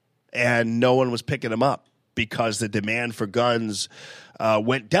 And no one was picking them up because the demand for guns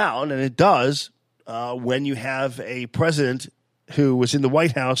went down, and it does when you have a president who was in the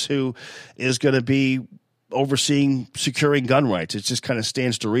White House who is going to be overseeing securing gun rights. It just kind of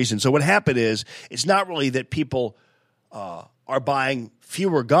stands to reason. So what happened is it's not really that people are buying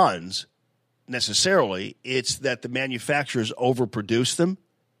fewer guns necessarily. It's that the manufacturers overproduce them,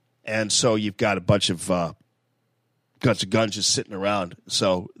 and so you've got a bunch of guns just sitting around.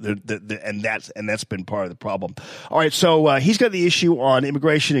 So and that's been part of the problem. All right, so he's got the issue on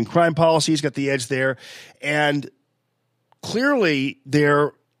immigration and crime policy. He's got the edge there, and clearly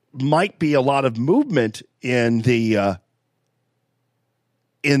there might be a lot of movement in the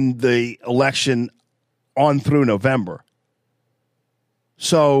election on through November.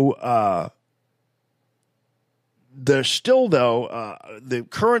 So there's still, though, the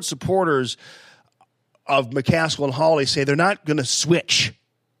current supporters of McCaskill and Hawley say they're not going to switch.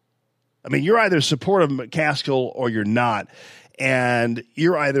 I mean, you're either a supporter of McCaskill or you're not, and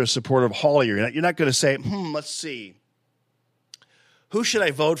you're either a supporter of Hawley or you're not. You're not going to say, let's see. Who should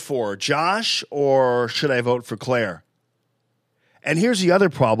I vote for, Josh, or should I vote for Claire? And here's the other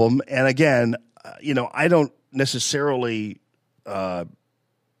problem. And again, I don't necessarily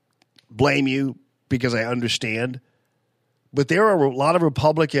blame you because I understand. But there are a lot of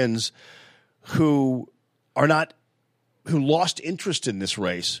Republicans who lost interest in this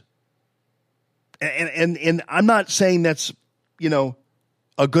race. And I'm not saying that's,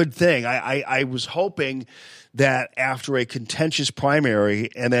 a good thing. I was hoping that after a contentious primary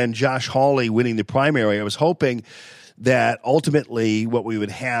and then Josh Hawley winning the primary, I was hoping that ultimately what we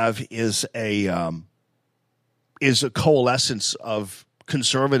would have is a coalescence of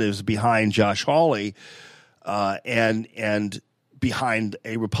conservatives behind Josh Hawley and behind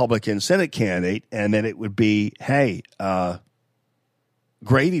a Republican Senate candidate, and then it would be,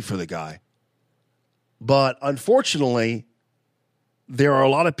 gravy for the guy. But unfortunately, there are a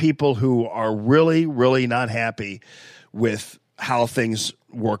lot of people who are really, really not happy with how things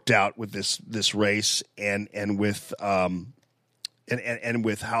worked out with this race and with how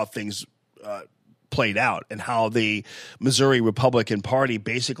things played out, and how the Missouri Republican Party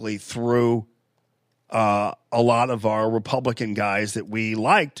basically threw a lot of our Republican guys that we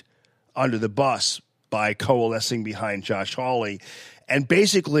liked under the bus by coalescing behind Josh Hawley and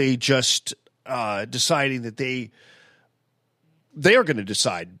basically just deciding that they are going to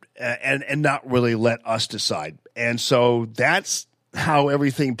decide and not really let us decide. And so that's how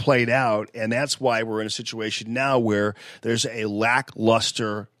everything played out, and that's why we're in a situation now where there's a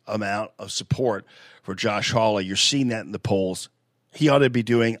lackluster amount of support for Josh Hawley. You're seeing that in the polls. He ought to be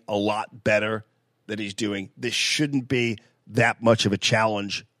doing a lot better than he's doing. This shouldn't be that much of a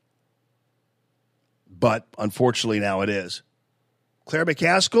challenge, but unfortunately now it is. Claire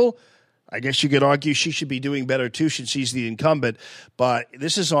McCaskill, I guess you could argue she should be doing better too since she's the incumbent, but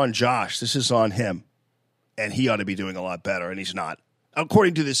this is on Josh. This is on him, and he ought to be doing a lot better, and he's not.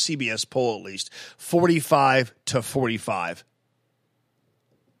 According to the CBS poll, at least, 45-45.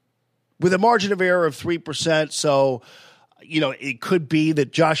 With a margin of error of 3%, so, it could be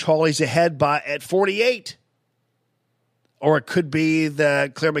that Josh Hawley's ahead at 48. Or it could be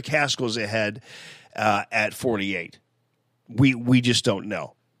that Claire McCaskill's ahead at 48. We just don't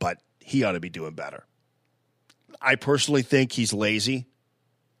know, but he ought to be doing better. I personally think he's lazy.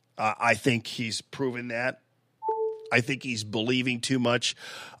 I think he's proven that. I think he's believing too much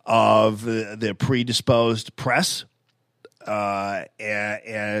of the predisposed press that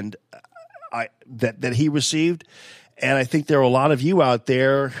he received. And I think there are a lot of you out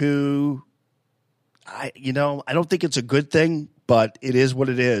there who, I don't think it's a good thing, but it is what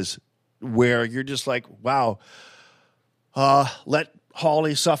it is, where you're just like, wow, let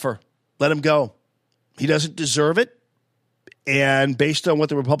Hawley suffer. Let him go. He doesn't deserve it. And based on what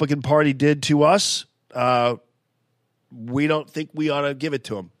the Republican Party did to us, we don't think we ought to give it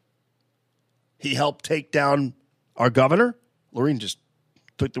to him. He helped take down our governor. Lorene just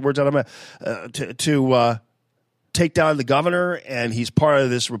took the words out of my to take down the governor, and he's part of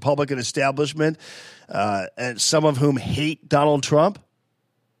this Republican establishment, and some of whom hate Donald Trump.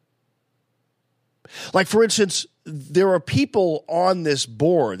 Like, for instance, there are people on this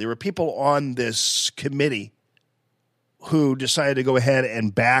board, there are people on this committee who decided to go ahead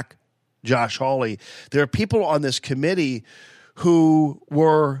and back Josh Hawley. There are people on this committee who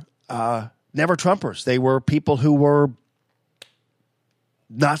were never Trumpers. They were people who were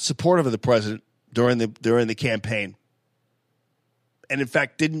not supportive of the president during the campaign, and in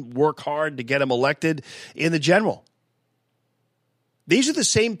fact didn't work hard to get him elected in the general. These are the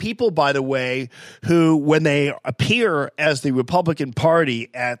same people, by the way, who, when they appear as the Republican Party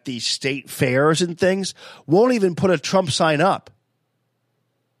at the state fairs and things, won't even put a Trump sign up.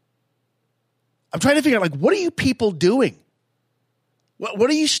 I'm trying to figure out, like, what are you people doing? What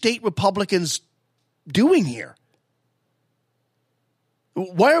are you state Republicans doing here?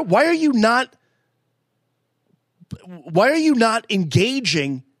 Why are you not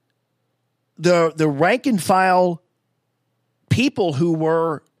engaging the rank and file people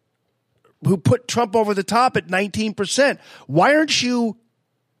who put Trump over the top at 19%? Why aren't you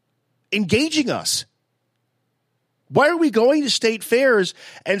engaging us? Why are we going to state fairs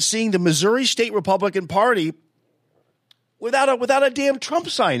and seeing the Missouri State Republican Party without a damn Trump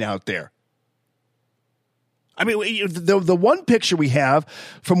sign out there? I mean, the one picture we have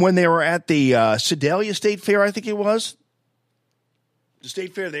from when they were at the Sedalia State Fair, I think it was, the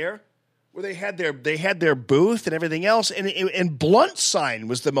state fair there, where they had their booth and everything else, and Blunt's sign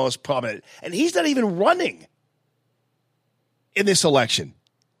was the most prominent, and he's not even running in this election.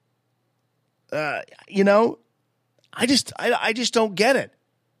 I just don't get it.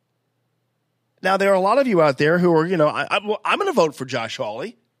 Now, there are a lot of you out there who are, I'm going to vote for Josh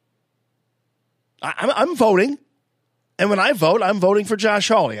Hawley. I'm voting, and when I vote, I'm voting for Josh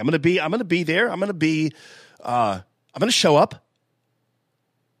Hawley. I'm going to be there. I'm going to show up,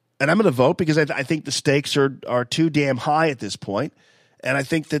 and I'm going to vote because I think the stakes are too damn high at this point, and I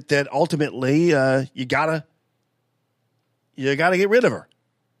think that ultimately you gotta get rid of her,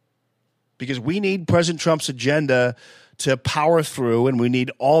 because we need President Trump's agenda to power through, and we need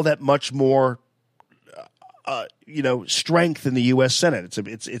all that much more, strength in the U.S. Senate.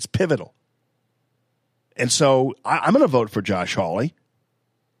 It's pivotal. And so I'm going to vote for Josh Hawley.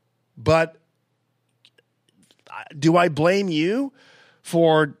 But do I blame you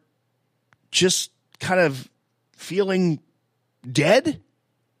for just kind of feeling dead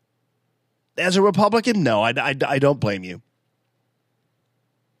as a Republican? No, I don't blame you.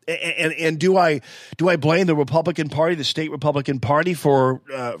 And do I blame the Republican Party, the state Republican Party, for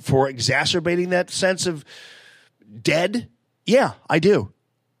exacerbating that sense of dead? Yeah, I do.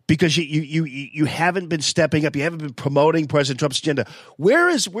 Because you haven't been stepping up, you haven't been promoting President Trump's agenda. Where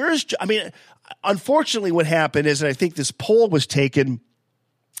is? I mean, unfortunately, what happened is, and I think this poll was taken,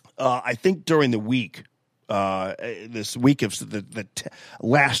 I think during the week, this week of the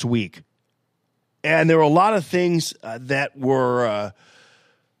last week, and there were a lot of things that were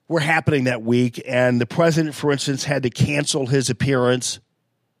happening that week, and the president, for instance, had to cancel his appearance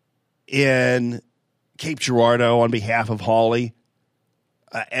in Cape Girardeau on behalf of Hawley.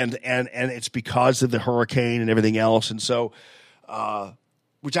 And it's because of the hurricane and everything else, and so,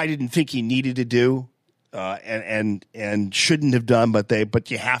 which I didn't think he needed to do, and shouldn't have done,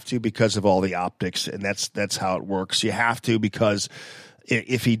 but you have to because of all the optics, and that's how it works. You have to, because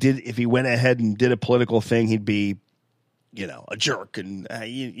if he went ahead and did a political thing, he'd be, a jerk, and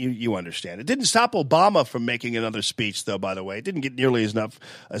you understand. It didn't stop Obama from making another speech, though. By the way, it didn't get nearly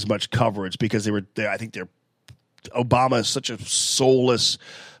as much coverage because they were there. I think Obama is such a soulless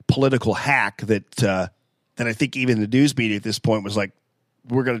political hack that I think even the news media at this point was like,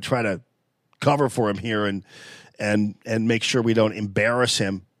 we're going to try to cover for him here and make sure we don't embarrass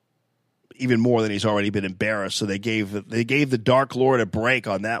him even more than he's already been embarrassed. So they gave the Dark Lord a break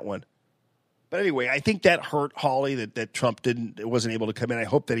on that one. But anyway, I think that hurt Hawley that Trump wasn't able to come in. I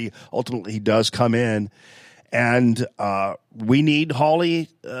hope that he ultimately does come in, and we need Hawley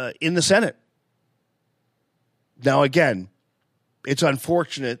in the Senate. Now, again, it's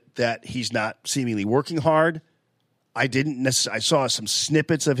unfortunate that he's not seemingly working hard. I saw some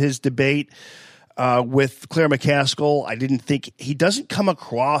snippets of his debate with Claire McCaskill. I didn't think he doesn't come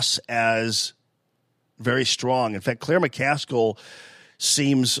across as very strong. In fact, Claire McCaskill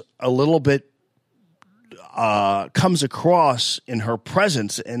seems a little bit comes across in her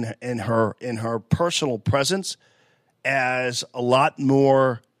presence in her personal presence as has a lot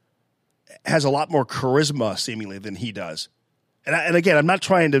more charisma seemingly than he does. And again, I'm not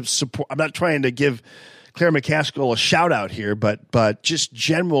trying to give Claire McCaskill a shout out here, but just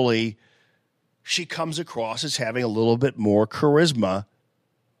generally, she comes across as having a little bit more charisma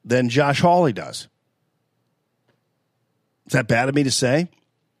than Josh Hawley does. Is that bad of me to say?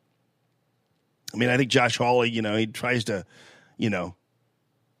 I mean, I think Josh Hawley, he tries to,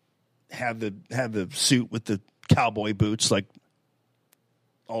 have the suit with the cowboy boots like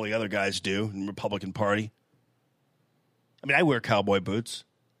all the other guys do in the Republican Party. I mean, I wear cowboy boots,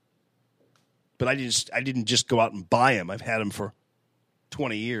 but I didn't just go out and buy them. I've had them for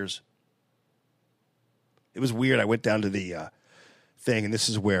 20 years. It was weird. I went down to the thing, and this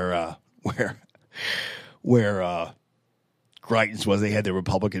is where Greitens was. They had their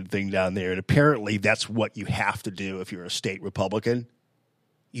Republican thing down there, and apparently that's what you have to do if you're a state Republican.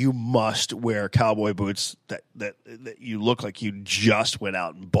 You must wear cowboy boots that you look like you just went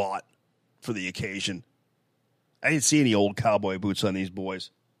out and bought for the occasion. I didn't see any old cowboy boots on these boys.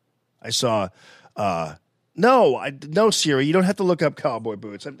 I saw, no, Siri, you don't have to look up cowboy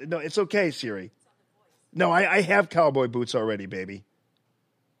boots. No, it's okay, Siri. No, I have cowboy boots already, baby.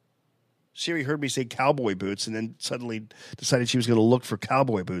 Siri heard me say cowboy boots and then suddenly decided she was going to look for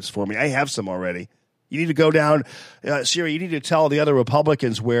cowboy boots for me. I have some already. You need to go down, Siri. You need to tell the other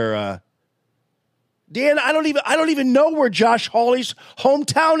Republicans where. Dan, I don't even know where Josh Hawley's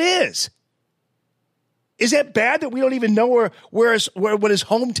hometown is. Is that bad that we don't even know what his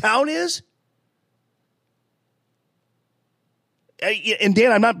hometown is? And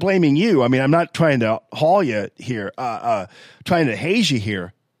Dan, I'm not blaming you. I mean, I'm not trying to haul you here, trying to haze you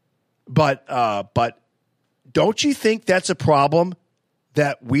here. But don't you think that's a problem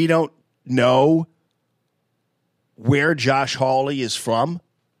that we don't know where Josh Hawley is from?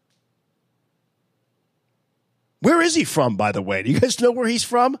 Where is he from, by the way? Do you guys know where he's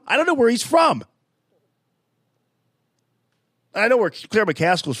from? I don't know where he's from. I know where Claire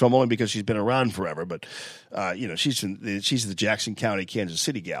McCaskill's from only because she's been around forever, but she's the Jackson County, Kansas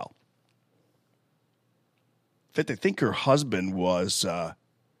City gal. In fact, I think her husband was. I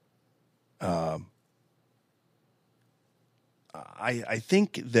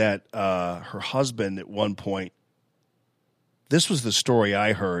think that her husband at one point. This was the story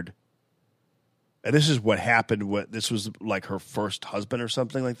I heard, and this is what happened. This was like her first husband or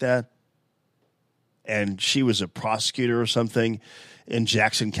something like that. And she was a prosecutor or something in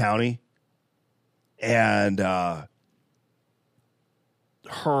Jackson County. And don't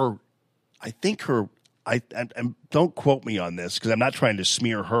quote me on this because I'm not trying to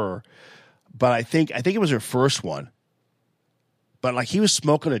smear her, but I think it was her first one. But like he was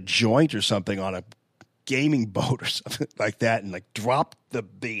smoking a joint or something on a gaming boat or something like that, and like dropped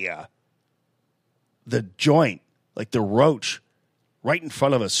the joint, like the roach, right in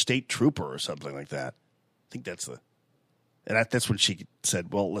front of a state trooper or something like that. I think that's when she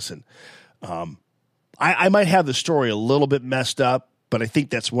said, well, listen, I might have the story a little bit messed up, but I think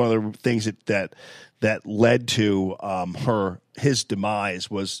that's one of the things that led to his demise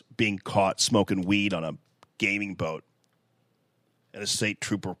was being caught smoking weed on a gaming boat, and a state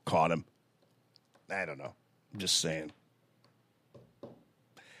trooper caught him. I don't know. I'm just saying.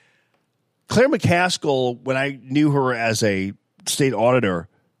 Claire McCaskill, when I knew her as a state auditor,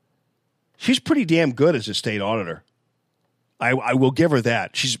 she's pretty damn good as a state auditor. I will give her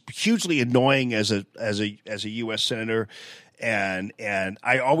that. She's hugely annoying as a U.S. senator, and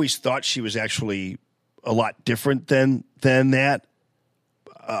I always thought she was actually a lot different than that.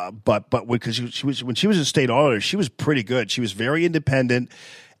 But because when she was a state auditor, she was pretty good. She was very independent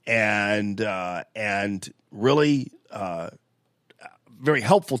and really very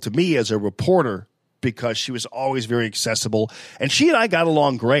helpful to me as a reporter because she was always very accessible. And she and I got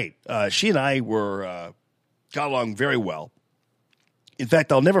along great. She and I got along very well. In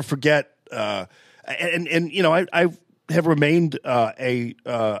fact, I'll never forget. I have remained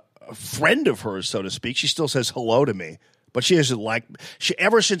a friend of hers, so to speak. She still says hello to me, but she doesn't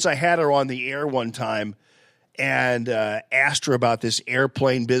ever since I had her on the air one time, and asked her about this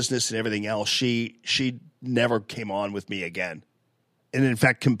airplane business and everything else, she never came on with me again, and in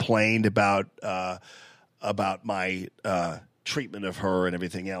fact complained about my treatment of her and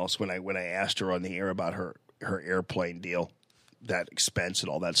everything else when I asked her on the air about her airplane deal, that expense and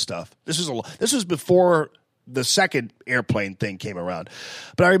all that stuff. This was before the second airplane thing came around,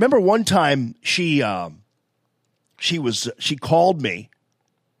 but I remember one time she called me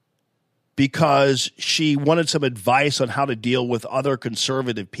because she wanted some advice on how to deal with other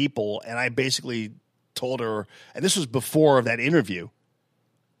conservative people, and I basically told her, and this was before that interview,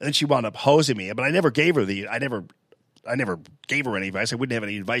 and then she wound up hosing me, but I never gave her I never gave her any advice. I wouldn't have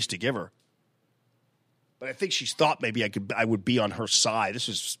any advice to give her. But I think she thought maybe I would be on her side. This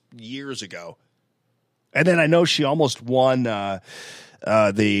was years ago. And then I know she almost won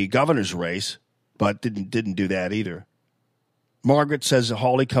the governor's race, but didn't do that either. Margaret says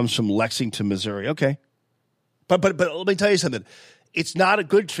Hawley comes from Lexington, Missouri. Okay. But let me tell you something. It's not a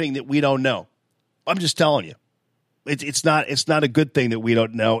good thing that we don't know. I'm just telling you. It's not a good thing that we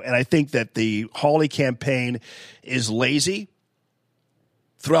don't know. And I think that the Hawley campaign is lazy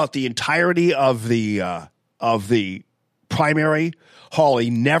throughout the entirety of the primary. Hawley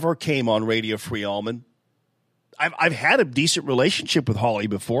never came on Radio Free Allman. I've had a decent relationship with Hawley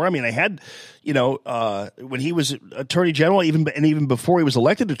before. I mean, I had, when he was Attorney General, even before he was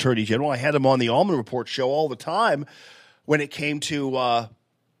elected Attorney General, I had him on the Allman Report show all the time. When it came to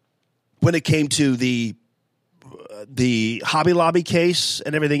the Hobby Lobby case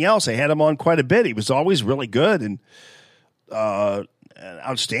and everything else, I had him on quite a bit. He was always really good and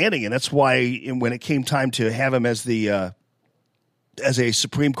outstanding, and that's why when it came time to have him as a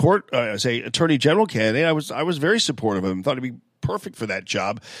Supreme Court, as a Attorney General candidate, I was very supportive of him. Thought he'd be perfect for that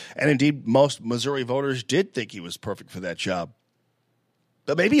job, and indeed, most Missouri voters did think he was perfect for that job.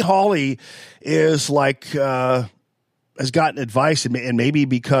 But maybe Hawley is has gotten advice, and maybe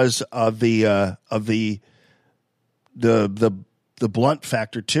because of the blunt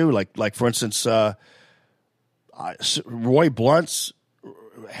factor too. Like for instance, Roy Blunt's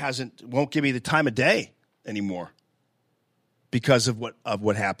won't give me the time of day anymore because of what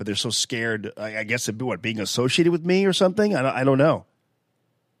happened. They're so scared, I guess, of being associated with me or something. I don't know.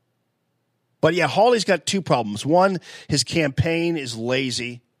 But yeah, Hawley's got two problems. One, his campaign is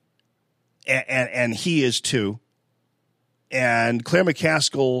lazy, and he is too. And Claire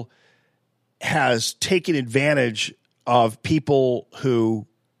McCaskill has taken advantage of people who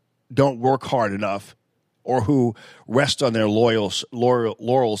don't work hard enough or who rest on their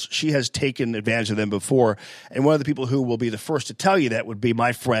laurels. She has taken advantage of them before. And one of the people who will be the first to tell you that would be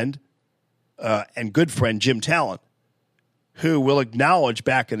my friend and good friend, Jim Talent, who will acknowledge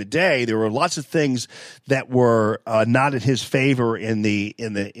back in the day there were lots of things that were not in his favor in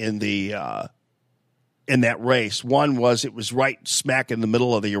that race. One was it was right smack in the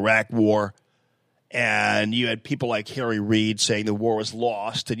middle of the Iraq War, and you had people like Harry Reid saying the war was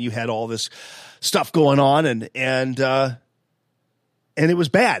lost, and you had all this stuff going on, and it was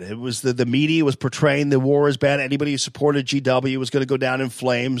bad. It was the media was portraying the war as bad. Anybody who supported GW was going to go down in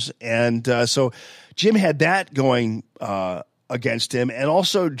flames, and so Jim had that going against him, and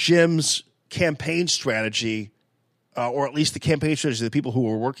also Jim's campaign strategy. Or at least the campaign strategy of the people who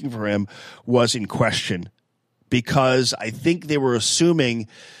were working for him was in question, because I think they were assuming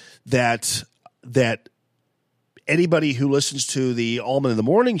that anybody who listens to the Allman in the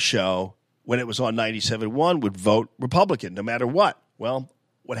Morning show when it was on 97.1 would vote Republican no matter what. Well,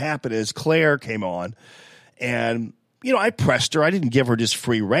 what happened is Claire came on, and I pressed her. I didn't give her just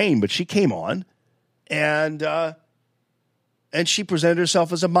free rein, but she came on, and she presented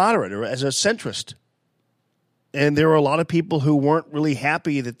herself as a moderate or as a centrist. And there were a lot of people who weren't really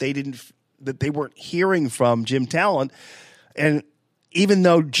happy that they weren't hearing from Jim Talent. And even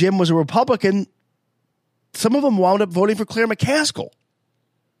though Jim was a Republican, some of them wound up voting for Claire McCaskill,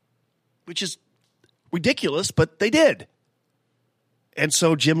 which is ridiculous, but they did. And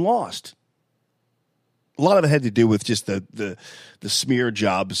so Jim lost. A lot of it had to do with just the smear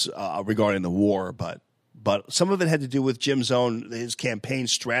jobs regarding the war, but some of it had to do with his campaign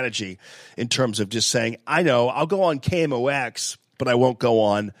strategy in terms of just saying, I know I'll go on KMOX, but I won't go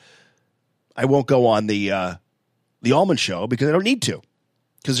on the Allman show because I don't need to,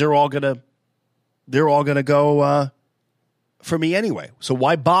 because they're all gonna go for me anyway. So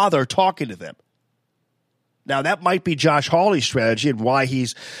why bother talking to them? Now that might be Josh Hawley's strategy and why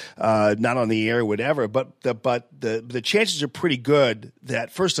he's not on the air or whatever. But the chances are pretty good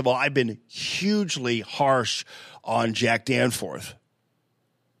that, first of all, I've been hugely harsh on Jack Danforth.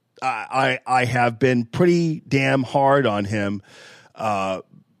 I have been pretty damn hard on him,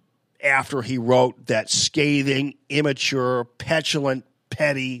 after he wrote that scathing, immature, petulant,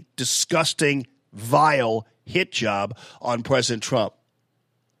 petty, disgusting, vile hit job on President Trump.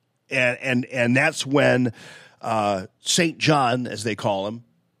 And that's when St. John, as they call him,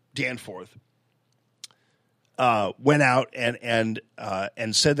 Danforth, went out and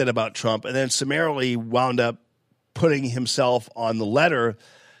said that about Trump, and then summarily wound up putting himself on the letter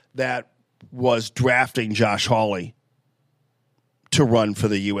that was drafting Josh Hawley to run for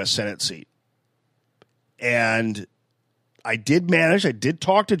the U.S. Senate seat. And I did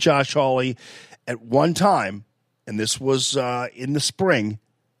talk to Josh Hawley at one time, and this was in the spring.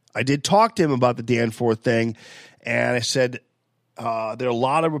 I did talk to him about the Danforth thing, and I said, there are a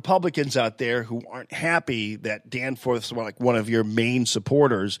lot of Republicans out there who aren't happy that Danforth's like one of your main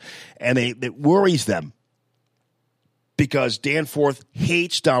supporters, and it worries them because Danforth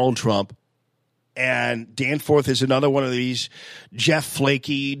hates Donald Trump, and Danforth is another one of these Jeff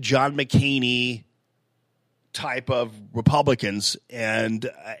Flakey, John McCain type of Republicans, and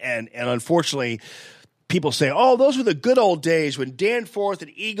unfortunately, people say, "Oh, those were the good old days when Danforth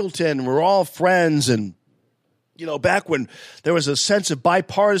and Eagleton were all friends," and back when there was a sense of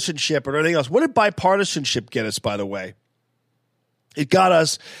bipartisanship or anything else. What did bipartisanship get us, by the way? It got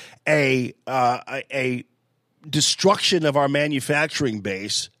us a destruction of our manufacturing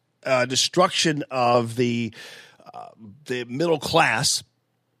base, destruction of the middle class,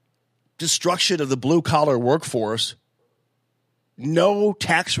 destruction of the blue-collar workforce, no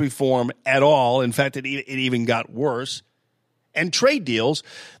tax reform at all. In fact, it even got worse, and trade deals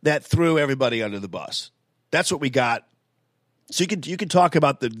that threw everybody under the bus. That's what we got. So you can talk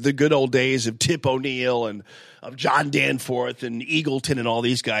about the good old days of Tip O'Neill and of John Danforth and Eagleton and all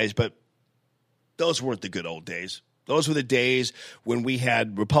these guys, but those weren't the good old days. Those were the days when we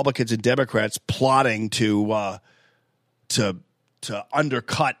had Republicans and Democrats plotting to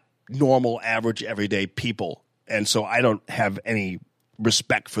undercut normal, average, everyday people. And so I don't have any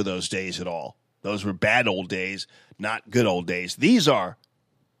respect for those days at all. Those were bad old days, not good old days. These are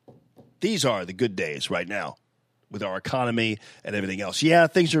the good days right now with our economy and everything else. Yeah,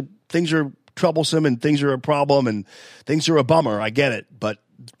 things are troublesome and things are a problem and things are a bummer. I get it, but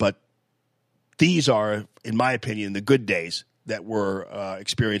these are, in my opinion, the good days that we're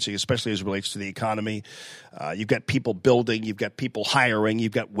experiencing, especially as it relates to the economy. You've got people building, you've got people hiring,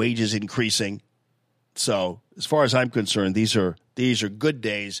 you've got wages increasing. So, as far as I'm concerned, these are good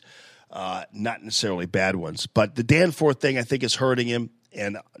days, not necessarily bad ones. But the Danforth thing, I think, is hurting him.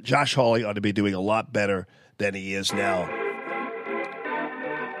 And Josh Hawley ought to be doing a lot better than he is now.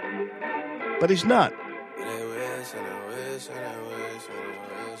 But he's not.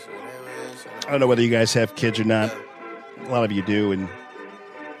 I don't know whether you guys have kids or not. A lot of you do. And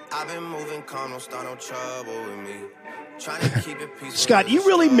Scott, you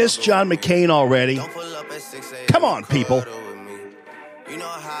really miss John McCain already? Come on, people.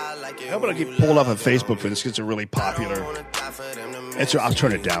 How about I get pulled up on Facebook for this because it's really popular. I'll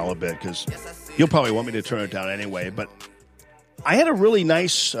turn it down a little bit because you'll probably want me to turn it down anyway. But I had a really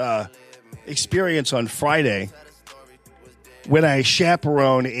nice experience on Friday when I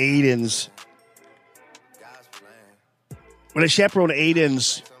chaperoned Aiden's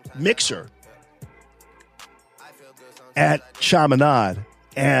mixer at Chaminade.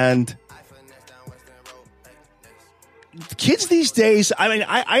 And kids these days, I mean,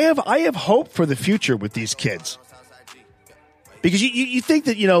 I have hope for the future with these kids. Because you think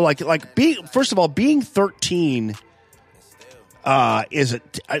that, like being, first of all, being 13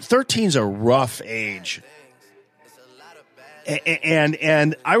 13's a rough age.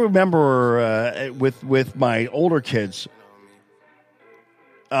 And I remember with my older kids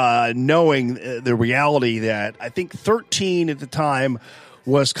knowing the reality that I think 13 at the time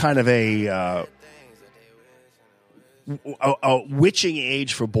was kind of a witching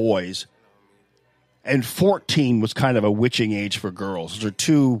age for boys, and 14 was kind of a witching age for girls. Those are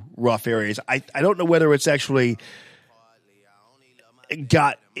two rough areas. I don't know whether it's actually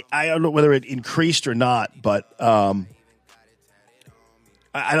I don't know whether it increased or not, but I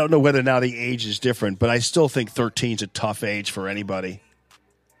don't know whether now the age is different, but I still think 13 is a tough age for anybody.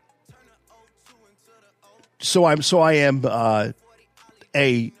 So I am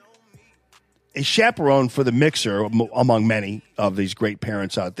a chaperone for the mixer among many of these great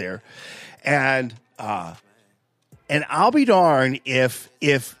parents out there, and I'll be darned if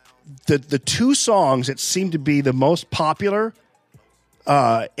the two songs that seem to be the most popular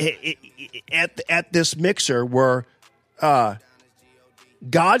at this mixer were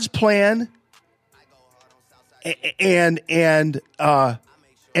God's Plan and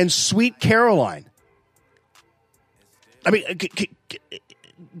Sweet Caroline. I mean,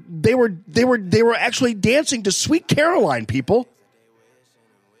 they were actually dancing to Sweet Caroline, people.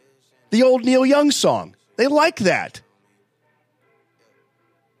 The old Neil Young song. They like that.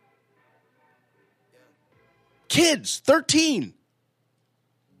 Kids, 13.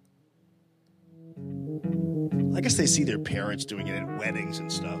 I guess they see their parents doing it at weddings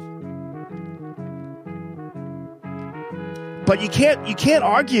and stuff. But you can't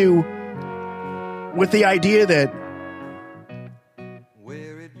argue with the idea that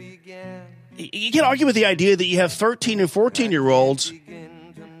you can't argue with the idea that you have 13 and 14-year-olds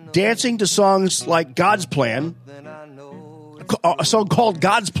dancing to songs like God's Plan, a song called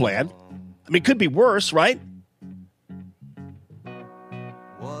God's Plan. I mean, it could be worse, right?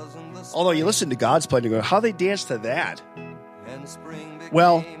 Although you listen to God's Plan, you go, how they dance to that?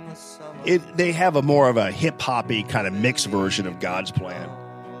 Well, they have a more of a hip-hoppy kind of mixed version of God's Plan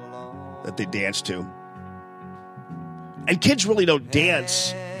that they dance to. And kids really don't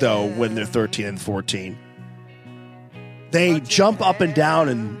dance, though, when they're 13 and 14. They jump up and down,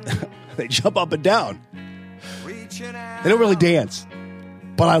 and they jump up and down. They don't really dance,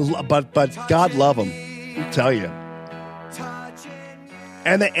 but God love them, I'll tell you.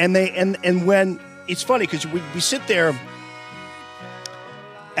 And when it's funny because we sit there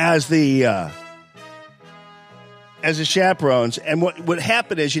as the chaperones, and what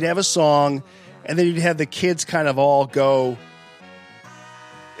happened is you'd have a song, and then you'd have the kids kind of all go.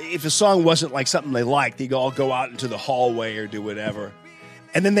 If the song wasn't like something they liked, they'd all go out into the hallway or do whatever.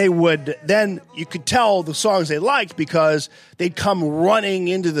 And then you could tell the songs they liked because they'd come running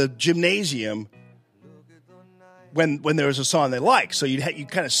into the gymnasium when there was a song they liked. So you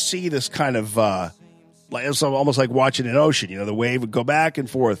kind of see this kind of, like it was almost like watching an ocean, the wave would go back and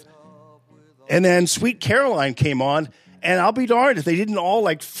forth. And then Sweet Caroline came on, and I'll be darned if they didn't all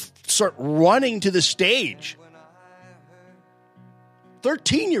start running to the stage.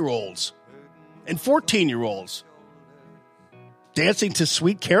 13-year-olds and 14-year-olds dancing to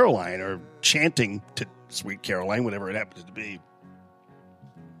Sweet Caroline or chanting to Sweet Caroline, whatever it happens to be.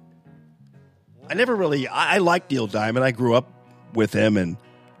 I liked Neil Diamond. I grew up with him, and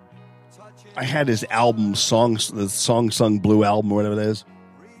I had his album, the Song Sung Blue album, or whatever it is.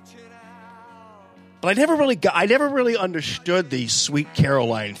 But I never really understood the Sweet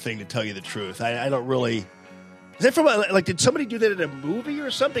Caroline thing, to tell you the truth. I don't really. Is that from did somebody do that in a movie or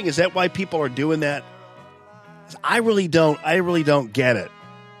something? Is that why people are doing that? I really don't get it.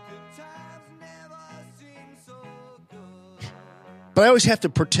 But I always have to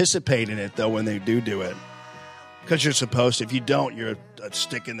participate in it, though, when they do it. Because you're supposed to. If you don't, you're a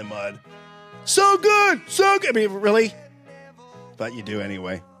stick in the mud. So good! So good! I mean, really? But you do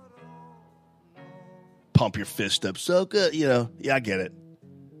anyway. Pump your fist up. So good, Yeah, I get it.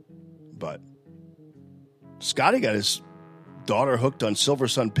 But Scotty got his daughter hooked on Silver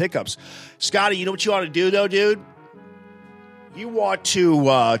Sun pickups. Scotty, you know what you ought to do, though, dude? You want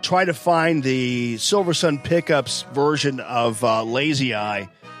to try to find the Silver Sun Pickups version of Lazy Eye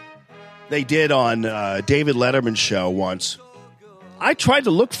they did on David Letterman's show once. I tried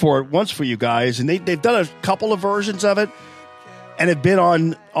to look for it once for you guys, and they've done a couple of versions of it, and have been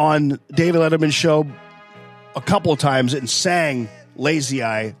on David Letterman's show a couple of times and sang Lazy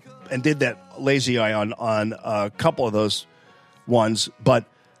Eye and did that Lazy Eye on a couple of those ones, but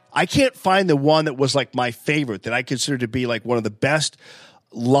I can't find the one that was like my favorite, that I consider to be like one of the best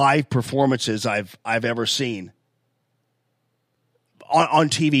live performances I've ever seen on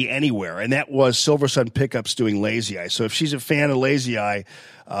TV anywhere, and that was Silver Sun Pickups doing Lazy Eye. So if she's a fan of Lazy Eye,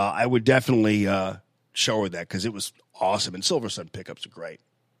 I would definitely show her that, because it was awesome, and Silver Sun Pickups are great.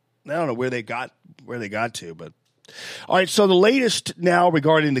 I don't know where they got to, but all right. So the latest now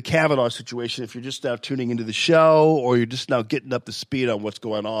regarding the Kavanaugh situation, if you're just now tuning into the show or you're just now getting up to speed on what's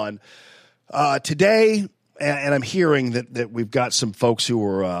going on today, and I'm hearing that we've got some folks who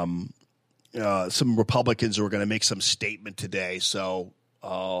are some Republicans who are going to make some statement today. So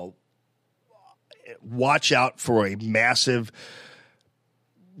watch out for a massive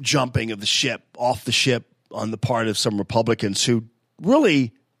jumping of the ship, off the ship, on the part of some Republicans who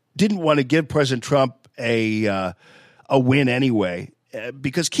really didn't want to give President Trump a win anyway.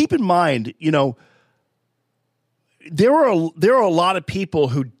 Because keep in mind, there are a lot of people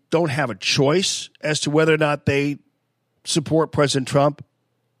who don't have a choice as to whether or not they support President Trump,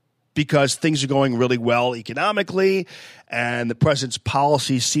 because things are going really well economically, and the president's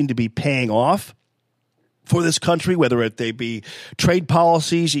policies seem to be paying off for this country, whether they be trade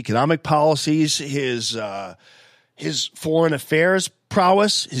policies, economic policies, his foreign affairs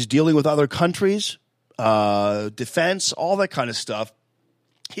prowess, his dealing with other countries, defense, all that kind of stuff.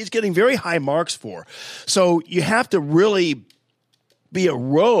 He's getting very high marks for. So you have to really be a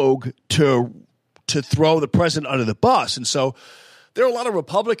rogue to throw the president under the bus. And so there are a lot of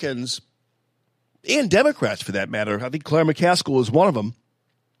Republicans and Democrats, for that matter. I think Claire McCaskill is one of them,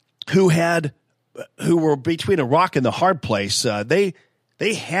 who were between a rock and the hard place. They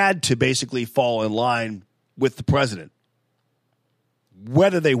had to basically fall in line with the president,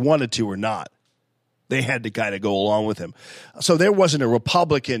 whether they wanted to or not. They had to kind of go along with him. So there wasn't a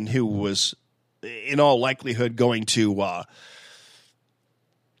Republican who was, in all likelihood, going to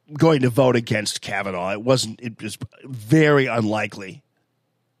vote against Kavanaugh. It was very unlikely.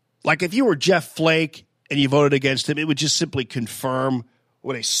 Like if you were Jeff Flake and you voted against him, it would just simply confirm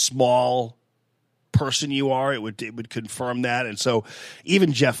what a small person you are. It would confirm that. And so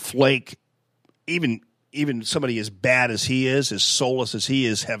even Jeff Flake, even somebody as bad as he is, as soulless as he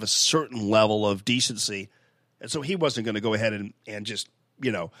is, have a certain level of decency. And so he wasn't going to go ahead and just,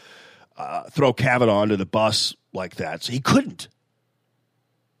 throw Kavanaugh under the bus like that. So he couldn't.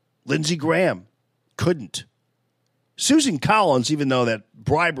 Lindsey Graham couldn't. Susan Collins, even though that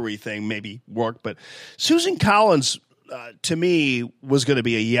bribery thing maybe worked, but Susan Collins, to me, was going to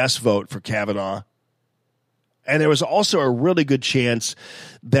be a yes vote for Kavanaugh. And there was also a really good chance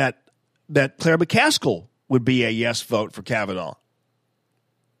that Claire McCaskill would be a yes vote for Kavanaugh,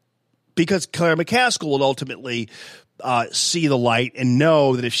 because Claire McCaskill would ultimately see the light and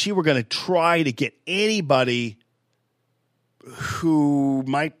know that if she were going to try to get anybody who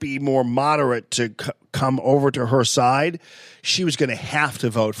might be more moderate to come over to her side, she was going to have to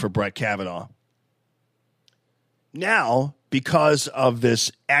vote for Brett Kavanaugh. Now, because of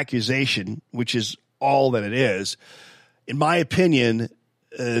this accusation, which is all that it is, in my opinion,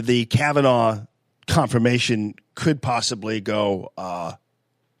 the Kavanaugh confirmation could possibly go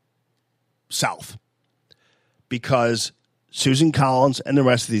south, because Susan Collins and the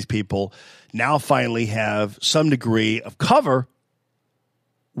rest of these people now finally have some degree of cover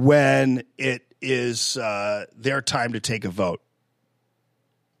when it is their time to take a vote.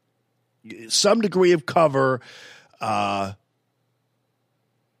 Some degree of cover when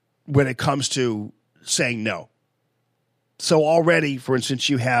it comes to saying no. So already, for instance,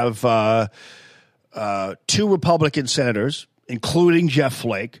 you have 2 Republican senators, including Jeff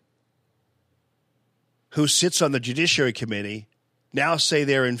Flake, who sits on the Judiciary Committee, now say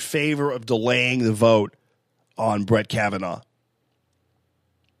they're in favor of delaying the vote on Brett Kavanaugh.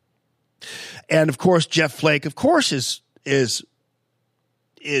 And of course, Jeff Flake, of course, is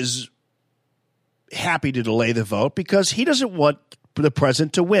happy to delay the vote because he doesn't want the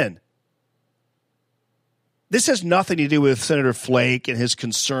president to win. This has nothing to do with Senator Flake and his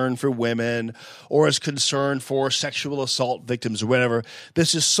concern for women or his concern for sexual assault victims or whatever.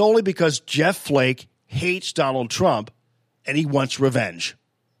 This is solely because Jeff Flake hates Donald Trump and he wants revenge.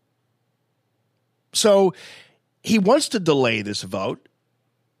 So he wants to delay this vote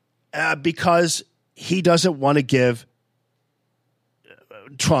because he doesn't want to give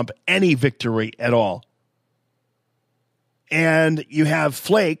Trump any victory at all. And you have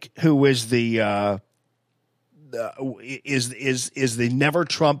Flake, who is the is the never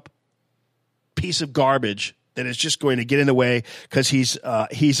Trump piece of garbage that is just going to get in the way because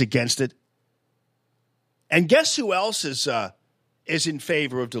he's against it. And guess who else is in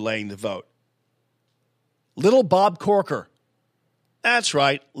favor of delaying the vote? Little Bob Corker. That's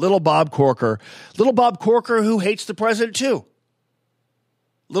right, Little Bob Corker. Little Bob Corker, who hates the president too.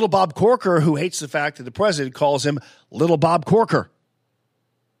 Little Bob Corker, who hates the fact that the president calls him Little Bob Corker.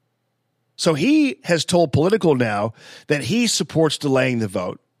 So he has told Politico now that he supports delaying the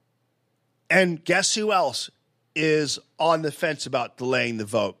vote. And guess who else is on the fence about delaying the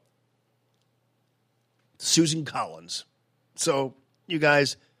vote? Susan Collins. So you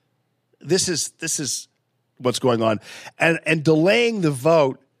guys, this is what's going on. And delaying the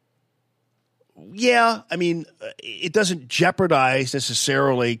vote, yeah, I mean, it doesn't jeopardize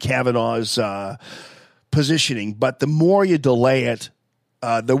necessarily Kavanaugh's positioning, but the more you delay it,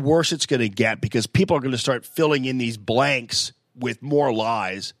 the worse it's going to get because people are going to start filling in these blanks with more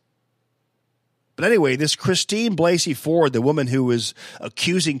lies. But anyway, this Christine Blasey Ford, the woman who is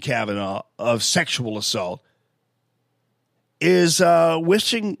accusing Kavanaugh of sexual assault, is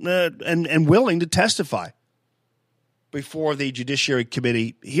wishing and willing to testify before the Judiciary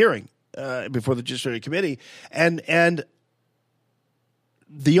Committee hearing, before the Judiciary Committee. And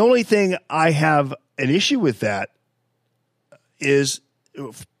the only thing I have an issue with that is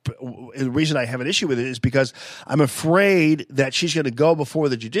the reason I have an issue with it is because I'm afraid that she's going to go before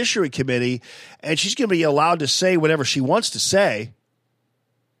the Judiciary Committee and she's going to be allowed to say whatever she wants to say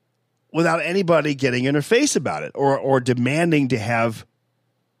without anybody getting in her face about it or demanding to have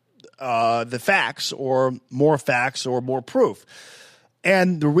the facts or more proof.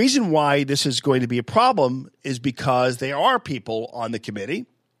 And the reason why this is going to be a problem is because there are people on the committee.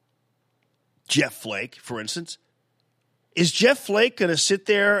 Jeff Flake, for instance. Is Jeff Flake going to sit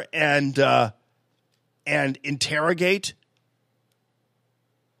there and interrogate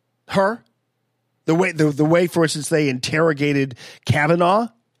her the way, for instance, they interrogated Kavanaugh,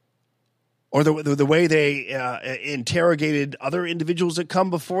 or the way they interrogated other individuals that come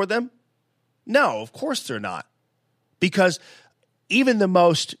before them? No, of course they're not, because even the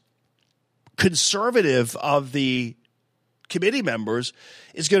most conservative of the committee members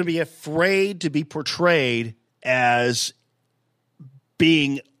is going to be afraid to be portrayed as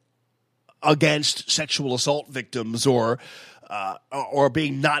being against sexual assault victims or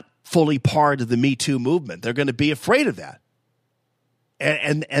being not fully part of the Me Too movement. They're going to be afraid of that,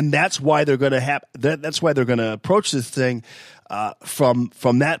 and that's why they're going to have. That's why they're going to approach this thing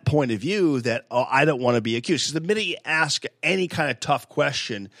from that point of view. That I don't want to be accused. Because the minute you ask any kind of tough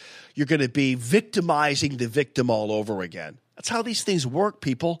question, you're going to be victimizing the victim all over again. That's how these things work,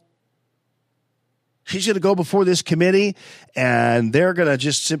 people. She's going to go before this committee, and they're going to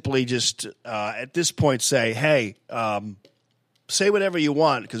just simply at this point say, hey, say whatever you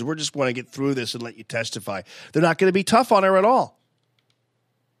want, because we're just want to get through this and let you testify. They're not going to be tough on her at all.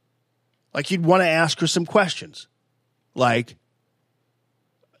 Like, you'd want to ask her some questions. Like,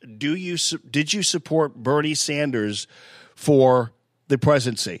 did you support Bernie Sanders for the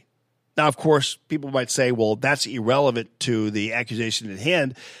presidency? Now, of course, people might say, well, that's irrelevant to the accusation at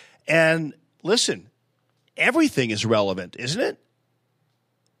hand. And listen, everything is relevant, isn't it?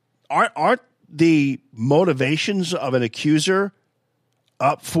 Aren't the motivations of an accuser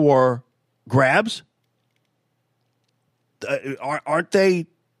up for grabs? Aren't they,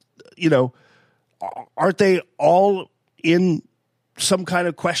 aren't they all in some kind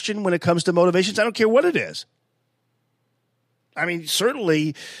of question when it comes to motivations? I don't care what it is. I mean,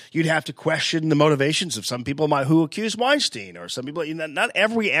 certainly you'd have to question the motivations of some people who accuse Weinstein, or some people. Not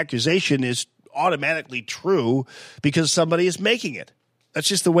every accusation is automatically true because somebody is making it. That's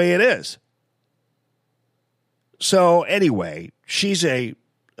just the way it is. So anyway, she's a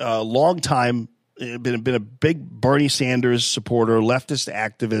long time been a big Bernie Sanders supporter, leftist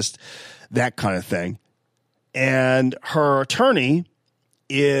activist, that kind of thing. And her attorney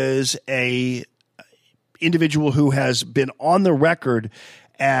is a individual who has been on the record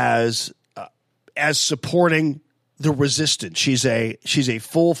as supporting the resistance. She's a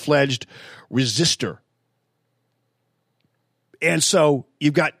full-fledged resistor. And so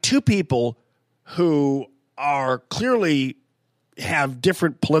you've got two people who are clearly have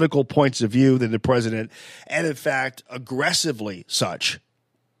different political points of view than the president, and in fact, aggressively such.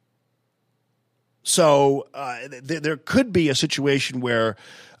 So there could be a situation where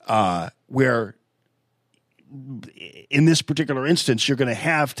in this particular instance, you're going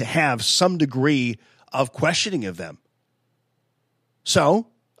to have some degree of questioning of them. So,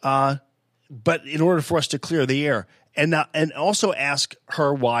 but in order for us to clear the air, and also ask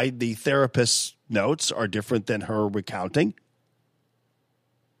her why the therapist's notes are different than her recounting,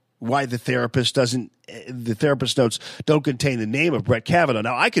 why the therapist notes don't contain the name of Brett Kavanaugh.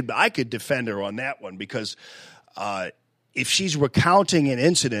 Now, I could defend her on that one, because if she's recounting an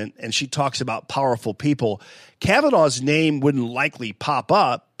incident and she talks about powerful people, Kavanaugh's name wouldn't likely pop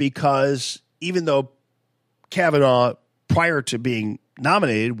up, because even though Kavanaugh, prior to being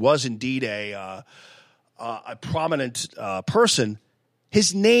nominated, was indeed a prominent person,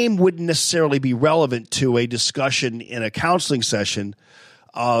 his name wouldn't necessarily be relevant to a discussion in a counseling session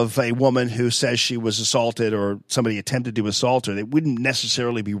of a woman who says she was assaulted or somebody attempted to assault her. It wouldn't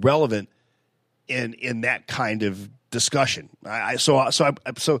necessarily be relevant in that kind of discussion. So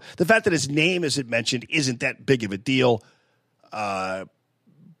the fact that his name isn't mentioned isn't that big of a deal. But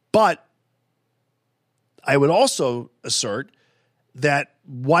I would also assert that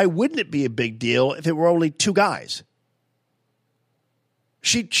why wouldn't it be a big deal if it were only two guys?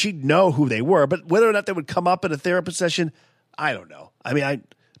 She'd know who they were, but whether or not they would come up in a therapist session, I don't know.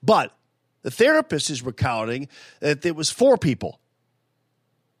 But the therapist is recounting that there was 4 people,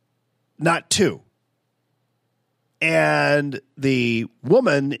 not 2. And the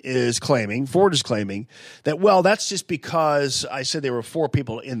woman is claiming, Ford is claiming, that, well, that's just because I said there were 4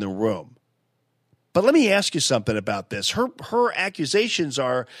 people in the room. But let me ask you something about this. Her accusations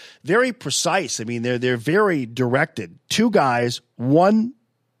are very precise. I mean, they're very directed. 2 guys, one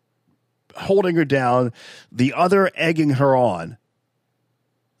holding her down, the other egging her on.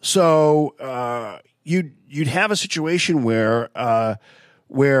 So you'd have a situation where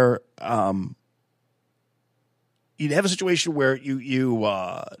you'd have a situation where you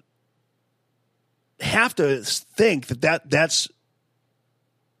have to think that's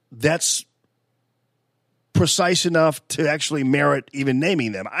that's precise enough to actually merit even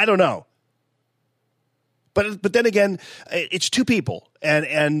naming them. I don't know. But then again, it's two people.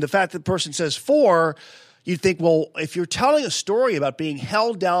 And the fact that the person says 4, you'd think, well, if you're telling a story about being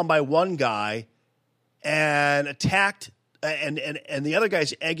held down by one guy and attacked and the other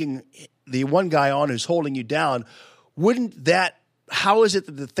guy's egging the one guy on who's holding you down, how is it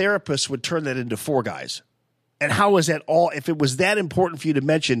that the therapist would turn that into 4 guys? And how is that all, if it was that important for you to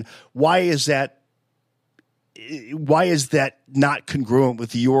mention, why is that not congruent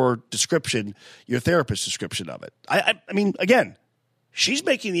with your description, your therapist's description of it? I mean, again, she's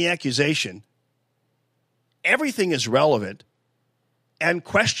making the accusation. Everything is relevant, and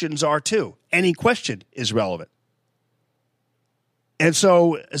questions are too. Any question is relevant. And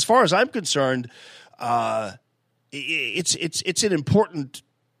so, as far as I'm concerned, it's an important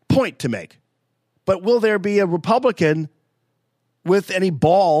point to make. But will there be a Republican with any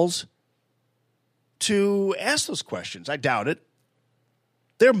balls to ask those questions? I doubt it.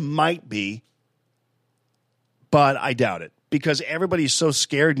 There might be, but I doubt it, because everybody's so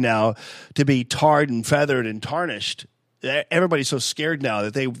scared now to be tarred and feathered and tarnished. Everybody's so scared now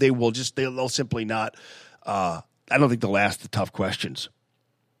that they'll simply not. I don't think they'll ask the tough questions.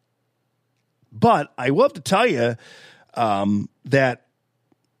 But I will have to tell you that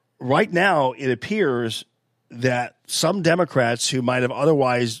right now it appears that some Democrats who might have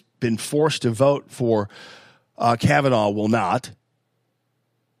otherwise been forced to vote for Kavanaugh will not.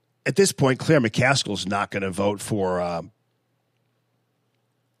 At this point, Claire McCaskill is not going to vote for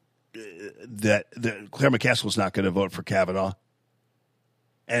Claire McCaskill is not going to vote for Kavanaugh.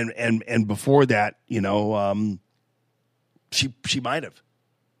 And before that, she might have.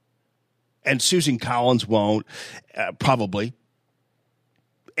 And Susan Collins won't, probably.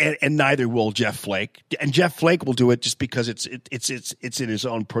 And neither will Jeff Flake. And Jeff Flake will do it just because it's in his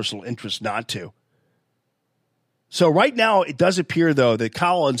own personal interest not to. So right now, it does appear, though, that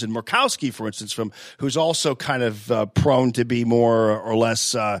Collins and Murkowski, for instance, who's also kind of prone to be more or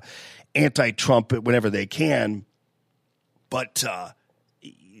less anti-Trump whenever they can, but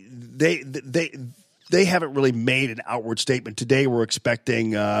they haven't really made an outward statement. Today, we're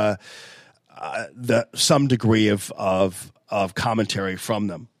expecting some degree of commentary from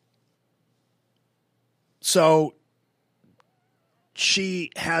them. So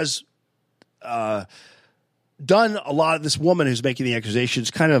she has done a lot of, this woman who's making the accusations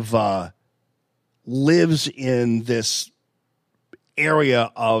kind of lives in this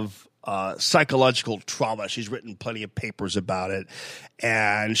area of psychological trauma. She's written plenty of papers about it,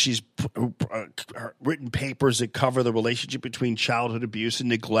 and she's written papers that cover the relationship between childhood abuse and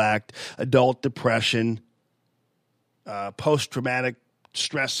neglect, adult depression, post-traumatic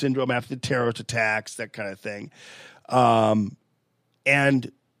stress syndrome after terrorist attacks, that kind of thing.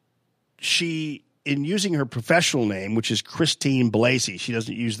 And she, in using her professional name, which is Christine Blasey, she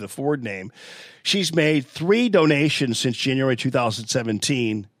doesn't use the Ford name, she's made 3 donations since January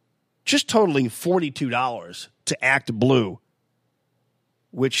 2017, just totaling $42 to Act Blue,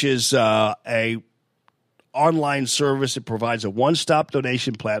 which is a online service that provides a one-stop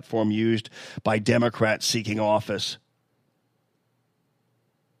donation platform used by Democrats seeking office.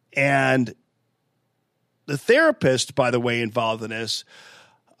 And the therapist, by the way, involved in this,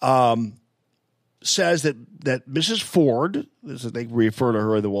 says that Mrs. Ford, this is, they refer to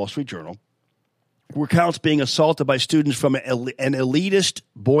her in the Wall Street Journal, recounts being assaulted by students from an elitist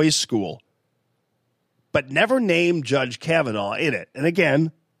boys' school, but never named Judge Kavanaugh in it. And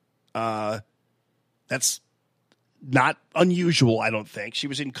again, that's not unusual, I don't think. She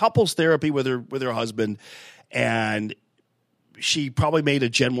was in couples therapy with her husband, and she probably made a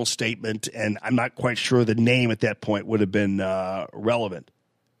general statement, and I'm not quite sure the name at that point would have been relevant.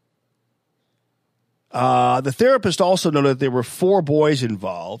 The therapist also noted that there were 4 boys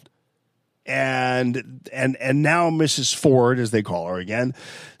involved, and now Mrs. Ford, as they call her again,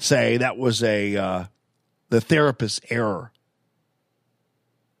 say that was the therapist's error.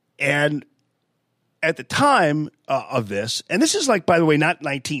 And at the time of this, and this is like, by the way, not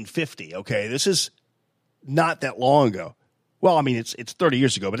 1950. Okay, this is not that long ago. Well, I mean, it's 30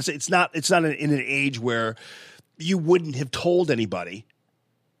 years ago, but it's not in an age where you wouldn't have told anybody.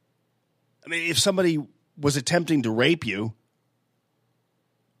 I mean, if somebody was attempting to rape you,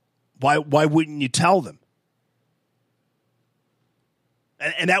 why wouldn't you tell them?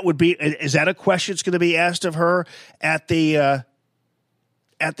 And that would be, is that a question that's going to be asked of her at the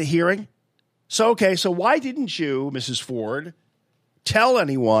hearing? So why didn't you, Mrs. Ford, tell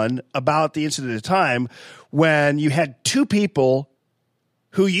anyone about the incident at the time when you had 2 people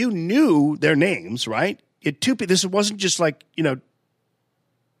who you knew their names, right? This wasn't just like,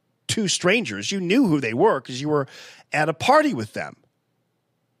 two strangers. You knew who they were because you were at a party with them.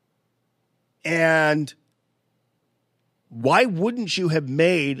 And why wouldn't you have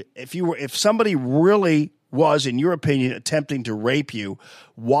made, if somebody really was, in your opinion, attempting to rape you,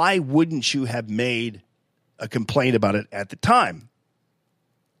 why wouldn't you have made a complaint about it at the time?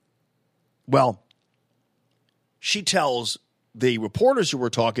 Well, she tells the reporters who were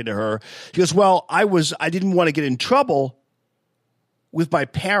talking to her, she goes, well, I didn't want to get in trouble with my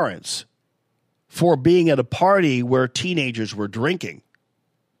parents for being at a party where teenagers were drinking.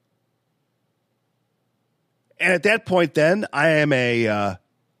 And at that point, then, I am a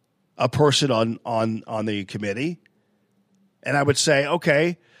person on the committee, and I would say,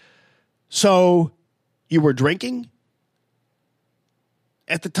 okay, so you were drinking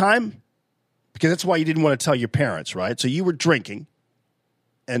at the time? Because that's why you didn't want to tell your parents, right? So you were drinking,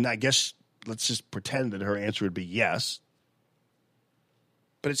 and I guess let's just pretend that her answer would be yes.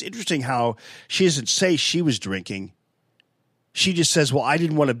 But it's interesting how she doesn't say she was drinking. She just says, well, I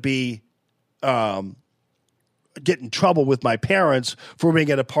didn't want to be get in trouble with my parents for being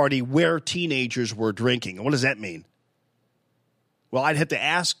at a party where teenagers were drinking. And what does that mean? Well, I'd have to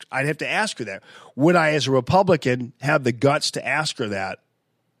ask her that. Would I, as a Republican, have the guts to ask her that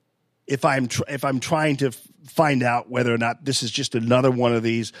if I'm trying to find out whether or not this is just another one of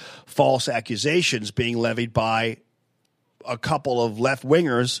these false accusations being levied by a couple of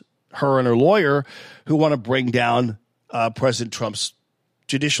left-wingers, her and her lawyer, who want to bring down President Trump's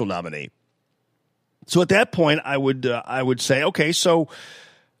judicial nominee? So at that point, I would say, okay, so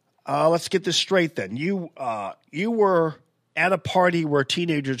let's get this straight then. You were at a party where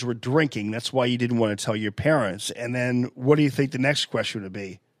teenagers were drinking. That's why you didn't want to tell your parents. And then what do you think the next question would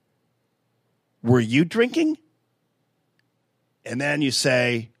be? Were you drinking? And then you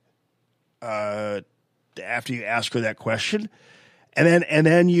say, after you ask her that question, and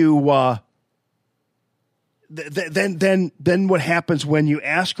then you then what happens when you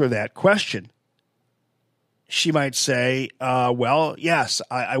ask her that question? She might say, well, yes,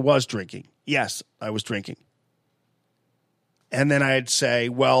 I was drinking. Yes, I was drinking. And then I'd say,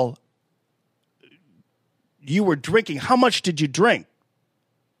 well, you were drinking. How much did you drink?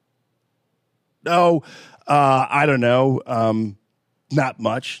 Oh, I don't know. Not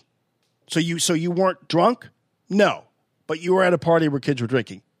much. So you weren't drunk? No. But you were at a party where kids were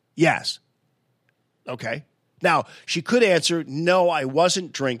drinking? Yes. Okay. Now, she could answer, no, I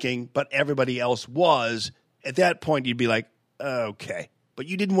wasn't drinking, but everybody else was. At that point, you'd be like, okay. But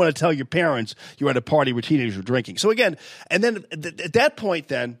you didn't want to tell your parents you were at a party where teenagers were drinking. So again, and then at that point,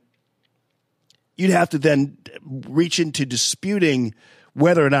 then, you'd have to then reach into disputing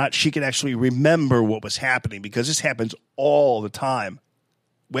whether or not she could actually remember what was happening, because this happens all the time.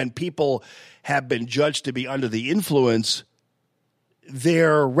 When people have been judged to be under the influence,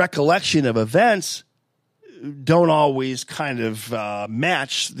 their recollection of events don't always kind of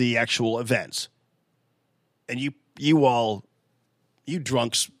match the actual events. And you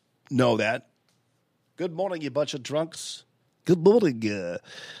drunks know that. Good morning, you bunch of drunks. Good morning.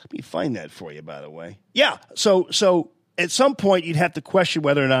 Let me find that for you, by the way. Yeah, so at some point you'd have to question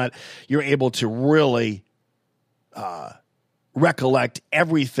whether or not you're able to really recollect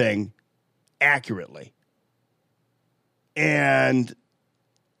everything accurately. And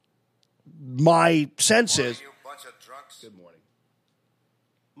my sense is, good morning.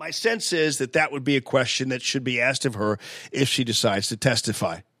 My sense is that would be a question that should be asked of her if she decides to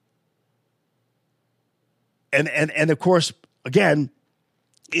testify. And of course, again,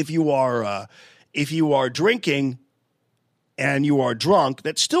 if you are drinking and you are drunk,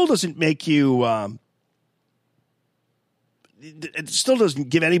 that still doesn't make you. It still doesn't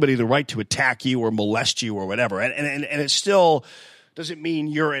give anybody the right to attack you or molest you or whatever, and it still doesn't mean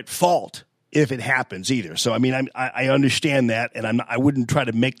you're at fault if it happens either. So I mean, I understand that, and I wouldn't try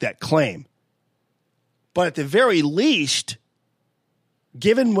to make that claim. But at the very least,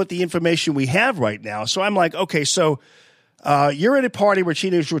 given what the information we have right now, so I'm like, okay, so you're at a party where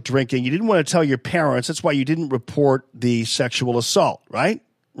teenagers were drinking. You didn't want to tell your parents. That's why you didn't report the sexual assault, right?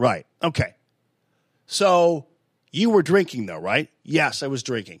 Right. Okay. So you were drinking, though, right? Yes, I was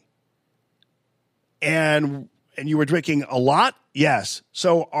drinking. And you were drinking a lot? Yes.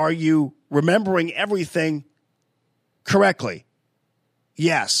 So are you remembering everything correctly?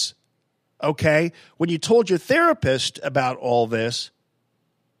 Yes. Okay. When you told your therapist about all this,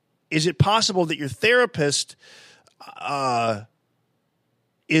 is it possible that your therapist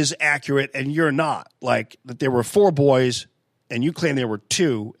is accurate and you're not? Like that there were 4 boys and you claim there were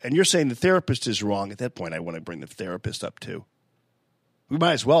 2, and you're saying the therapist is wrong. At that point, I want to bring the therapist up too. We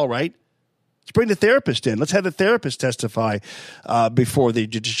might as well, right? Let's bring the therapist in. Let's have the therapist testify before the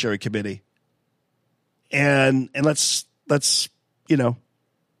Judiciary Committee. And let's figure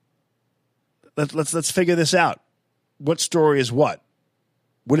this out. What story is what?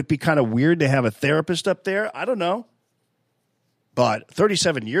 Would it be kind of weird to have a therapist up there? I don't know. But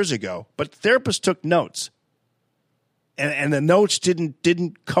 37 years ago, but therapists took notes. And the notes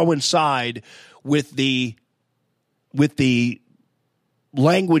didn't coincide with the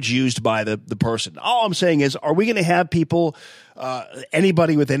language used by the person. All I'm saying is, are we going to have people,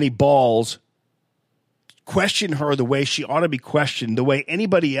 anybody with any balls, question her the way she ought to be questioned, the way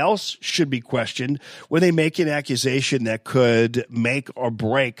anybody else should be questioned when they make an accusation that could make or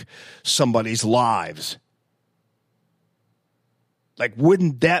break somebody's lives? Like,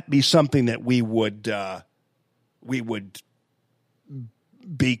 wouldn't that be something that we would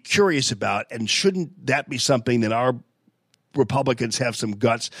be curious about? And shouldn't that be something that our Republicans have some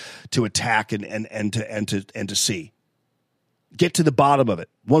guts to attack and to see? Get to the bottom of it,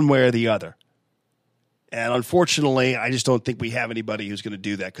 one way or the other. And unfortunately, I just don't think we have anybody who's going to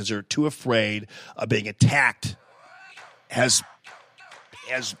do that because they're too afraid of being attacked as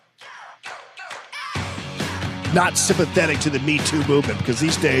not sympathetic to the Me Too movement, because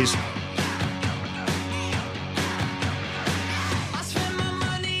these days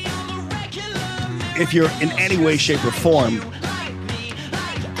if you're in any way, shape, or form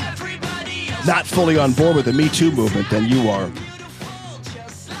not fully on board with the Me Too movement, then you are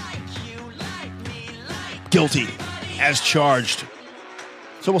guilty as charged.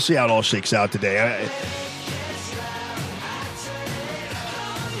 So we'll see how it all shakes out today.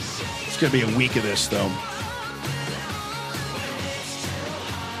 It's going to be a week of this, though.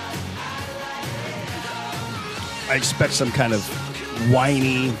 I expect some kind of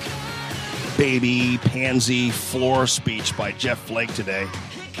whiny, baby, pansy floor speech by Jeff Flake today,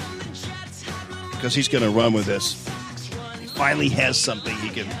 because he's going to run with this. He finally has something he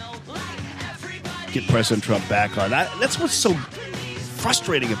can get President Trump back on. That's what's so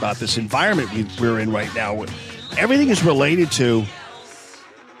frustrating about this environment we're in right now. Everything is related to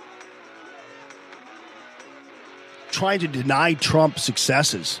trying to deny Trump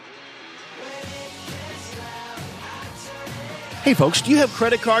successes. Hey, folks, do you have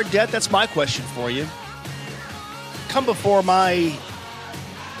credit card debt? That's my question for you. Come before my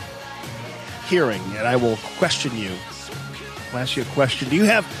hearing, and I will question you. I'll ask you a question. Do you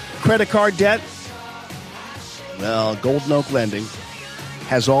have credit card debt? Well, Golden Oak Lending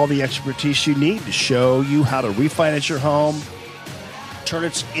has all the expertise you need to show you how to refinance your home, turn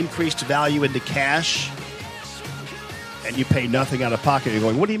its increased value into cash, and you pay nothing out of pocket. You're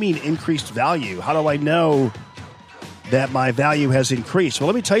going, what do you mean increased value? How do I know that my value has increased? Well,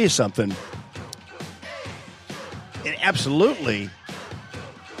 let me tell you something. It absolutely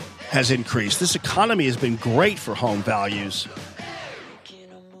has increased. This economy has been great for home values.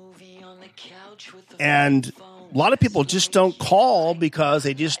 And a lot of people just don't call because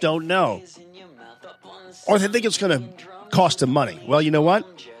they just don't know. Or they think it's going to cost them money. Well, you know what?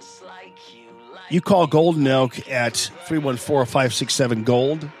 You call Golden Oak at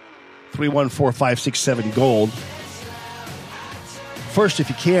 314-567-GOLD. 314-567-GOLD. First, if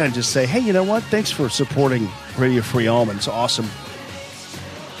you can, just say, hey, you know what? Thanks for supporting Radio Free Allman. It's awesome.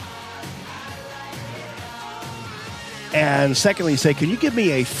 And secondly, say, can you give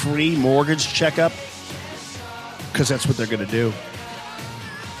me a free mortgage checkup? Because that's what they're going to do.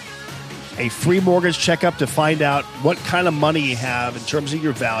 A free mortgage checkup to find out what kind of money you have in terms of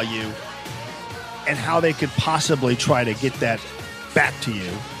your value and how they could possibly try to get that back to you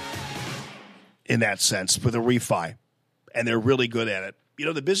in that sense with a refi. And they're really good at it. You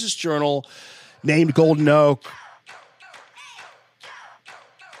know, the Business Journal named Golden Oak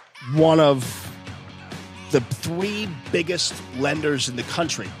one of the 3 biggest lenders in the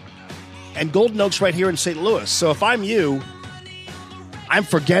country. And Golden Oak's right here in St. Louis. So if I'm you, I'm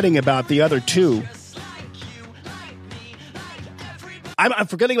forgetting about the other 2. I'm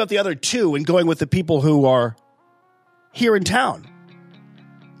forgetting about the other 2 and going with the people who are here in town.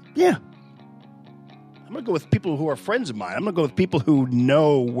 Yeah. I'm going to go with people who are friends of mine. I'm going to go with people who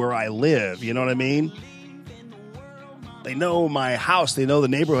know where I live. You know what I mean? They know my house. They know the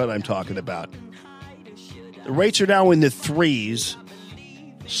neighborhood I'm talking about. The rates are now in the 3s.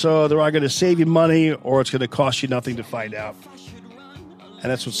 So they're either going to save you money or it's going to cost you nothing to find out. And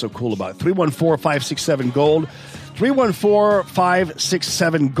that's what's so cool about it. 314-567-GOLD.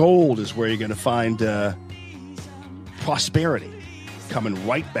 314-567-GOLD is where you're going to find prosperity coming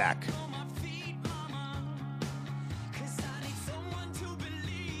right back.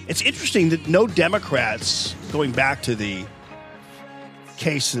 It's interesting that no Democrats, going back to the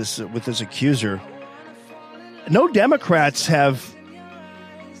case with this accuser, no Democrats have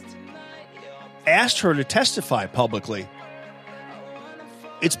asked her to testify publicly.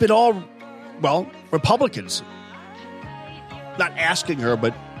 It's been all, Republicans not asking her,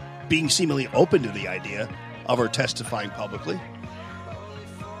 but being seemingly open to the idea of her testifying publicly.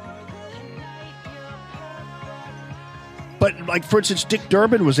 But, like, for instance, Dick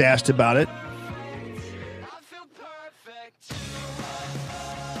Durbin was asked about it.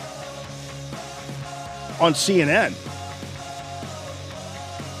 On CNN.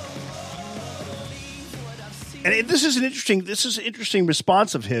 And this is an interesting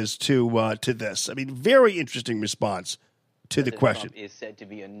response of his to this. I mean, very interesting response to the question. Trump is said to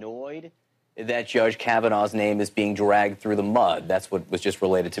be annoyed that Judge Kavanaugh's name is being dragged through the mud. That's what was just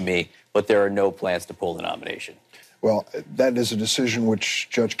related to me. But there are no plans to pull the nomination. Well, that is a decision which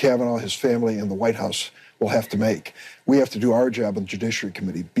Judge Kavanaugh, his family, and the White House will have to make. We have to do our job on the Judiciary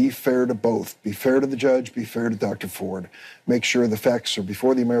Committee. Be fair to both. Be fair to the judge. Be fair to Dr. Ford. Make sure the facts are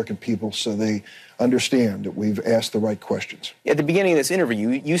before the American people so they understand that we've asked the right questions. At the beginning of this interview,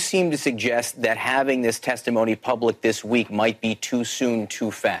 you seem to suggest that having this testimony public this week might be too soon, too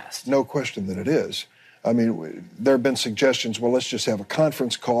fast. No question that it is. I mean, there have been suggestions, well, let's just have a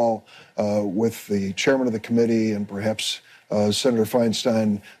conference call with the chairman of the committee and perhaps Senator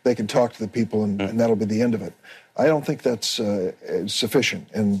Feinstein. They can talk to the people and that'll be the end of it. I don't think that's sufficient.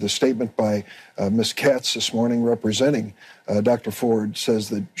 And the statement by Ms. Katz this morning representing Dr. Ford says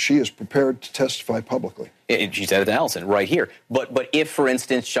that she is prepared to testify publicly. She said it to Allison right here. But if, for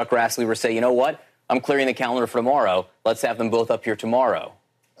instance, Chuck Grassley were to say, you know what, I'm clearing the calendar for tomorrow, let's have them both up here tomorrow.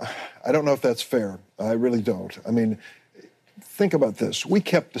 I don't know if that's fair. I really don't. I mean, think about this. We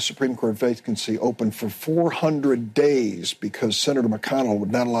kept the Supreme Court vacancy open for 400 days because Senator McConnell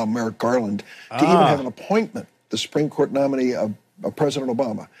would not allow Merrick Garland to even have an appointment, the Supreme Court nominee of President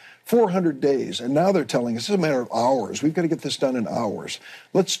Obama. 400 days. And now they're telling us it's a matter of hours. We've got to get this done in hours.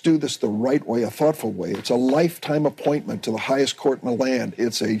 Let's do this the right way, a thoughtful way. It's a lifetime appointment to the highest court in the land.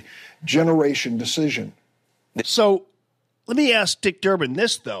 It's a generation decision. So let me ask Dick Durbin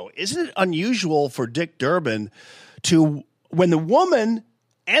this, though. Isn't it unusual for Dick Durbin to, when the woman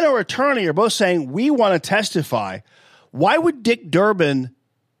and her attorney are both saying, we want to testify, why would Dick Durbin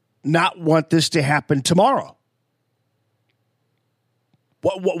not want this to happen tomorrow?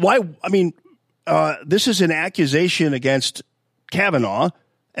 Why? I mean, this is an accusation against Kavanaugh,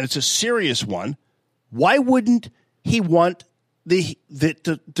 and it's a serious one. Why wouldn't he want to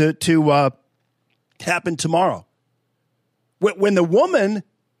happen tomorrow? When the woman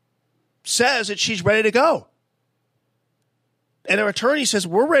says that she's ready to go, and her attorney says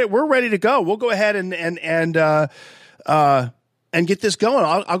we're ready to go, we'll go ahead and get this going.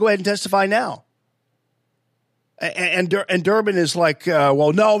 I'll go ahead and testify now. And Durbin is like,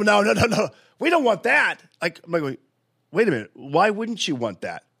 well, no, we don't want that. Like, wait a minute, why wouldn't you want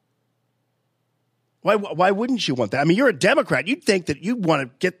that? Why wouldn't you want that? I mean, you're a Democrat. You'd think that you'd want to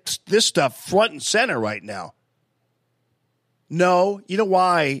get this stuff front and center right now. No, you know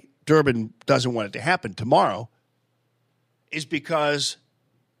why Durbin doesn't want it to happen tomorrow is because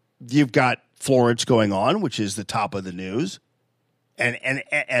you've got Florence going on, which is the top of the news.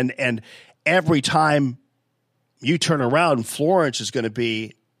 And every time you turn around, Florence is going to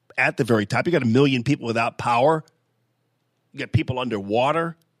be at the very top. You got 1 million people without power. You got people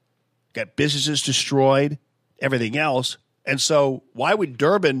underwater. You got businesses destroyed, everything else. And so why would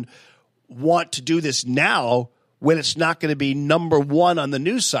Durbin want to do this now when it's not going to be number one on the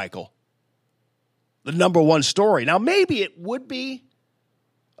news cycle? The number one story. Now, maybe it would be.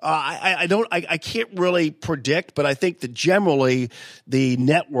 I can't really predict, but I think that generally the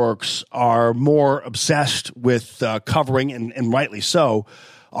networks are more obsessed with covering, and rightly so,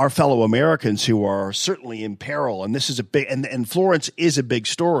 our fellow Americans who are certainly in peril. And this is a big, and Florence is a big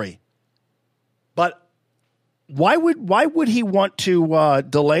story. But why would he want to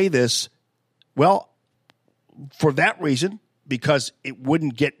delay this? Well, for that reason, because it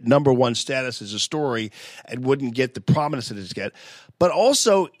wouldn't get number one status as a story and wouldn't get the prominence that it's get. But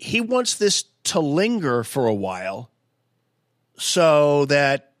also, he wants this to linger for a while so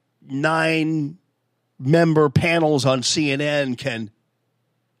that 9-member panels on CNN can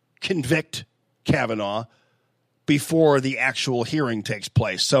convict Kavanaugh before the actual hearing takes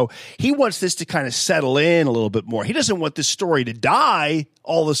place. So he wants this to kind of settle in a little bit more. He doesn't want this story to die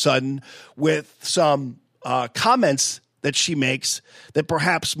all of a sudden with some comments that she makes that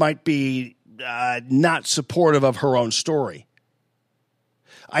perhaps might be not supportive of her own story.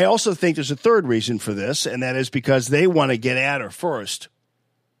 I also think there's a third reason for this, and that is because they want to get at her first,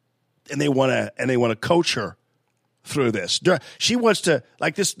 and they want to coach her through this. She wants to,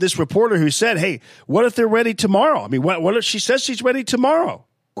 like this reporter who said, hey, what if they're ready tomorrow? I mean, what if she says she's ready tomorrow?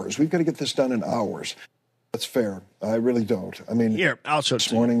 We've got to get this done in hours. That's fair. I really don't. I mean, here, I'll show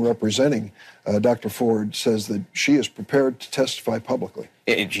this morning representing Dr. Ford says that she is prepared to testify publicly.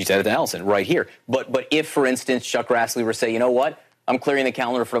 She said it to Allison right here. But if, for instance, Chuck Grassley were to say, you know what, I'm clearing the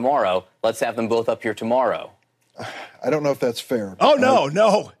calendar for tomorrow, let's have them both up here tomorrow. I don't know if that's fair. Oh,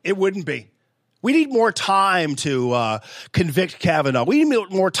 no, it wouldn't be. We need more time to convict Kavanaugh. We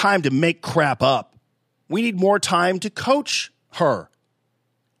need more time to make crap up. We need more time to coach her.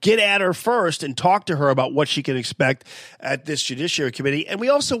 Get at her first and talk to her about what she can expect at this Judiciary Committee. And we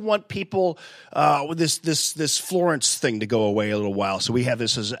also want people with this Florence thing to go away a little while. So we have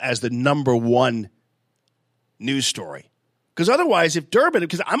this as the number one news story. Because otherwise, if Durbin,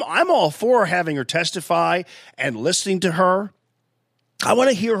 because I'm all for having her testify and listening to her. I want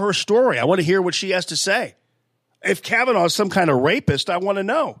to hear her story. I want to hear what she has to say. If Kavanaugh is some kind of rapist, I want to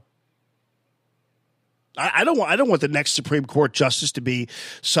know. I don't want the next Supreme Court justice to be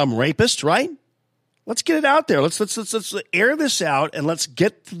some rapist, right? Let's get it out there. Let's air this out and let's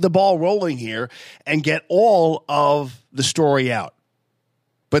get the ball rolling here and get all of the story out.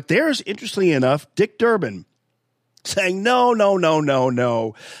 But there's, interestingly enough, Dick Durbin saying no,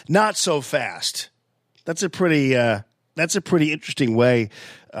 not so fast. That's a pretty interesting way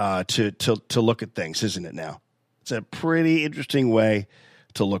to look at things, isn't it now? It's a pretty interesting way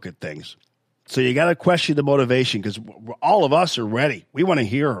to look at things. So you got to question the motivation because all of us are ready. We want to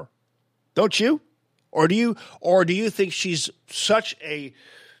hear her. Don't you? Or do you think she's such a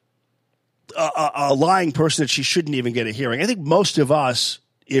lying person that she shouldn't even get a hearing? I think most of us,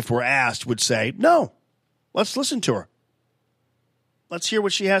 if we're asked, would say, no, let's listen to her. Let's hear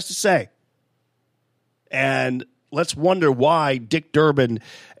what she has to say. And let's wonder why Dick Durbin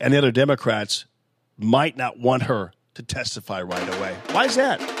and the other Democrats might not want her to testify right away. Why is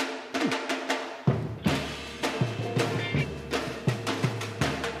that?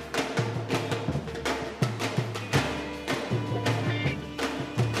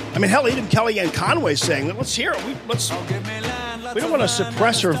 I mean, hell, even Kellyanne Conway saying, let's hear it. We don't want to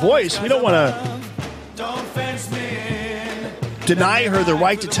suppress her voice. We don't want to deny her the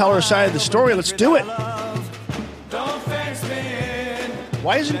right to tell her side of the story. Let's do it.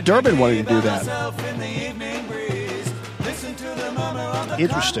 Why isn't Durbin wanting to do that?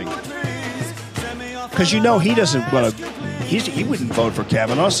 Interesting. Because he doesn't want to, he wouldn't vote for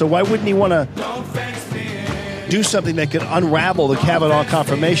Kavanaugh, so why wouldn't he want to do something that could unravel the Kavanaugh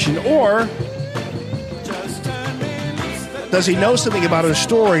confirmation? Or does he know something about her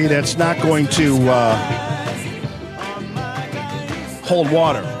story that's not going to hold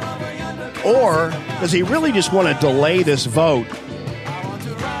water? Or does he really just want to delay this vote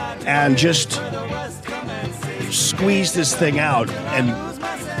and just squeeze this thing out and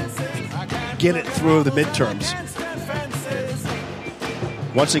get it through the midterms?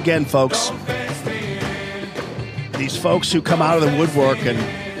 Once again, folks, these folks who come out of the woodwork and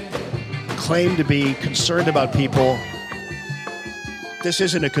claim to be concerned about people, this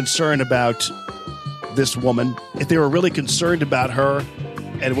isn't a concern about this woman. If they were really concerned about her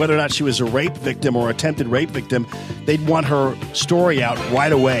and whether or not she was a rape victim or attempted rape victim, they'd want her story out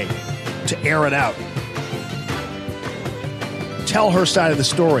right away to air it out. Tell her side of the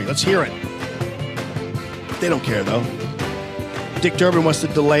story. Let's hear it. They don't care, though. Dick Durbin wants to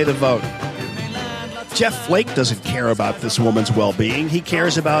delay the vote. Jeff Flake doesn't care about this woman's well-being. He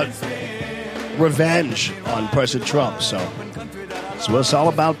cares about revenge on President Trump. So that's what it's all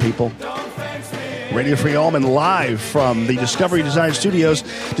about, people. Radio Free Allman live from the Discovery Design Studios,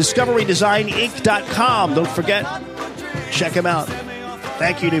 DiscoveryDesignInc.com. Don't forget, check him out.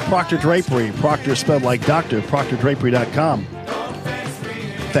 Thank you to Proctor Drapery. Proctor spelled like doctor, ProctorDrapery.com.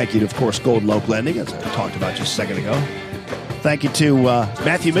 Thank you to, of course, Golden Oak Lending, as I talked about just a second ago. Thank you to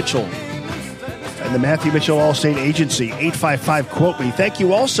Matthew Mitchell and the Matthew Mitchell Allstate Agency, 855-QUOTE-ME. Thank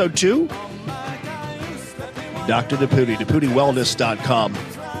you also to Dr. DePuty, DePutyWellness.com.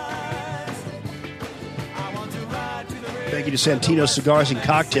 Thank you to Santino Cigars and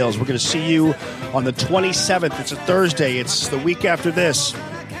Cocktails. We're going to see you on the 27th. It's a Thursday. It's the week after this.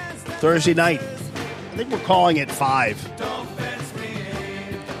 Thursday night. I think we're calling it 5.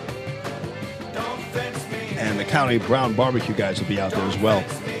 And the County Brown Barbecue guys will be out there as well.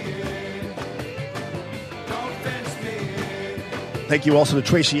 Thank you also to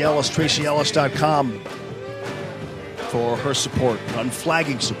Tracy Ellis, TracyEllis.com, for her support,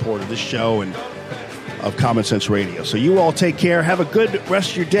 unflagging support of this show and of Common Sense Radio. So you all take care. Have a good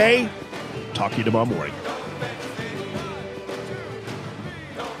rest of your day. Talk to you tomorrow morning.